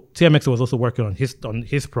 So TMXO was also working on his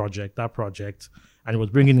project, and he was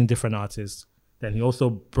bringing in different artists. Then he also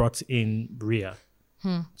brought in Rhea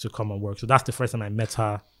to come and work. So that's the first time I met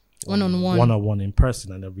her one-on-one in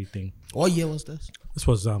person and everything. What year was this? This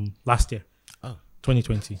was last year,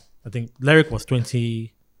 2020. I think Lyric was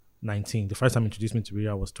 2019. The first time he introduced me to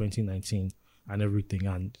Rhea was 2019 and everything.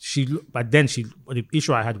 And the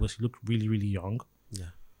issue I had was she looked really, really young. Yeah.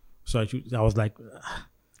 So I was like,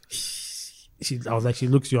 she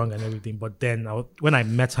looks young and everything. But then when I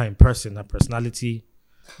met her in person, her personality,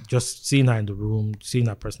 just seeing her in the room, seeing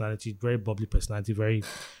her personality, very bubbly personality, very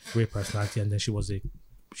great personality. And then she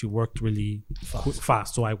worked really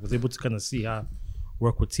fast. So I was able to kind of see her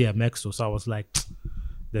work with TMXO. So I was like,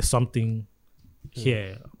 there's something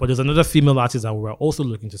here. But there's another female artist that we were also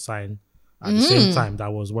looking to sign at the same time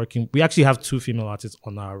that was working. We actually have 2 female artists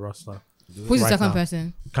on our roster. Who's the right second now.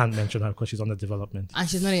 person? Can't mention her because she's under development. And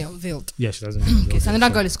she's not yet unveiled. Yeah, she doesn't. Okay, so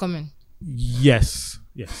another girl is coming. Yes.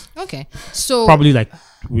 Okay. So Probably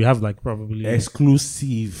we have probably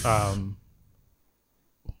Exclusive.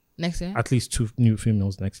 next year. at least 2 new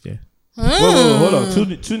females next year. Wait, hold on.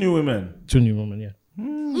 Two new women. 2 new women, yeah.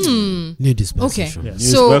 New dispensation. Okay. Yeah.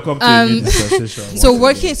 So Welcome to a new dispensation. So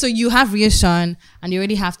working, so you have Rhea Sean, and you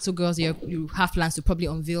already have 2 girls. You have plans to probably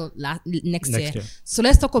unveil next year. So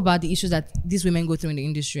let's talk about the issues that these women go through in the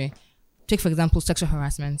industry. Take for example sexual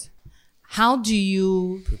harassment. How do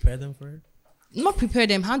you Prepare them for it. not prepare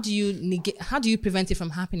them? How do you negate? How do you prevent it from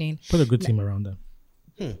happening? Put a good team around them.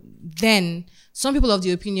 Then some people have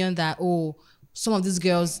the opinion that some of these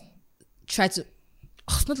girls try to.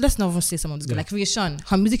 Let's not even say some of these girls. Like Rhea Sean,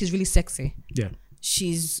 her music is really sexy. Yeah.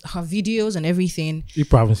 Her videos and everything. You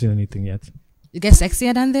probably haven't seen anything yet. It gets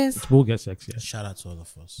sexier than this. It will get sexier. Shout out to all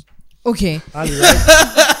of us. Okay.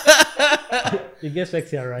 It gets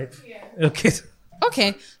sexier, right? Yeah.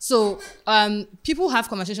 Okay. So people have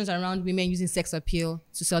conversations around women using sex appeal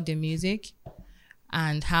to sell their music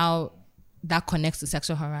and how that connects to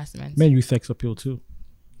sexual harassment. Men use sex appeal too.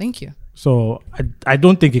 Thank you. So I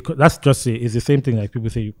don't think it could, that's just it's the same thing like people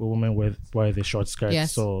say women wear the short skirts.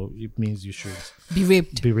 Yes. So it means you should Be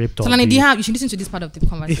raped. or So Lani, be- you should listen to this part of the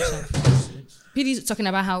conversation. PD is talking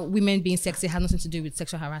about how women being sexy has nothing to do with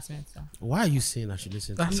sexual harassment. So. Why are you saying I should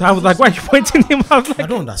listen to So I was like, why are you pointing him out? Like, I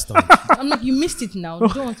don't understand. I'm like, you missed it now. You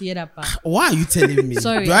don't want to hear that part. Why are you telling me?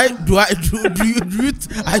 Sorry. Do you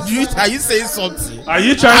are you saying something? Are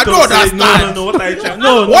you trying I to don't say no? understand. What are you trying?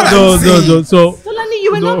 No, What are you saying? So So Lani,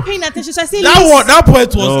 you were not paying attention. So I said That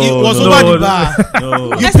point was over the bar.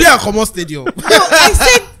 no. You play at Common Stadium. No, I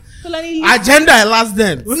said so Lani, Agenda at last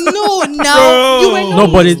then. no, now you were not.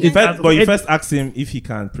 No, but listening. But you first ask him if he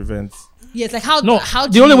can prevent. Yes, like how? no, How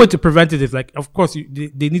do the only you- way to prevent it is like, of course,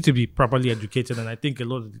 they need to be properly educated, and I think a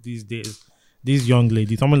lot of these days, these young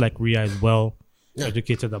ladies, someone like Rhea as well,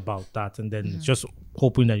 educated about that, and then it's just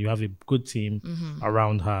hoping that you have a good team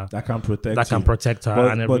around her that can protect her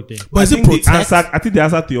and everything. But I think the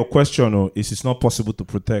answer to your question is it's not possible to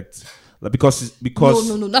protect. Like, because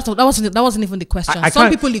no, that wasn't even the question. Some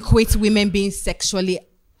people equate women being sexually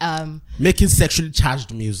making sexually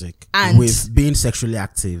charged music and with being sexually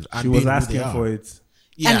active. And she was asking for it.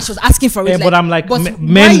 Yeah. And she was asking for it. But I'm like,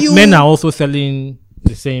 men are also selling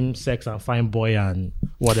the same sex and fine boy and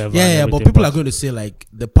whatever. Yeah, but people are going to say like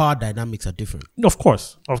the power dynamics are different. Of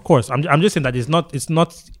course. I'm just saying that it's not. This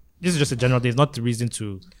is just a general. There's not the reason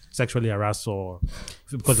to sexually harass or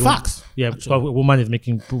because facts. Because a woman is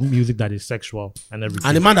making music that is sexual and everything.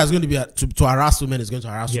 And the man that's going to be to harass women is going to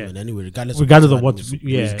harass women anyway, regardless of what.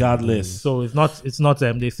 Yeah, regardless. So it's not.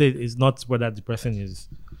 They say it's not whether the person is.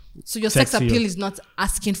 So your sex appeal is not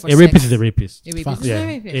asking for a rapist is a rapist. A rapist. Yeah.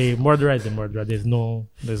 A murderer is a murderer. There's no.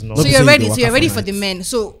 So you're ready. So you're ready for the men.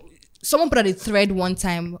 So someone put out a thread one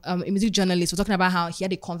time. A music journalist was talking about how he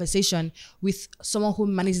had a conversation with someone who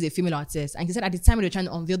manages a female artist, and he said at the time they were trying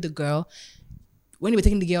to unveil the girl, when they were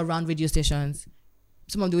taking the girl around radio stations,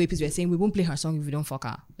 some of the APs were saying we won't play her song if we don't fuck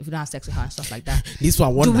her, if we don't have sex with her and stuff like that. This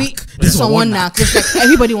one won't knack. This one won't knack. It's like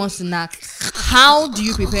everybody wants to knack. How do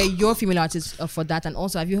you prepare your female artists for that? And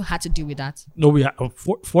also, have you had to deal with that? No, we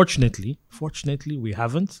fortunately we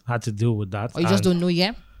haven't had to deal with that. Or you just don't know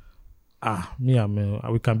yet?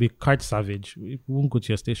 We can be quite savage. We won't go to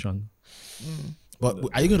your station. But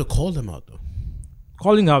are you going to call them out though?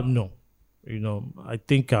 Calling out, no. I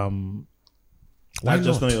think that's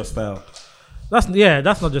just not your style. That's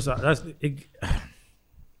not just I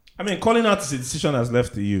mean, calling out is a decision that's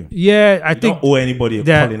left to you. Yeah, I think don't owe anybody a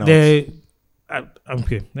calling out.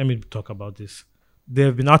 Okay, let me talk about this. There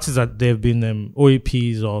have been artists that there have been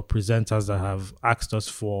OAPs or presenters that have asked us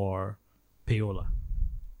for payola,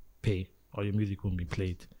 or your music won't be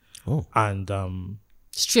played. Oh, and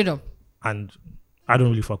straight up. And I don't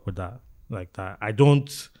really fuck with that like that. I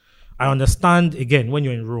understand again when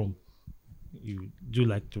you're in Rome, you do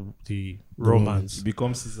like the romance. It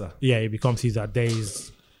becomes Caesar. Yeah, it becomes Caesar. There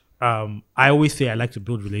is. I always say I like to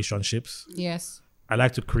build relationships. Yes. I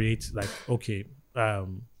like to create a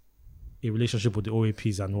relationship with the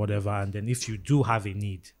OAPs and whatever. And then if you do have a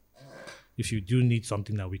need, if you do need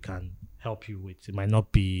something that we can help you with, it might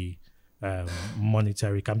not be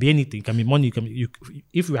monetary. It can be anything. It can be money.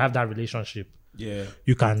 If you have that relationship,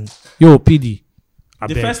 you can. Yo, PD.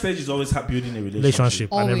 The first stage is always building a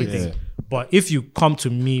relationship and everything. Yeah. But if you come to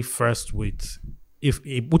me first with,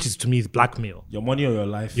 which is to me is blackmail, your money or your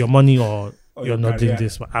life, your money or you're not doing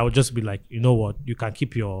this, I would just be like, you know what, you can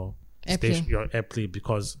keep your station, your airplay,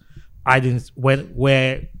 because I didn't.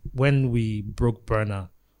 When we broke Burna,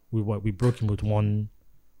 we broke him with one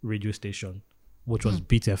radio station, which was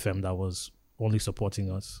Beat FM, that was only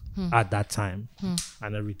supporting us at that time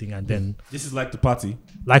and everything. And then this is like to party,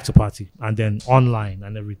 and then online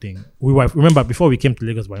and everything. Remember before we came to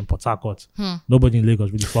Lagos, we were in Port Harcourt. Nobody in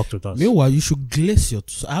Lagos really fucked with us. Meanwhile, you should glaze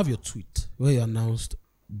I have your tweet where you announced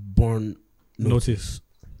Born Notice.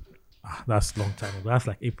 That's a long time ago. That's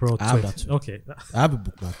like April 20. Okay, I have a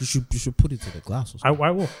bookmark. You should put it in the glass. I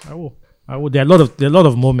will. There are a lot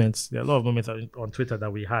of moments. There are a lot of moments on Twitter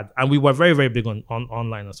that we had, and we were very, very big on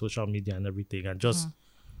online and social media and everything, and just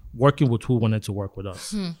working with who wanted to work with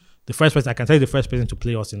us. The first person to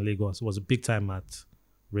play us in Lagos was a big time at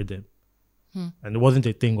Rhythm, and it wasn't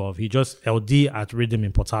a thing of he just LD at Rhythm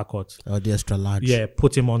in Port Harcourt. LD extra large. Yeah,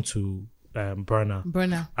 put him onto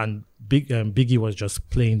Burna, and Biggie was just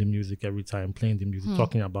playing the music every time,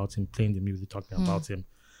 talking about him, playing the music, talking about him.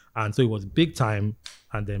 And so it was big time,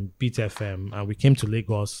 and then Beat FM, and we came to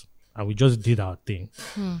Lagos, and we just did our thing.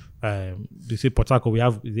 They say Port Harcourt, we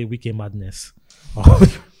have the Weekend Madness.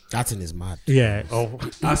 That thing is mad. Yeah.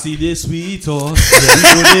 I see they sweet us. He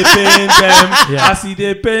go they paint them. I see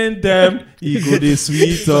they paint them. He go they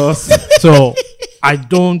sweet us. So I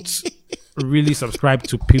don't really subscribe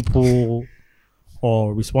to people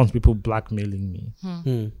or respond to people blackmailing me.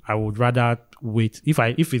 I would rather wait.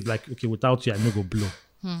 If it's like, okay, without you, I no go blow.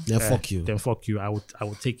 Then fuck you. Then fuck you. I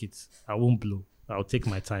would take it. I won't blow. I'll take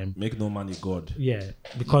my time. Make no money, God. Yeah,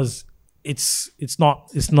 because it's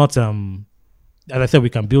not. As I said, we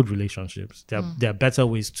can build relationships. There are better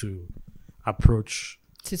ways to approach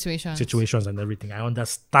situations and everything. I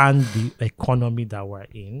understand the economy that we're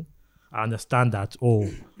in. I understand that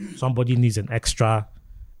somebody needs an extra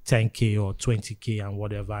 10K or 20K and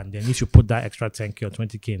whatever, and then if you put that extra 10K or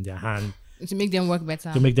 20K in their hand. To make them work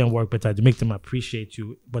better. To make them appreciate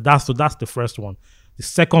you. But that's the first one. The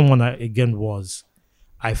second one again was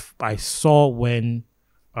I saw when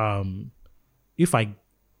if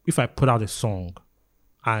I put out a song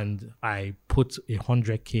and I put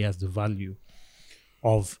 100K as the value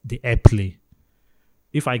of the airplay.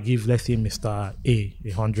 If I give, let's say, Mr. A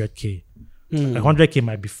 100K, 100K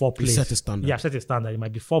might be 4 plays. Set a standard. Yeah, set a standard. It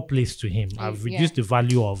might be 4 plays to him. I've reduced the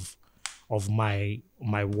value of my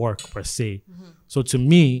work per se. So to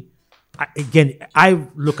me, I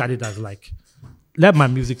look at it as like, let my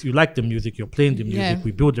music, you like the music, you're playing the music,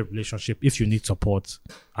 we build a relationship. If you need support,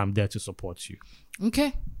 I'm there to support you.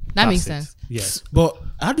 Okay. That makes sense. Yes. But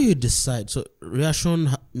how do you decide? So Reaction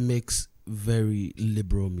makes very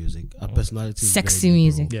liberal music. Her personality is Sexy very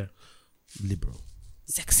music. Yeah. liberal.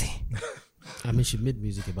 Sexy. I mean, she made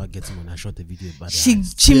music about getting money. I shot a video about She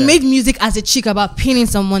that. made music as a chick about pinning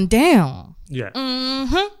someone down. Yeah.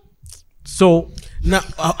 Mm-hmm. So Now,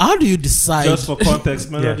 how do you decide? Just for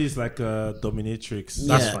context, Melody is like a dominatrix.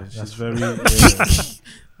 That's That's fine. She's very.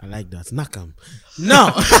 I like that. Nakam.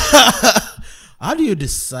 Now, how do you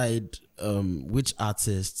decide which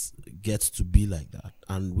artist gets to be like that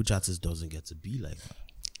and which artist doesn't get to be like that?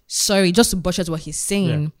 Sorry, just to butcher what he's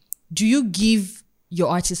saying. Do you give your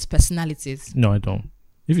artists personalities? no, I don't.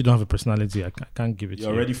 If you don't have a personality, I can't give it to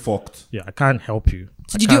You're you. already fucked. Yeah, I can't help you.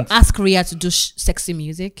 So I did you can't- ask Rhea to do sexy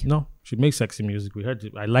music? No, she makes sexy music. We heard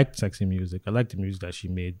it. I liked sexy music. I liked the music that she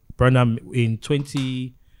made. Burna in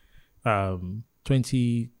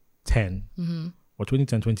 2010 or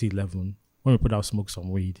 2010, 2011, when we put out Smoke Some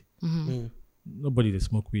Weed. Nobody did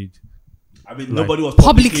smoke weed. I mean, Like- nobody was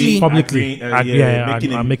Publicly. publicly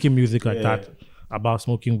Publicly, I'm making music like yeah. that about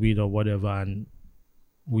smoking weed or whatever, and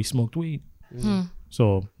we smoked weed.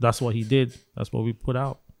 So that's what he did. That's what we put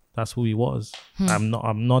out. That's who he was. I'm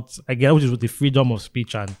not. I get which is with the freedom of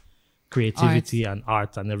speech and creativity and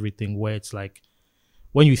art and everything. Where it's like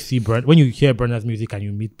when you see when you hear Burna's music and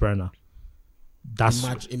you meet Burna, that's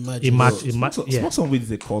Smoke Some Weed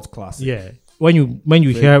is a cult classic. yeah. When you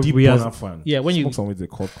hear Deep Rhea's Burna fan. when Smoke Some Weed is a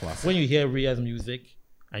cult classic. you hear Rhea's music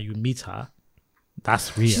and you meet her,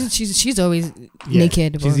 that's Rhea. She's always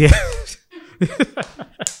naked. She's,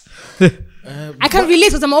 I can relate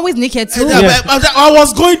because I'm always naked too. I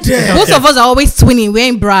was going there. Both of us are always twinning,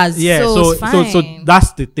 wearing bras. Yeah, so, it's fine. so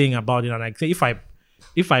that's the thing about it. And like say if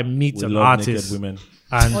I meet We an love artist naked women.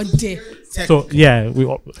 and Oh, dear. so yeah, we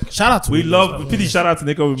Shout out to We women. love. Peedi, shout out to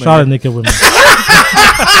naked women. shout out naked women.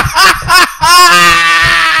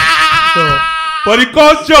 So For the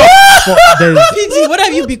culture. there's PG, what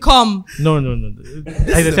have you become? no.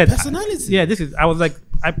 As I said, personality. yeah, this is. I was like,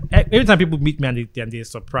 every time people meet me and they're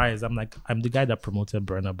surprised, I'm like, I'm the guy that promoted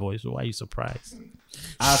Burna Boy. So why are you surprised?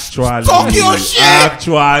 Actually. Talk your shit.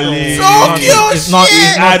 Actually. Talk your It's not.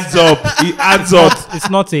 It adds up. It adds up. It's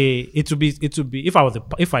not a. It would be.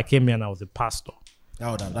 If I came here and I was a pastor,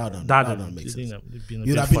 That would that make sense. it'd been a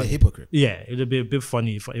You'd bit have been a funny. hypocrite. Yeah, it'd be a bit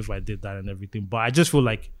funny if I did that and everything. But I just feel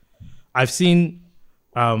like I've seen.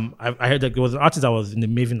 I heard that there was an artist that was in the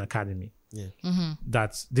Maven Academy. Yeah.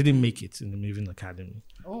 That didn't make it in the Maven Academy.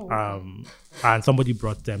 And somebody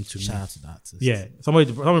brought them to Shout me. out to that. Yeah,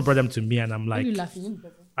 somebody brought them to me, and I'm like, laughing?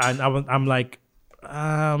 and I'm like,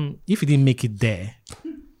 if you didn't make it there,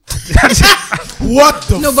 What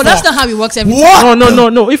the No, but that's not how it works every time.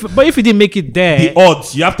 What? no. If you didn't make it there, The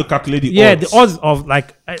odds. You have to calculate the yeah, odds. the odds of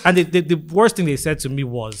like, and the worst thing they said to me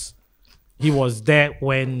was, he was there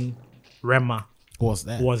when Rema was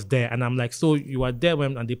that? was there, and I'm like, so you were there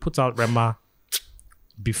when, and they put out Rema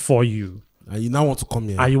before you, And you now want to come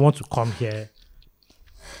here? and you want to come here.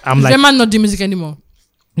 I'm Is like, Rema not doing music anymore?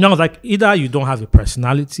 no, I was like, either you don't have a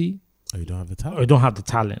personality Oh, you don't have the or talent. you don't have the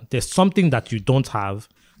talent. There's something that you don't have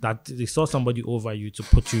that they saw somebody over you to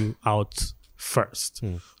put you out first.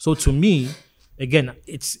 So to me, again,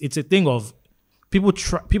 it's a thing of people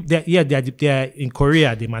try. People, they're in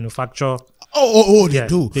Korea. They manufacture They Yeah,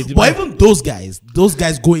 do. they do. But even those guys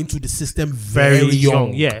go into the system very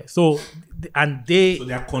young. Yeah. So and they So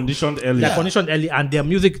they are conditioned early. they're conditioned early, and their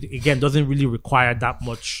music again doesn't really require that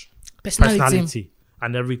much personality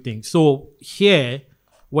and everything. So here,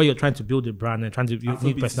 where you're trying to build a brand and trying to you need Afrobeat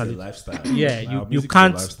is a personality, lifestyle. Yeah, Now, you music is a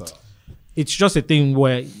can't- lifestyle. it's just a thing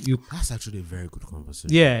where you That's actually a very good conversation.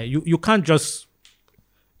 you can't just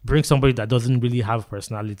bring somebody that doesn't really have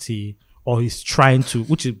personality or is trying to,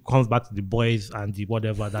 which it comes back to the boys and the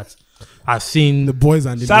whatever that I've seen The boys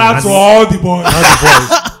and the Shout out men. to all the boys. all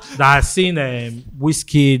the boys that I've seen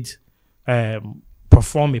Wizkid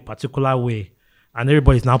perform a particular way, and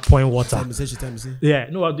everybody's now pouring water. Tell me, say. Yeah,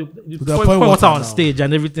 no, they They're pouring pouring water water on now. stage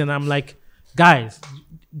and everything. I'm like, guys,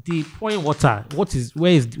 the pouring water.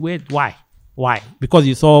 Why? Because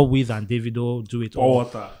you saw Wiz and Davido do it, Pour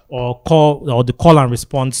water. or the call and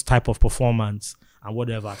response type of performance and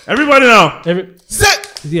whatever. Everybody now. Say.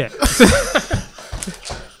 Yeah.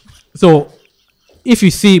 So if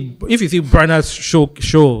you see Burna's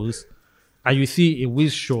shows, and you see a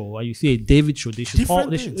Wiz show, and you see a David show, they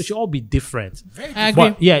should all be different. I agree.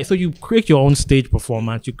 But yeah, so you create your own stage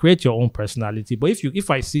performance, you create your own personality. But if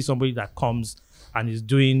I see somebody that comes and is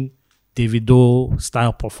doing Davido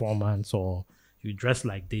style performance, or you dress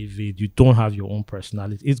like David, you don't have your own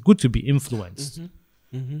personality. It's good to be influenced.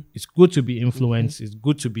 It's good to be influenced. It's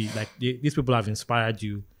good to be like these people have inspired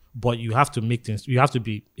you, but you have to make things. You have to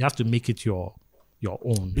make it your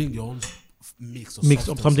own. Bring your own mix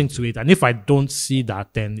of something to it. And if I don't see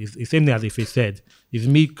that, then it's the same thing as if he said, it's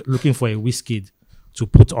me looking for a whiskey to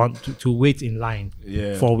put on to wait in line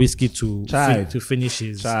for whiskey to finish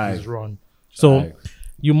his run. So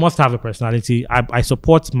you must have a personality. I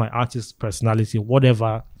support my artist's personality,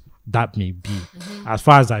 whatever that may be. As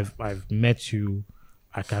far as I've met you,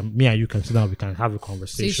 me and you can sit down, we can have a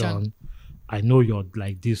conversation. I know you're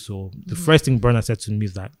like this. So the first thing Burna said to me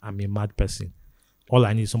is that I'm a mad person. All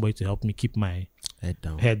I need is somebody to help me keep my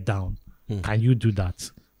head down. Can you do that?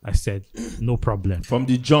 I said, no problem. From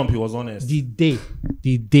the jump, he was honest. The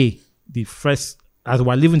first, as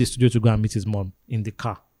we're leaving the studio to go and meet his mom in the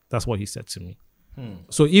car, that's what he said to me.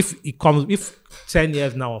 So if 10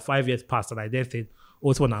 years now or 5 years passed and I then said,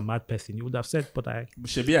 oh, it's one a mad person, you would have said, but I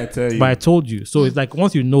tell you. But I told you. So it's like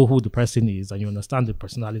once you know who the person is and you understand the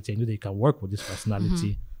personality and you know that you can work with this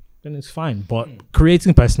personality, then it's fine. But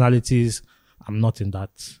creating personalities, I'm not in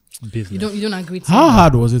that business. You don't agree to How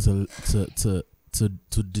hard was it to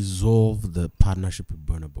dissolve the partnership with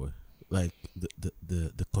Burna Boy? Like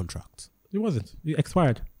the contract? It wasn't. It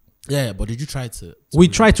expired. Yeah, but did you try to we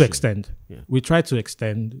tried to extend. Yeah. We tried to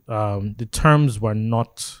extend. The terms were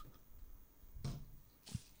not.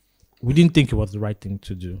 We didn't think it was the right thing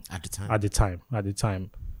to do at the time.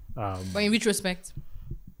 But in which respect?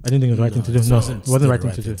 I didn't think it was the right thing to do. No, it wasn't the right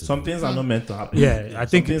thing to do. Some things are not meant to happen. Yeah, I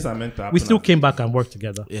think things are meant to happen. we still came back and worked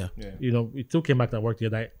together. Yeah. You know, we still came back and worked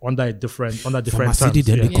together under different From my terms. city,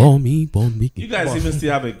 then Yeah. they call me Bon You guys even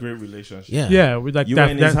still have a great relationship. Yeah. Yeah, we like You that.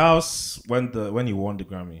 were in his house when he won the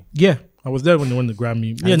Grammy. Yeah, I was there when they won the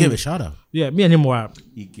Grammy. I gave a shout out. Yeah, me and him were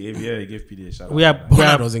He gave Peedi a shout out.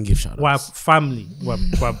 Burna doesn't give shout we're outs. family.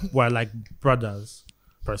 We're like brothers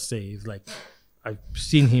per se. It's like I've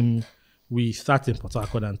seen him. We sat in Port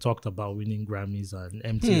Harcourt and talked about winning Grammys and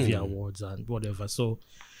MTV awards and whatever. So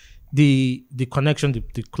the connection,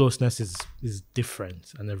 the closeness is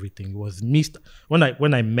different and everything. It was missed when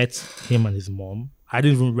I met him and his mom. I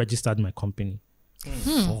didn't even register my company.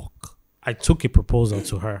 Fuck. I took a proposal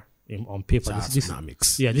to her on paper. This is my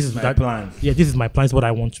plan. Yeah, this is my plan. It's what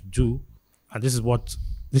I want to do, and this is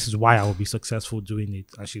why I will be successful doing it.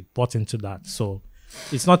 And she bought into that. So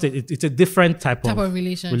it's not it's a different type of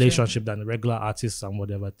relationship than the regular artists and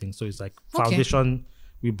whatever thing. So it's like foundation.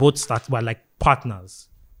 We both we're like partners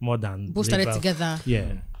more than both started together.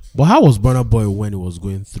 Yeah. But how was Burna Boy when he was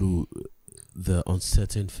going through the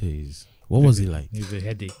uncertain phase? What was he like? He's a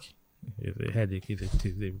headache. He's a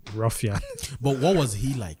ruffian. But what was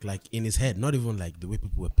he like? Like in his head, not even like the way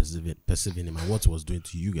people were perceiving him and what he was doing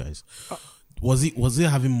to you guys. Was he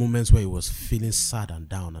having moments where he was feeling sad and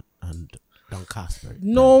down and downcast? Right?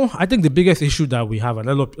 No, I think the biggest issue that we have, and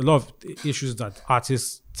a lot of issues that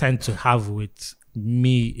artists tend to have with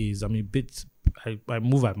me is I'm a bit. I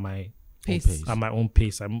move at my Pace. At my own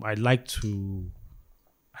pace. I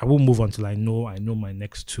won't move until I know my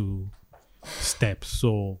next two steps.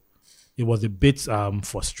 So it was a bit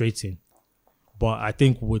frustrating. But I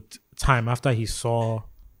think with time, after he saw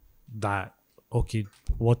that, okay,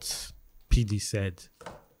 what PD said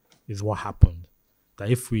is what happened. That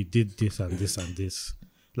if we did this and this and this,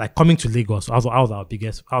 like coming to Lagos, that was one of our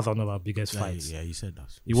biggest fights. Yeah, you said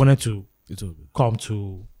that. He wanted to come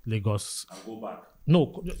to Lagos. And go back.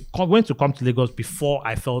 No, went to come to Lagos before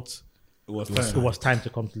I felt It was time to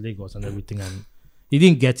come to Lagos and everything, and he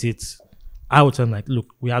didn't get it. I would tell him like, look,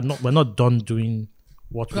 we're not done doing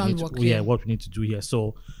what we need to do here.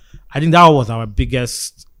 So I think that was our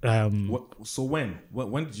biggest. So when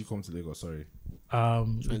did you come to Lagos? Sorry.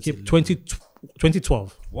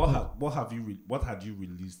 2012. What had you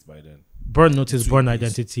released by then? Burn Notice, Burn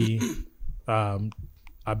Identity, I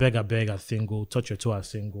Beg, a single, Touch Your Toe as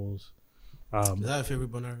singles. Is that your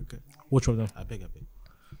favorite Burna record? Which one of them? I Beg.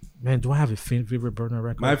 Man, do I have a favorite Burna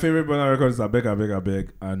record? My favorite Burna record is I Beg,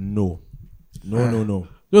 and no.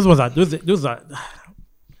 Those are.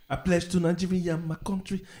 I pledge to Nigeria, my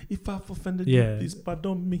country. If I've offended you, please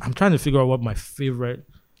pardon me. I'm trying to figure out what my favorite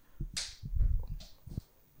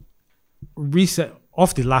reset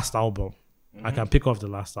off the last album. I can pick off the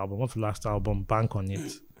last album. Off the last album, Bank on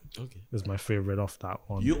It. Okay. Is my favorite off that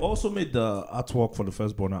one. You also made the artwork for the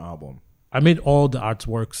first Burna album. I made all the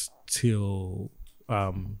artworks till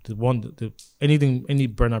any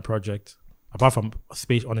burner project apart from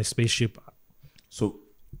space on a spaceship. So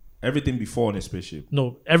everything before on a spaceship.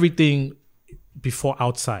 No, everything before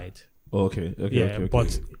outside. Oh, okay.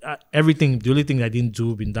 But everything. The only thing I didn't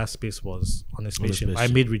do in that space was on a spaceship. I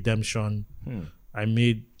made Redemption. I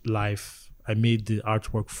made Life. I made the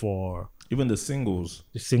artwork for even the singles.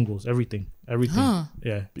 Everything.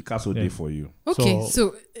 Yeah, Picasso did for you. Okay,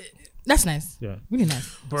 so that's nice. Yeah, really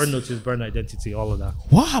nice. Burn Notice, Burn Identity, all of that.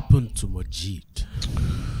 What happened to Majid?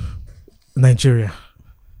 Nigeria.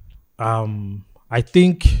 I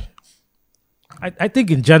think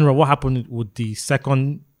in general, what happened with the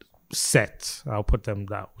second set, I'll put them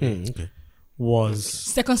that way, was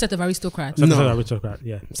second set of Aristokrat. Second set of Aristokrat,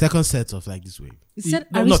 yeah. Second set of like this way. It said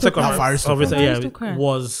Aristokrat. Aristokrat.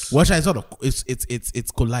 Was What I sort of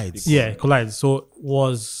it's collides. Yeah, collides. So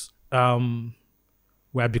was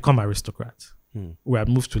we had become Aristokrat. We had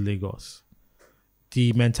moved to Lagos.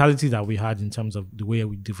 The mentality that we had in terms of the way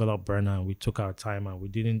we developed Burna, we took our time and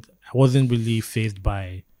I wasn't really fazed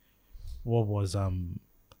by what was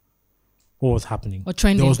happening. Or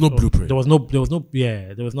trending. There was no blueprint. There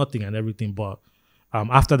was nothing and everything. But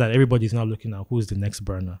after that, everybody's now looking at who's the next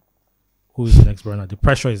Burna. The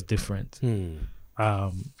pressure is different.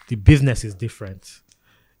 The business is different.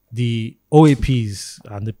 The OAPs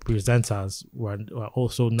and the presenters were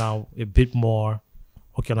also now a bit more,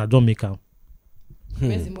 okay, I don't make them.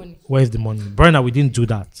 Where's the money? Burna, we didn't do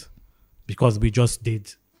that because we just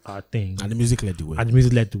did our thing. And the music led the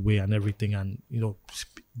way. And everything. And,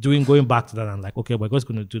 going back to that, I'm like, okay, we're just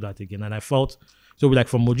going to do that again. And I felt, from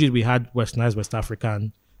Mojid, we had Westernized West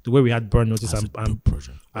African, the way we had Burn Notice and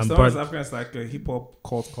West African is like a hip hop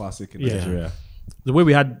cult classic in Nigeria. The way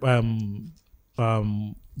we had Burn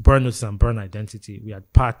Notice and Burn Identity,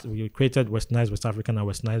 we created Westernized West African and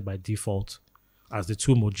Westernized by default as the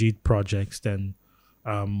two Mojid projects. Then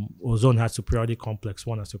Ozone had Superiority Complex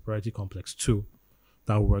 1 and Superiority Complex 2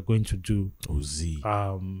 that we were going to do.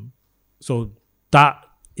 So that,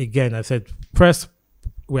 again, I said,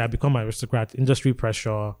 we have become Aristokrat, industry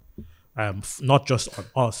pressure, not just on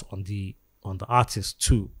us, on the artists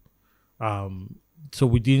too. So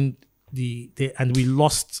we didn't, and we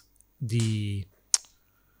lost the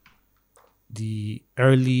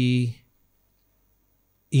early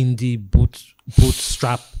indie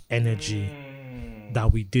bootstrap energy that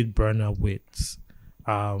we did Burna with.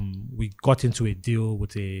 We got into a deal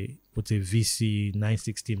with a VC,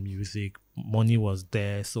 960 Music. Money was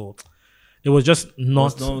there, so it was just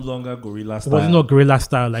not. It was no longer guerrilla style. It was not guerrilla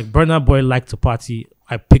style. Like Burna Boy liked to party.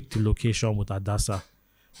 I picked the location with Adasa.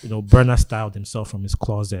 Burna styled himself from his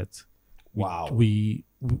closet. Wow.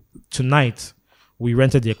 Tonight we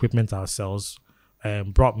rented the equipment ourselves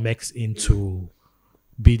and brought Mex in to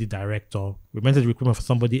be the director. We rented the equipment for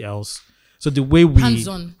somebody else. So the way we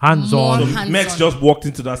hands-on. Mex just walked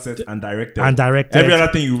into that set and directed. Every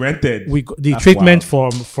other thing you rented. The treatment for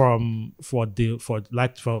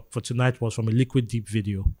tonight was from a Liquid Deep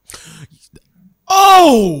video.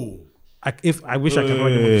 Oh, I wish I could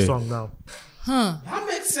remember the song now. That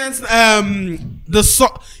makes sense. The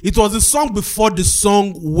song. It was the song before the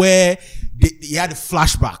song where he had a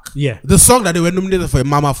flashback. Yeah, the song that they were nominated for a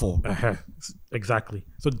Mama for. Exactly.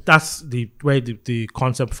 So that's the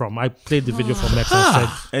concept from. I played the video for Mex and said.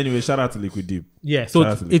 Anyway, shout out to Liquid Deep. Yeah, so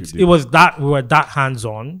it was that we were that hands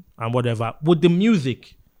on and whatever. With the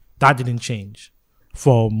music, that didn't change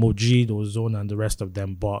for Mojid, Ozone, and the rest of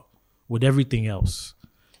them. But with everything else,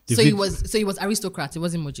 it was Aristokrat. It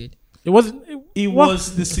wasn't Mojid. It wasn't. It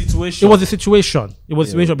was the situation. It was the situation.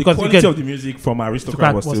 Because the quality of the music from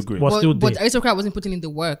Aristokrat was still great. But Aristokrat wasn't putting in the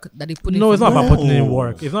work that they put in. No, it's not about putting in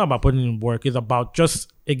work. It's not about putting in work. It's about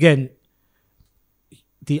just, again,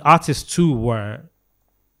 the artists too were.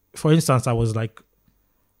 For instance, I was like,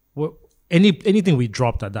 anything we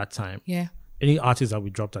dropped at that time. Yeah. Any artist that we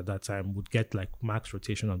dropped at that time would get like max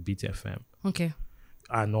rotation on BTFM. Okay.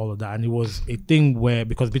 And all of that, and it was a thing where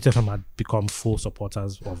because BTFM had become full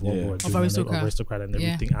supporters of what we were doing, of Aristokrat and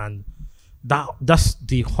everything, and that's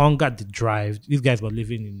the hunger, the drive. These guys were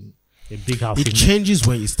living in a big house. It changes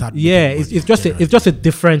when you start. Yeah, it's just a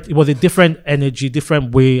different. It was a different energy,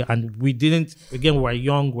 different way, and we didn't. Again, we were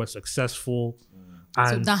young, we're successful,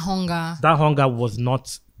 and so that hunger was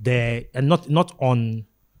not there, and not on.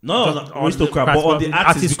 No, Aristokrat, but on the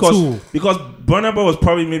artist because Burna Boy was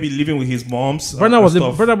probably maybe living with his mom's. Burna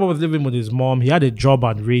Boy was living with his mom. He had a job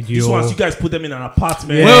at radio. This ones you guys put them in an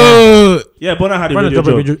apartment. Yeah, Burna had a radio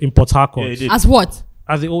job in Port Harcourt. As what?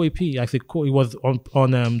 As the OAP. I think he was on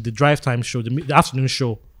the drive time show, the afternoon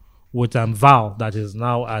show with Val that is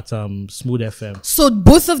now at Smooth FM. So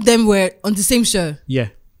both of them were on the same show. Yeah.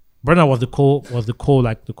 Burna was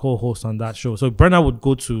the co-host on that show. So Burna would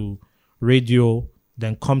go to radio,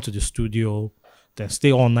 then come to the studio, then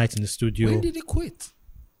stay all night in the studio. When did he quit?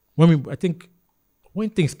 When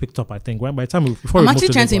things picked up, I think by the time before I'm we moved actually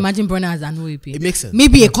to trying to Lagos. imagine Burna as an OAP. It makes sense.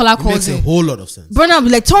 Maybe a caller It calls makes a him. whole lot of sense. Burna will be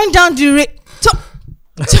like, turn down the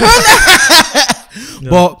turn down.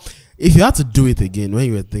 But if you had to do it again,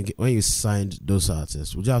 when you signed those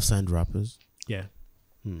artists, would you have signed rappers? Yeah.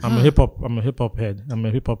 I'm a hip hop head. I'm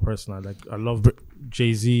a hip hop person. I love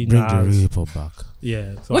Jay-Z, Bring the real Nas. hip hop back.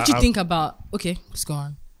 Yeah. So What do you think about? Okay, let's go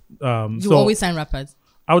on. You so always sign rappers.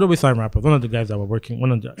 I would always sign rappers. One of the artists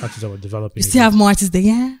that were developing. You still have more artists there,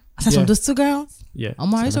 yeah? Aside Yeah. from those two girls? Yeah.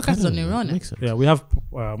 Aristokrat is on the run. Makes sense. Yeah, we have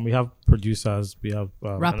producers, we have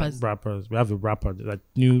Rappers. We have a rapper, the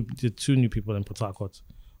two new people in Port Harcourt.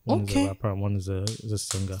 One is Okay. a rapper and one is a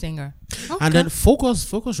singer. Singer. Okay. And then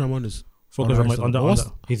Focus Ramon is Focus on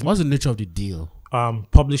what's the nature of the deal?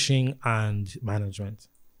 publishing and management.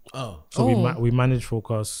 Oh, So we manage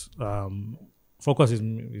Focus. Focus is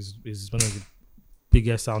one of the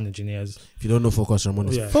biggest sound engineers. if you don't know Focus Ramon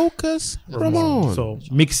is Yeah. Focus Ramon. So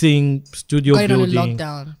mixing, studio Got it on the building.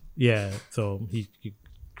 lockdown. Yeah. So he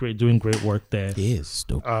doing great work there. He is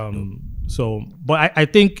dope. So, but I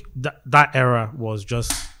think that era was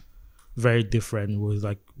just very different. It was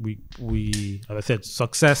like we, as I said,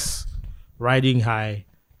 success, riding high.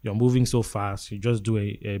 You're moving so fast. You just do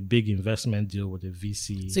a big investment deal with a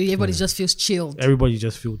VC. So everybody just feels chilled. Everybody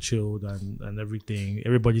just feel chilled and everything.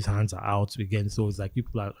 Everybody's hands are out again. So it's like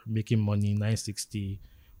people are making money. 960.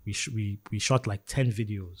 We shot like 10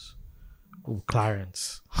 videos with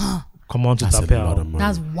Clarence. Come on to That's a lot of Chapelle. money.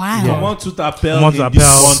 That's wild. Come on to Chapelle Come on to in this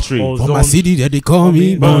Chapelle. country. Oh, For my Zone. city that they call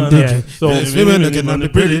me Monday. Yeah. So Women looking on the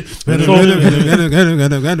pretty.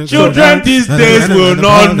 Children these days will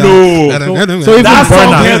not know. So even That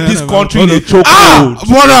song Burna, helped this country in a So even chokehold.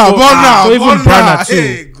 Burna too.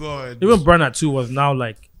 Hey, God. Even Burna too was now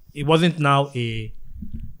like, it wasn't now when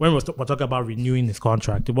we're talking about renewing his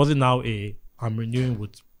contract, it wasn't now I'm renewing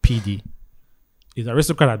with PD. His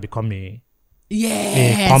Aristokrat had become a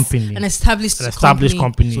company. An established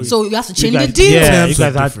company. So you have to You change guys- the deal. Yeah, Terms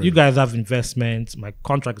are different. you guys have investments. My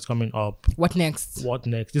contract is coming up. What next? What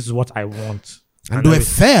next? This is what I want. And they were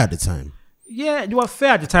fair at the time. Yeah, they were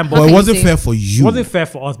fair at the time, But but it can wasn't you say- fair for it you. wasn't fair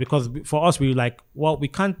for us because for us we were like, well, we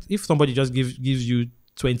can't. If somebody just gives you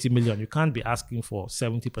 20 million, you can't be asking for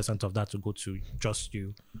 70% of that to go to just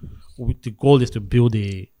you. The goal is to build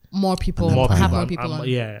More people. More Have people. more people on.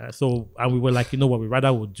 Yeah. So and we were like, you know what, we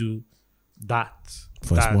rather would do that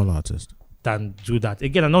For a small artist. than do that.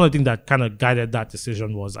 Again, another thing that kind of guided that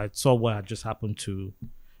decision was I saw what had just happened to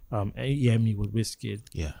EME with Wizkid,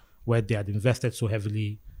 Yeah. where they had invested so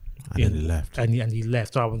heavily. And then he left. And he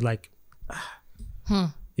left. So I was like,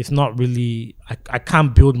 it's not really, I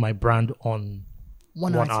can't build my brand on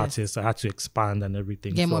One artist. I had to expand and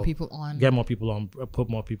everything. Get So more people on. Get more people on, put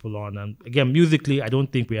more people on. And again, musically, I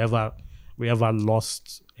don't think we ever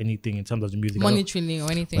lost anything in terms of the music. Monetarily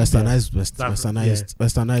or anything. Westernized. What's No,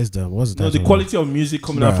 that? the quality of music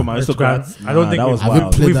coming out from Aristokrat. I don't think that was I haven't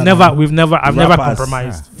wild. played that I've never Rappers,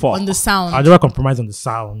 compromised. fuck. On the sound. I never compromised on the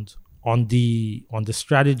sound, on the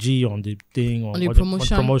strategy, on the thing, on the on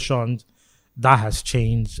promotion. promotions. That has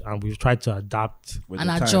changed, and we've tried to adapt With And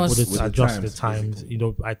the adjust. times, with adjust the times, times. basically. You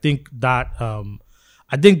know, I think that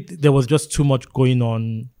I think there was just too much going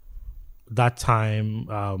on that time.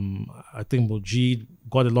 I think Mojid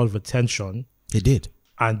got a lot of attention, He did.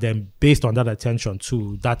 and then based on that attention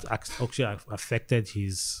too, that actually affected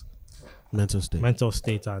his Mental state. mental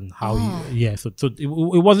state and how so it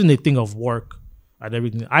wasn't a thing of work and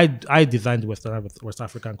everything. I designed the West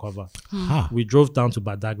African cover. We drove down to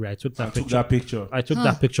Badagry. I took that picture. I took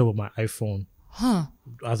that picture with my iPhone.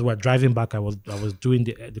 As we were driving back, I was doing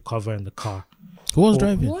the cover in the car. Who was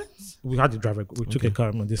driving? What? We had the driver. We took a car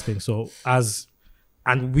on this thing. So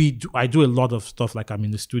I do a lot of stuff. Like I'm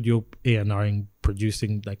in the studio A&Ring,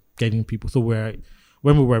 producing, like getting people. So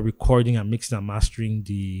when we were recording and mixing and mastering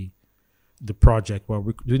the project, we're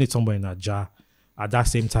doing it somewhere in Aja. At that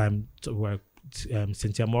same time, where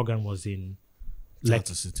Cynthia Morgan was in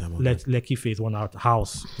Lekki Phase 1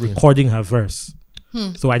 house recording her verse.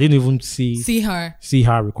 So I didn't even see her.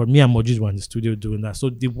 record. Me and Mojis were in the studio doing that. So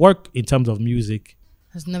the work in terms of music,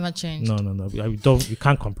 Has never changed. no, we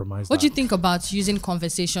can't compromise. What do you think about using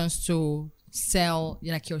conversations to sell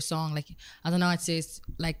like your song? Like, I don't know how it says,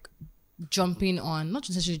 like jumping on, not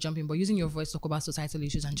necessarily jumping, but using your voice to talk about societal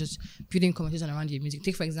issues and just building conversation around your music.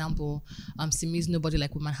 Take, for example, Simi's Nobody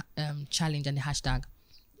Like Woman challenge and the hashtag.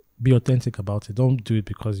 Be authentic about it. Don't do it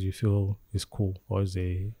because you feel it's cool or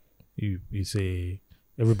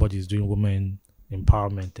everybody's doing women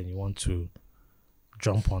empowerment and you want to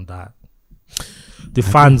jump on that. The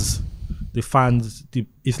fans,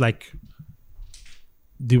 it's like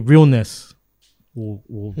the realness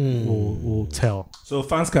will tell. So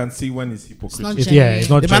fans can see when it's hypocrisy. It's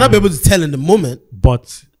not. They might not be able to tell in the moment,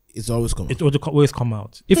 but it's always coming. it will always come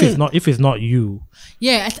out. If it's not you.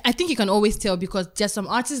 Yeah, I think you can always tell, because there's some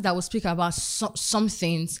artists that will speak about some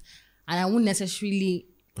things, and I won't necessarily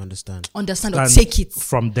understand or take it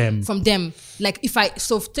from them. Like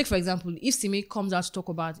take for example, if Simi comes out to talk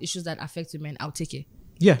about issues that affect women, I'll take it.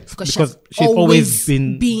 Yeah, because she's always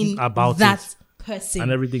been about that person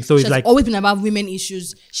and everything. So it's like always been about women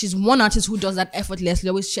issues. She's one artist who does that effortlessly,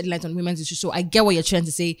 always shed light on women's issues. So I get what you're trying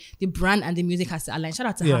to say. The brand and the music has to align. Shout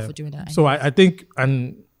out to her for doing that. So I think,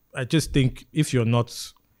 and I just think, if you're not,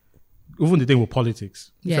 even the thing with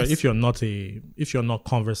politics, if you're not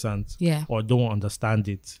conversant, or don't understand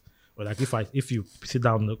it, or like if you sit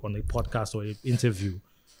down on a podcast or an interview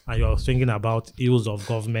and you're thinking about ills of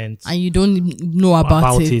government and you don't know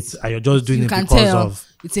about it, and you're just doing it because of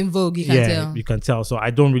it's in vogue, you can tell. So I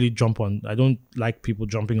don't really I don't like people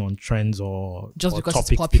jumping on trends or just because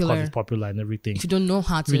topics it's popular and everything. If you don't know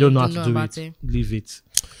how to, do it, leave it.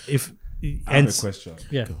 I have a question.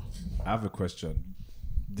 Yeah, I have a question.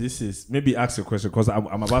 This is maybe ask a question because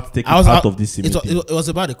I'm about to take it out of this. It was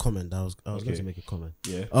about a comment. I was going to make a comment.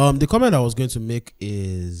 Yeah. The comment I was going to make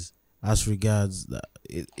is as regards that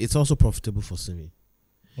it's also profitable for Simi,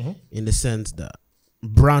 in the sense that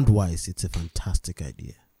brand wise, it's a fantastic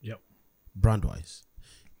idea. Yep. Brand wise,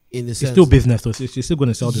 in the it's sense still business, so she's still going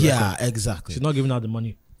to sell the record. Exactly. She's not giving out the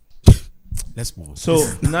money. Let's move on. So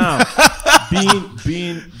now,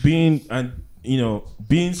 being and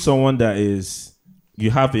being someone that is. You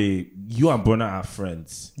and Burna are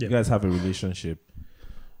friends. Yep. You guys have a relationship.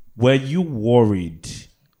 Were you worried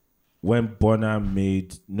when Burna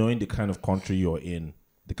knowing the kind of country you're in,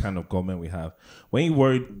 the kind of government we have, when you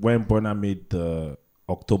worried when Burna made the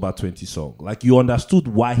October 20 song? Like, you understood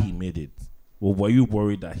why he made it. Or were you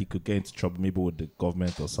worried that he could get into trouble maybe with the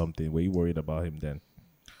government or something? Were you worried about him then?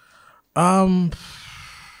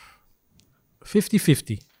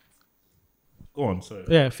 50-50. Go on, sorry.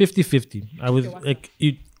 Yeah, 50-50. I was like,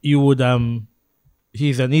 you would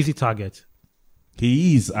he's an easy target.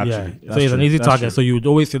 He is actually. Yeah. So he's an easy target. So you would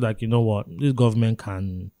always say, like, you know what, this government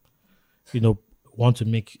can, want to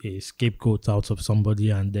make a scapegoat out of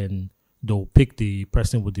somebody, and then they'll pick the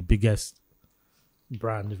person with the biggest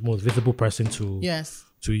brand, the most visible person to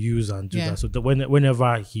use and do that. So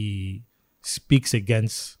whenever he speaks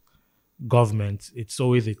against government, it's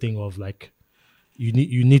always a thing of like,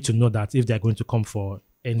 you need to know that if they're going to come for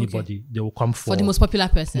anybody, they will come for the most popular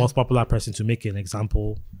person to make an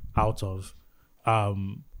example out of.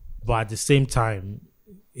 But at the same time,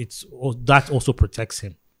 that also protects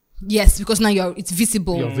him. Yes, because now it's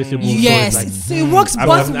visible. You're visible. Yes, so it works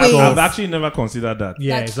both ways. I've actually never considered that.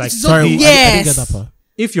 Yeah, it's like, sorry, I didn't get that part.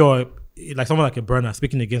 If you're like someone like a Burna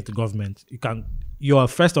speaking against the government, you're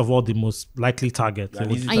first of all the most likely target,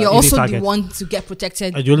 and you're also the one to get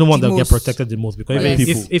protected. And you're the one that get protected the most, because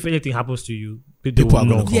if anything happens to you, people will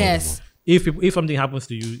know. Yes. If something happens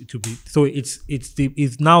to you, to be so it's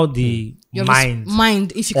now the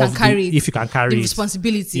mind if you can carry it, the it,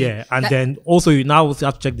 responsibility. And then also you now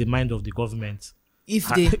have to check the mind of the government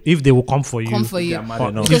if they will come for you.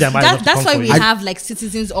 That's why we have like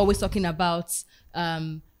citizens always talking about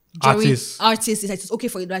artists. It's like, it's okay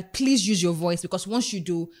for you, like, please use your voice, because once you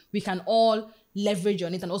do, we can all leverage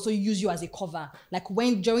on it and also use you as a cover. Like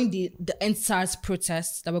during the SARS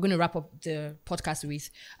protests that we're going to wrap up the podcast with,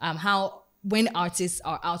 how when artists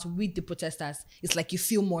are out with the protesters, it's like you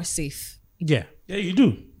feel more safe. Yeah, you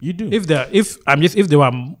do. If there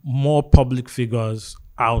were more public figures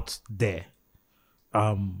out there,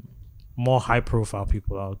 more high profile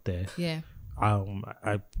people out there. Yeah.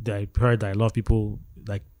 I heard that a lot of people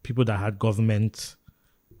that had government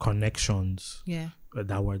connections. Yeah.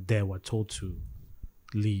 That were told to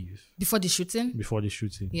leave before the shooting.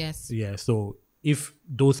 Yes. Yeah. So if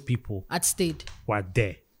those people had stayed, were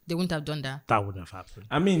there, they wouldn't have done that. That wouldn't have happened.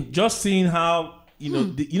 I mean, just seeing how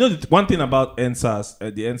the one thing about NSAS,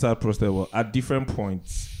 the NSAS process was at different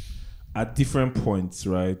points,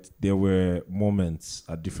 right? There were moments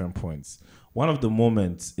at different points. One of the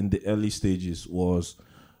moments in the early stages was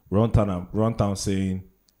Runtown saying,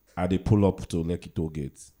 "I they pull up to Lekki Toll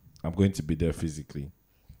Gate. I'm going to be there physically."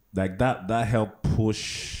 Like that helped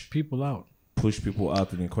push people out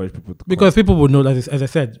and encourage people to because people would know that, as I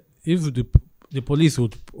said, if the police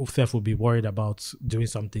would be worried about doing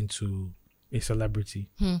something to a celebrity.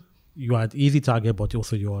 You are an easy target, but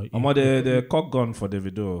also you're... the cock gun for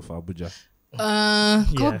Davido of Abuja.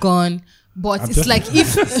 Cock gone. But it's like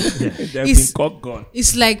if It's cock gone.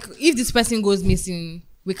 it's like if this person goes missing,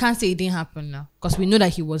 we can't say it didn't happen now because we know that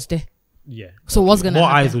he was there. Yeah. So what's gonna More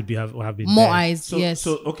happen? eyes would have been More there. eyes, So, yes.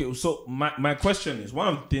 So my question is, one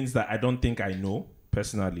of the things that I don't think I know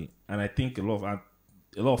personally, and I think a lot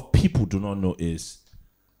of people do not know, is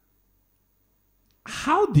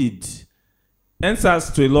how did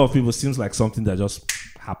NSAS to a lot of people seems like something that just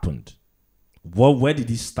happened. Where did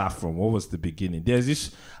it start from? What was the beginning? There's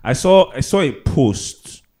this. I saw a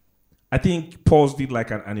post. I think Paul's did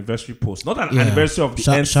like an anniversary post, not an anniversary of the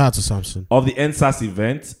shout out to Samson of the NSAS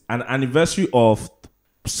event, an anniversary of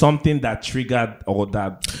something that triggered or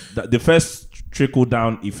that the first trickle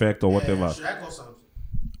down effect or whatever. Should I call Samson?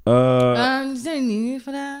 Is there any need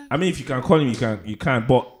for that? I mean, if you can call him, you can.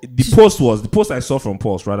 But the post I saw from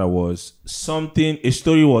Paul's rather was something. A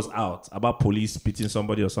story was out about police beating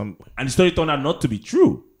somebody or something, and the story turned out not to be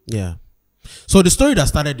true. Yeah. So the story that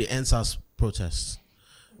started the NSAS protests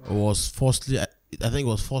was falsely, I think it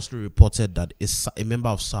was falsely reported that a member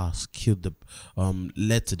of SARS killed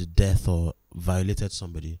led to the death or violated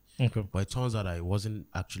somebody. Okay. But it turns out that it wasn't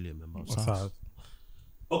actually a member of SARS.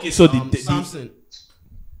 Okay, so Samson.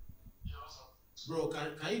 Bro,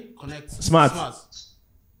 can you connect? Smart.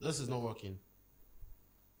 This is not working.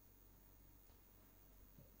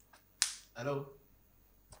 Hello?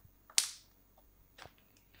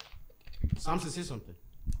 Samson, say something.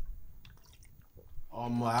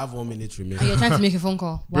 I have 1 minute remaining. And you're trying to make a phone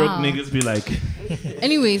call. broke Wow. niggas be like,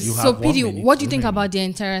 Anyways, You so have 1 Peedi, minute what do you think remaining. about the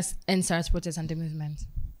entire NSAS protest and the movement?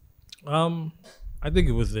 I think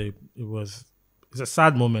it's a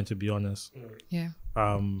sad moment, to be honest. Yeah.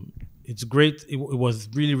 It's great. It was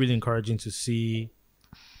really, really encouraging to see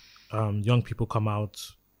young people come out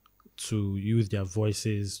to use their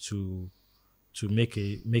voices to make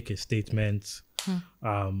a statement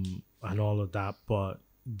and all of that. But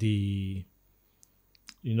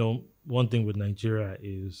one thing with Nigeria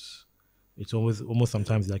is it's almost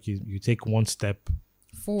sometimes like you take one step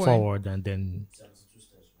forward and then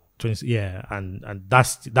 20, yeah, and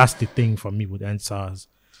that's the thing for me with NSAS,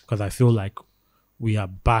 because I feel like we are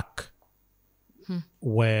back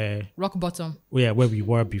where Rock bottom. where we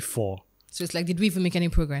were before. So it's like, did we even make any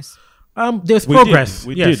progress? There's We progress. did.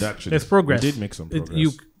 We Yes, did, actually. There's progress. We did make some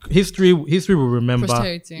progress. History will remember.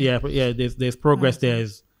 Posterity. Yeah, but yeah. There's progress. There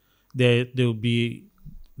will be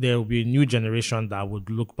a new generation that would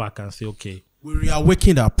look back and say, okay, We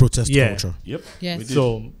reawakened our protest Yeah. culture. yep. Yes. we did.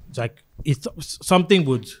 so it's like it's something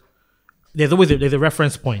would. There's always there's a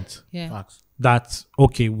reference point Yeah. Facts. that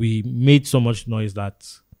okay, we made so much noise that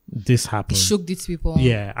this It happened. shook these people.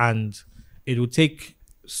 Yeah, and it will take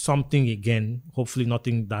something again, hopefully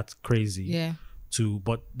nothing that crazy. Yeah.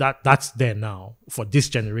 But that's there now for this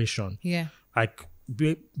generation. Yeah. Like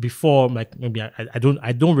before, like maybe I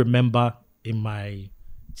don't remember in my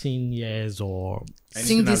teen years or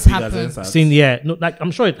Seeing Anything this as big as happen. NSAS. seeing no, like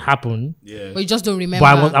I'm sure it happened, Yeah. But you just don't remember.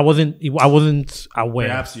 but I wasn't aware.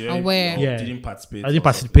 Perhaps you Aware. you Yeah. didn't participate. I didn't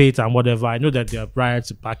participate and whatever. I know that there are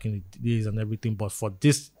riots back in the days and everything, but for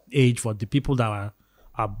this age, for the people that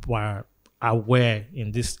are aware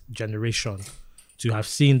in this generation, to have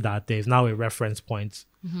seen that there is now a reference point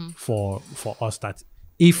for us that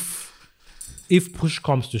if push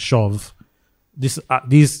comes to shove,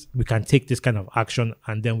 these we can take this kind of action,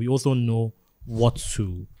 and then we also know what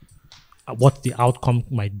the outcome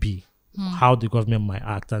might be, how the government might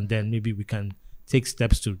act, and then maybe we can take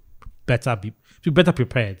steps to be better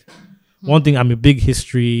prepared. One thing, I'm a big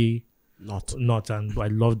history nut, and I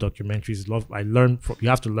love documentaries. You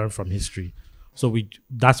have to learn from history. So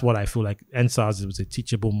that's what I feel like. NSAS was a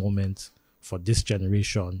teachable moment for this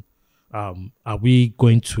generation. Are we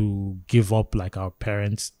going to give up like our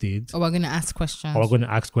parents did? Or we're going to ask questions. Or we're going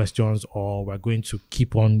to ask questions, or we're going to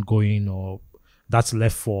keep on going, or that's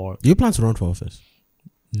left for Do you plan to run for office?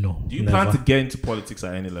 no. Do you never, plan to get into politics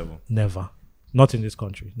at any level? Never. Not in this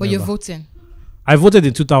country. But never. you're voting. I voted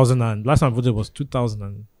in 2000 and last time I voted was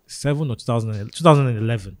 2007 or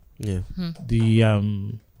 2011. Yeah.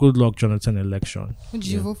 The Good Luck Jonathan election. Who did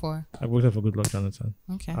you vote for? I voted for Good Luck Jonathan,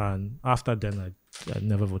 Okay. and after then I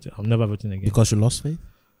never voted. I'm never voting again. Because you lost faith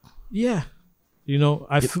Yeah, in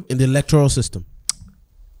in the electoral system.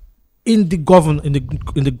 in the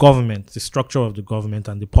government, the structure of the government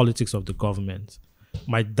and the politics of the government.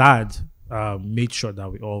 My dad made sure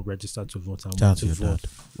that we all registered to vote and went That's to your vote dad.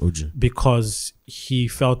 Oji. because he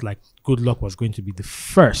felt like Good Luck was going to be the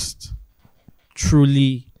first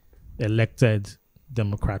truly elected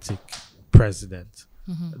democratic president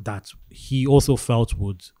that he also felt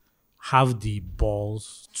would have the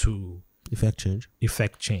balls to Effect change.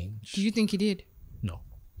 effect change. Do you think he did? No.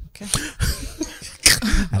 Okay.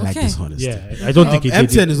 I like Okay. this honesty. Yeah, I don't think it did.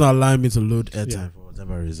 MTN is not allowing me to load airtime Yeah. for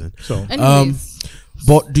whatever reason. So Anyways,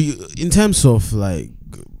 But do you, in terms of like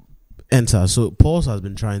enter? So Pulse has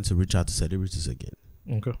been trying to reach out to celebrities again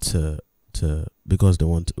okay. to because we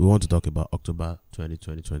want to talk about October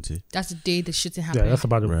 2020. that's the day the shooting Yeah, happened. that's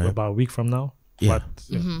about Right. about a week from now. Yeah. But,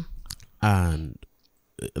 yeah. Mm-hmm. And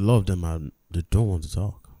a lot of them they don't want to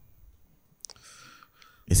talk.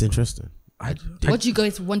 It's interesting. What do you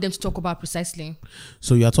guys want them to talk about precisely?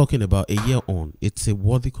 So you are talking about a year on. It's a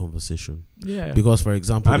worthy conversation Yeah. because, for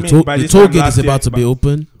example, I the mean, toll by this gate time is last about year- to be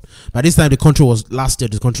open. By this time, the country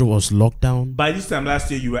was locked down. By this time last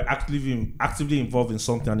year, you were actively involved in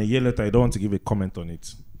something, and a year later, you don't want to give a comment on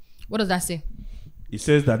it. What does that say? It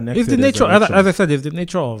says that next It's the year there's nature, election. as I said, it's the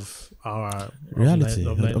nature of our Reality,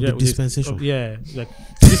 of the Nigeria, dispensation. Yeah, like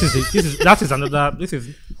this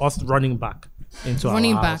is us running back into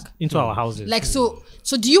our houses. Like, so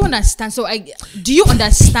do you understand? Do you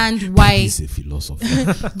understand why? He's a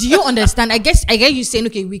philosopher. Do you understand? I guess you saying,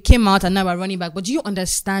 okay, we came out and now we're running back, but do you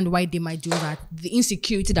understand why they might do that? The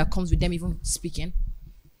insecurity that comes with them even speaking.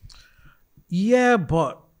 Yeah,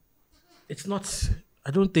 but it's not.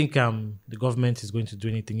 I don't think the government is going to do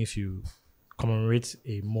anything if you commemorate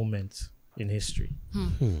a moment in history.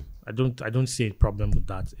 I don't see a problem with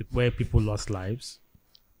that. Where people lost lives,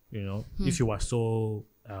 you know, if you are so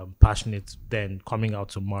passionate, then coming out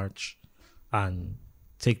to march and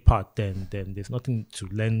take part, then there's nothing to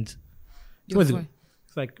lend.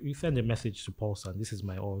 It's like you send a message to Pulse and this is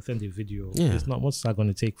or send a video. Yeah. It's not, what's that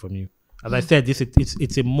going to take from you? As I said,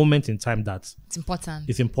 it's a moment in time that It's important.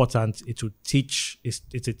 it's important. It will teach.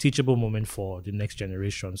 It's a teachable moment for the next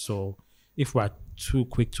generation. So if we're too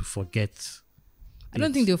quick to forget, I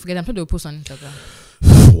don't think they'll forget. I'm sure they'll post on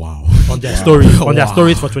Instagram. Wow. on their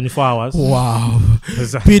stories for 24 hours. Wow.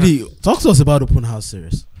 PD, talk to us about open house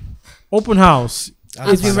series. Open house.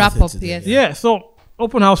 As we wrap up, today, yes. Yeah. So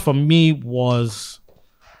open house for me was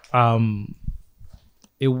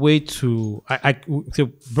a way to so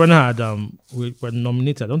Burna had we were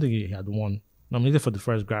nominated. I don't think he had won. Nominated for the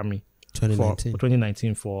first Grammy 2019. for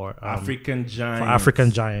 2019 for African Giant.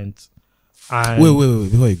 African Giant. And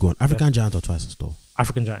Wait, before you go on. African Giant or Twice as Tall?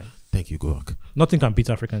 African Giant. Thank you, Gorak. Nothing can beat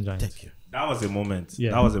African Giant. Thank you. That was a moment.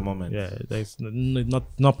 Yeah. That was a moment. Yeah, that's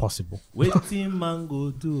not possible. Waiting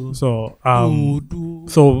mango do. So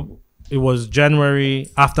so it was January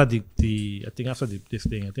after this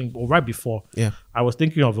thing. I think or right before. Yeah. I was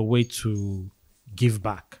thinking of a way to give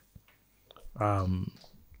back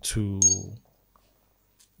to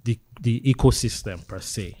the ecosystem per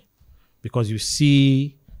se, because you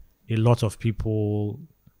see a lot of people,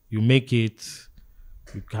 you make it,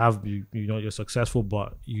 you're successful,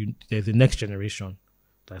 but there's the next generation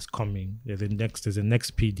that's coming. There's a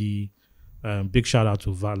next PD. Big shout out to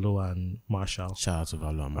Valo and Marshall. Shout out to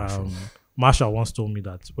Valo and Marshall. Marshall once told me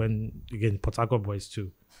that when Port Harcourt boys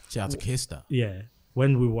too. Shout out to K-Star. Yeah,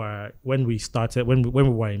 when we were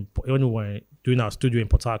doing our studio in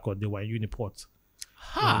Port Harcourt, they were in Uniport.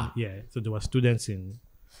 Yeah, so there were students in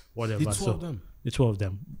whatever. The two of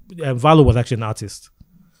them. Valo was actually an artist.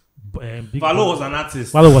 Valo was an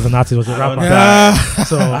artist. Valo was an artist. Was a rapper. Yeah.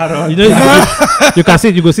 So you can see,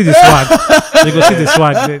 you go see the swag. You go see the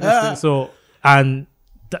swag.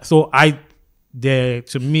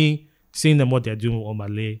 To me, seeing them what they're doing with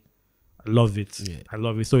Omale, I love it. Yeah. I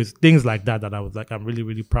love it. So it's things like that I was like, I'm really,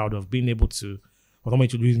 really proud of being able to, for someone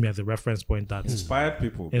to use me as a reference point that Inspired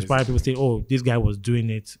people. inspire people, say, oh, this guy was doing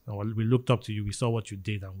it, and we looked up to you, we saw what you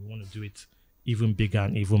did, and we want to do it even bigger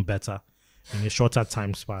and even better in a shorter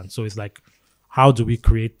time span. So it's like, how do we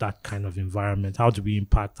create that kind of environment? How do we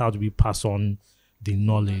impact? How do we pass on the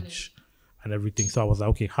knowledge and everything? So I was like,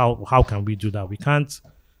 okay, how can we do that? We can't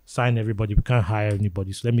sign everybody, we can't hire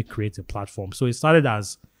anybody, so let me create a platform. So it started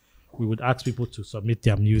as we would ask people to submit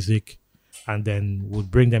their music, and then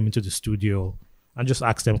we'd bring them into the studio and just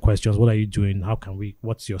ask them questions. What are you doing?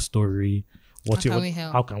 What's your story?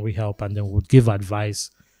 How can we help? And then we would give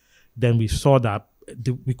advice. Then we saw that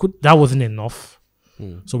that wasn't enough.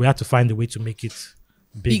 So we had to find a way to make it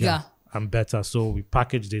bigger and better. So we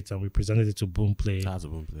packaged it and we presented it to Boomplay. Shout out to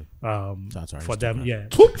Boomplay. Shout out to For them, Aristokrat. yeah.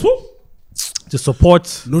 To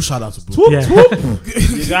support. No shout out to Boomplay. Yeah.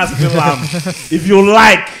 You guys feel if you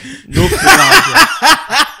like, no feel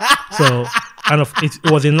So kind of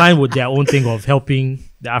it was in line with their own thing of helping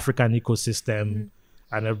the African ecosystem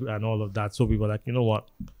and all of that. So we were like, you know what,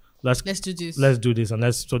 let's do this,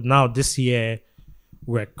 and so now this year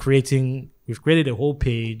we've created a whole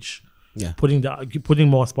page, Yeah. putting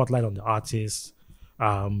more spotlight on the artists,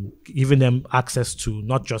 giving them access to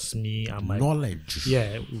not just me and my knowledge.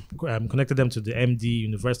 Yeah, connected them to the MD,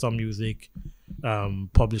 Universal Music,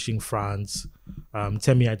 Publishing France,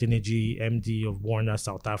 Temi Adeneji, MD of Warner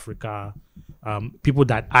South Africa, people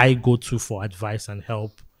that I go to for advice and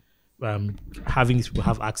help. Having these people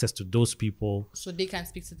have access to those people, so they can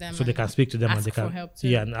speak to them. So they can speak to them and they can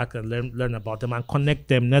and I can learn about them and connect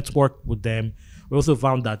them, network with them. We also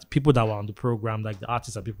found that people that were on the program, like the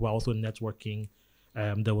artists and people, were also networking.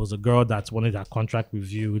 There was a girl that wanted her contract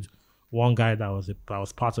reviewed. One guy that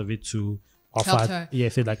was part of it too offered,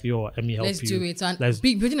 said like, "Yo, let me help you. Let's do it." And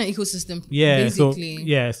building an ecosystem. Yeah,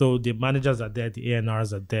 basically. So the managers are there, the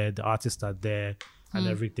A&Rs are there, the artists are there, and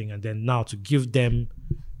everything. And then now to give them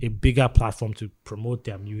a bigger platform to promote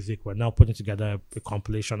their music, we're now putting together a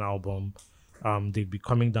compilation album. They'll be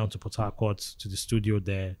coming down to Port Harcourt to the studio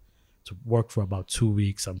there to work for about 2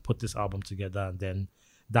 weeks and put this album together. And then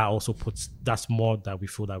that also that's more that we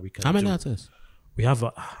feel that we can do. How many artists? We have,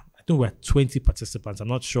 I think we're 20 participants. I'm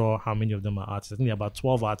not sure how many of them are artists. I think there are about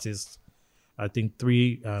 12 artists. I think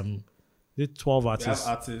 12 artists. We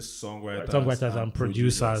have artists, songwriters and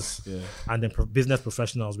producers. Yeah. And then business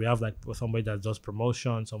professionals. We have like somebody that does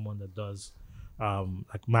promotion, someone that does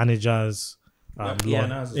like managers,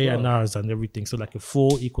 A&Rs and everything. So like a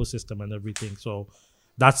full ecosystem and everything. So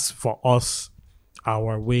that's for us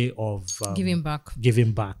our way of giving back.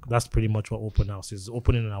 That's pretty much what Open House is,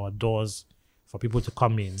 opening our doors for people to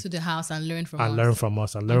come in to the house and learn from us and learn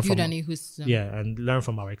from and learn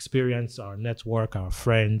from our experience, our network, our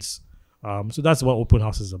friends. So that's what Open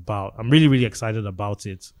House is about. I'm really, really excited about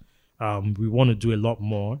it. We want to do a lot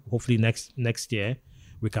more. Hopefully next year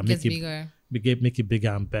we can make it bigger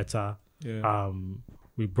and better. Yeah.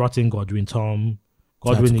 We brought in Godwin Tom.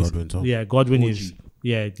 Godwin is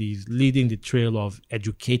he's leading the trail of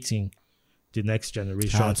educating the next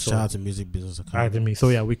generation. Shout out to Music Business Academy. So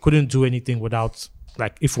yeah, we couldn't do anything without,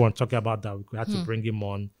 like, if we want to talk about that, we had to bring him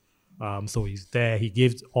on. So he's there. He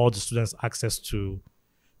gave all the students access to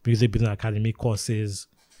Music Business Academy courses.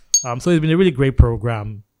 So it's been a really great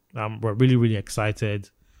program. We're really, really excited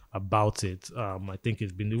about it. I think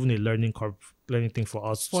it's been even a learning thing for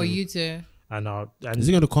us. For you too. And is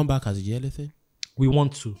it going to come back as a yearly thing? We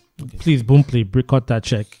want to. Okay. Please, Boomplay, cut that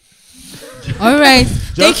check. All right.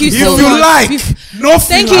 Thank you so much.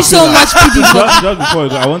 Thank you so much, Peedi. Just before I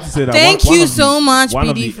go, I want to say that thank you so much, one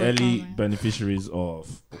of Peedi, the early beneficiaries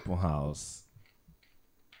of Open House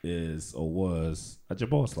was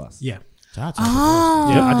Chapelle class. Yeah. Chapelle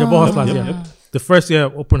class. Yeah. The first year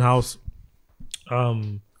of Open House.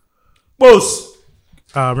 Boss.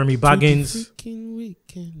 Remy Baggins,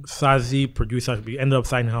 Sazi, producer. We ended up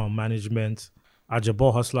signing her on management.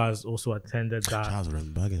 Ajabo Hustlers also attended that.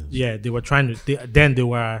 Yeah, they were trying to.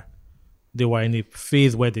 They were in a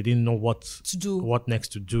phase where they didn't know what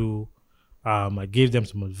next to do. I gave them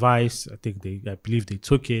some advice. I believe they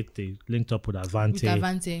took it. They linked up with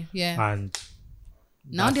Avante. Yeah. And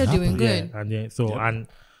now they're doing good. Yeah, and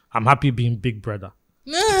I'm happy being big brother.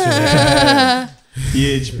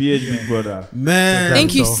 PH Big Brother. Man,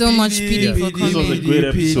 thank you so much, Peedi, for coming. This was a great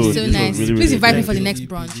episode. So nice. Really, please invite me really for the next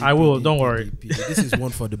brunch. I will. Don't worry. This is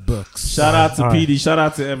one for the books. Shout out to Peedi. Shout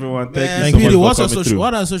out to everyone. Thank you Peedi, so much for coming through.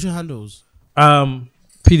 What are social handles?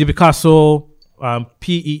 Peedi Picasso,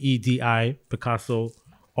 Peedi Picasso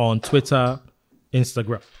on Twitter,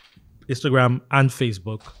 Instagram and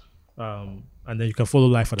Facebook. And then you can follow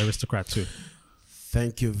Life at Aristokrat too.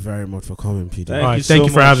 Thank you very much for coming, Peedi. Thank you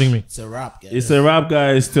for having me. It's a wrap, guys. It's a wrap,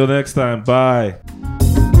 guys. Till next time. Bye.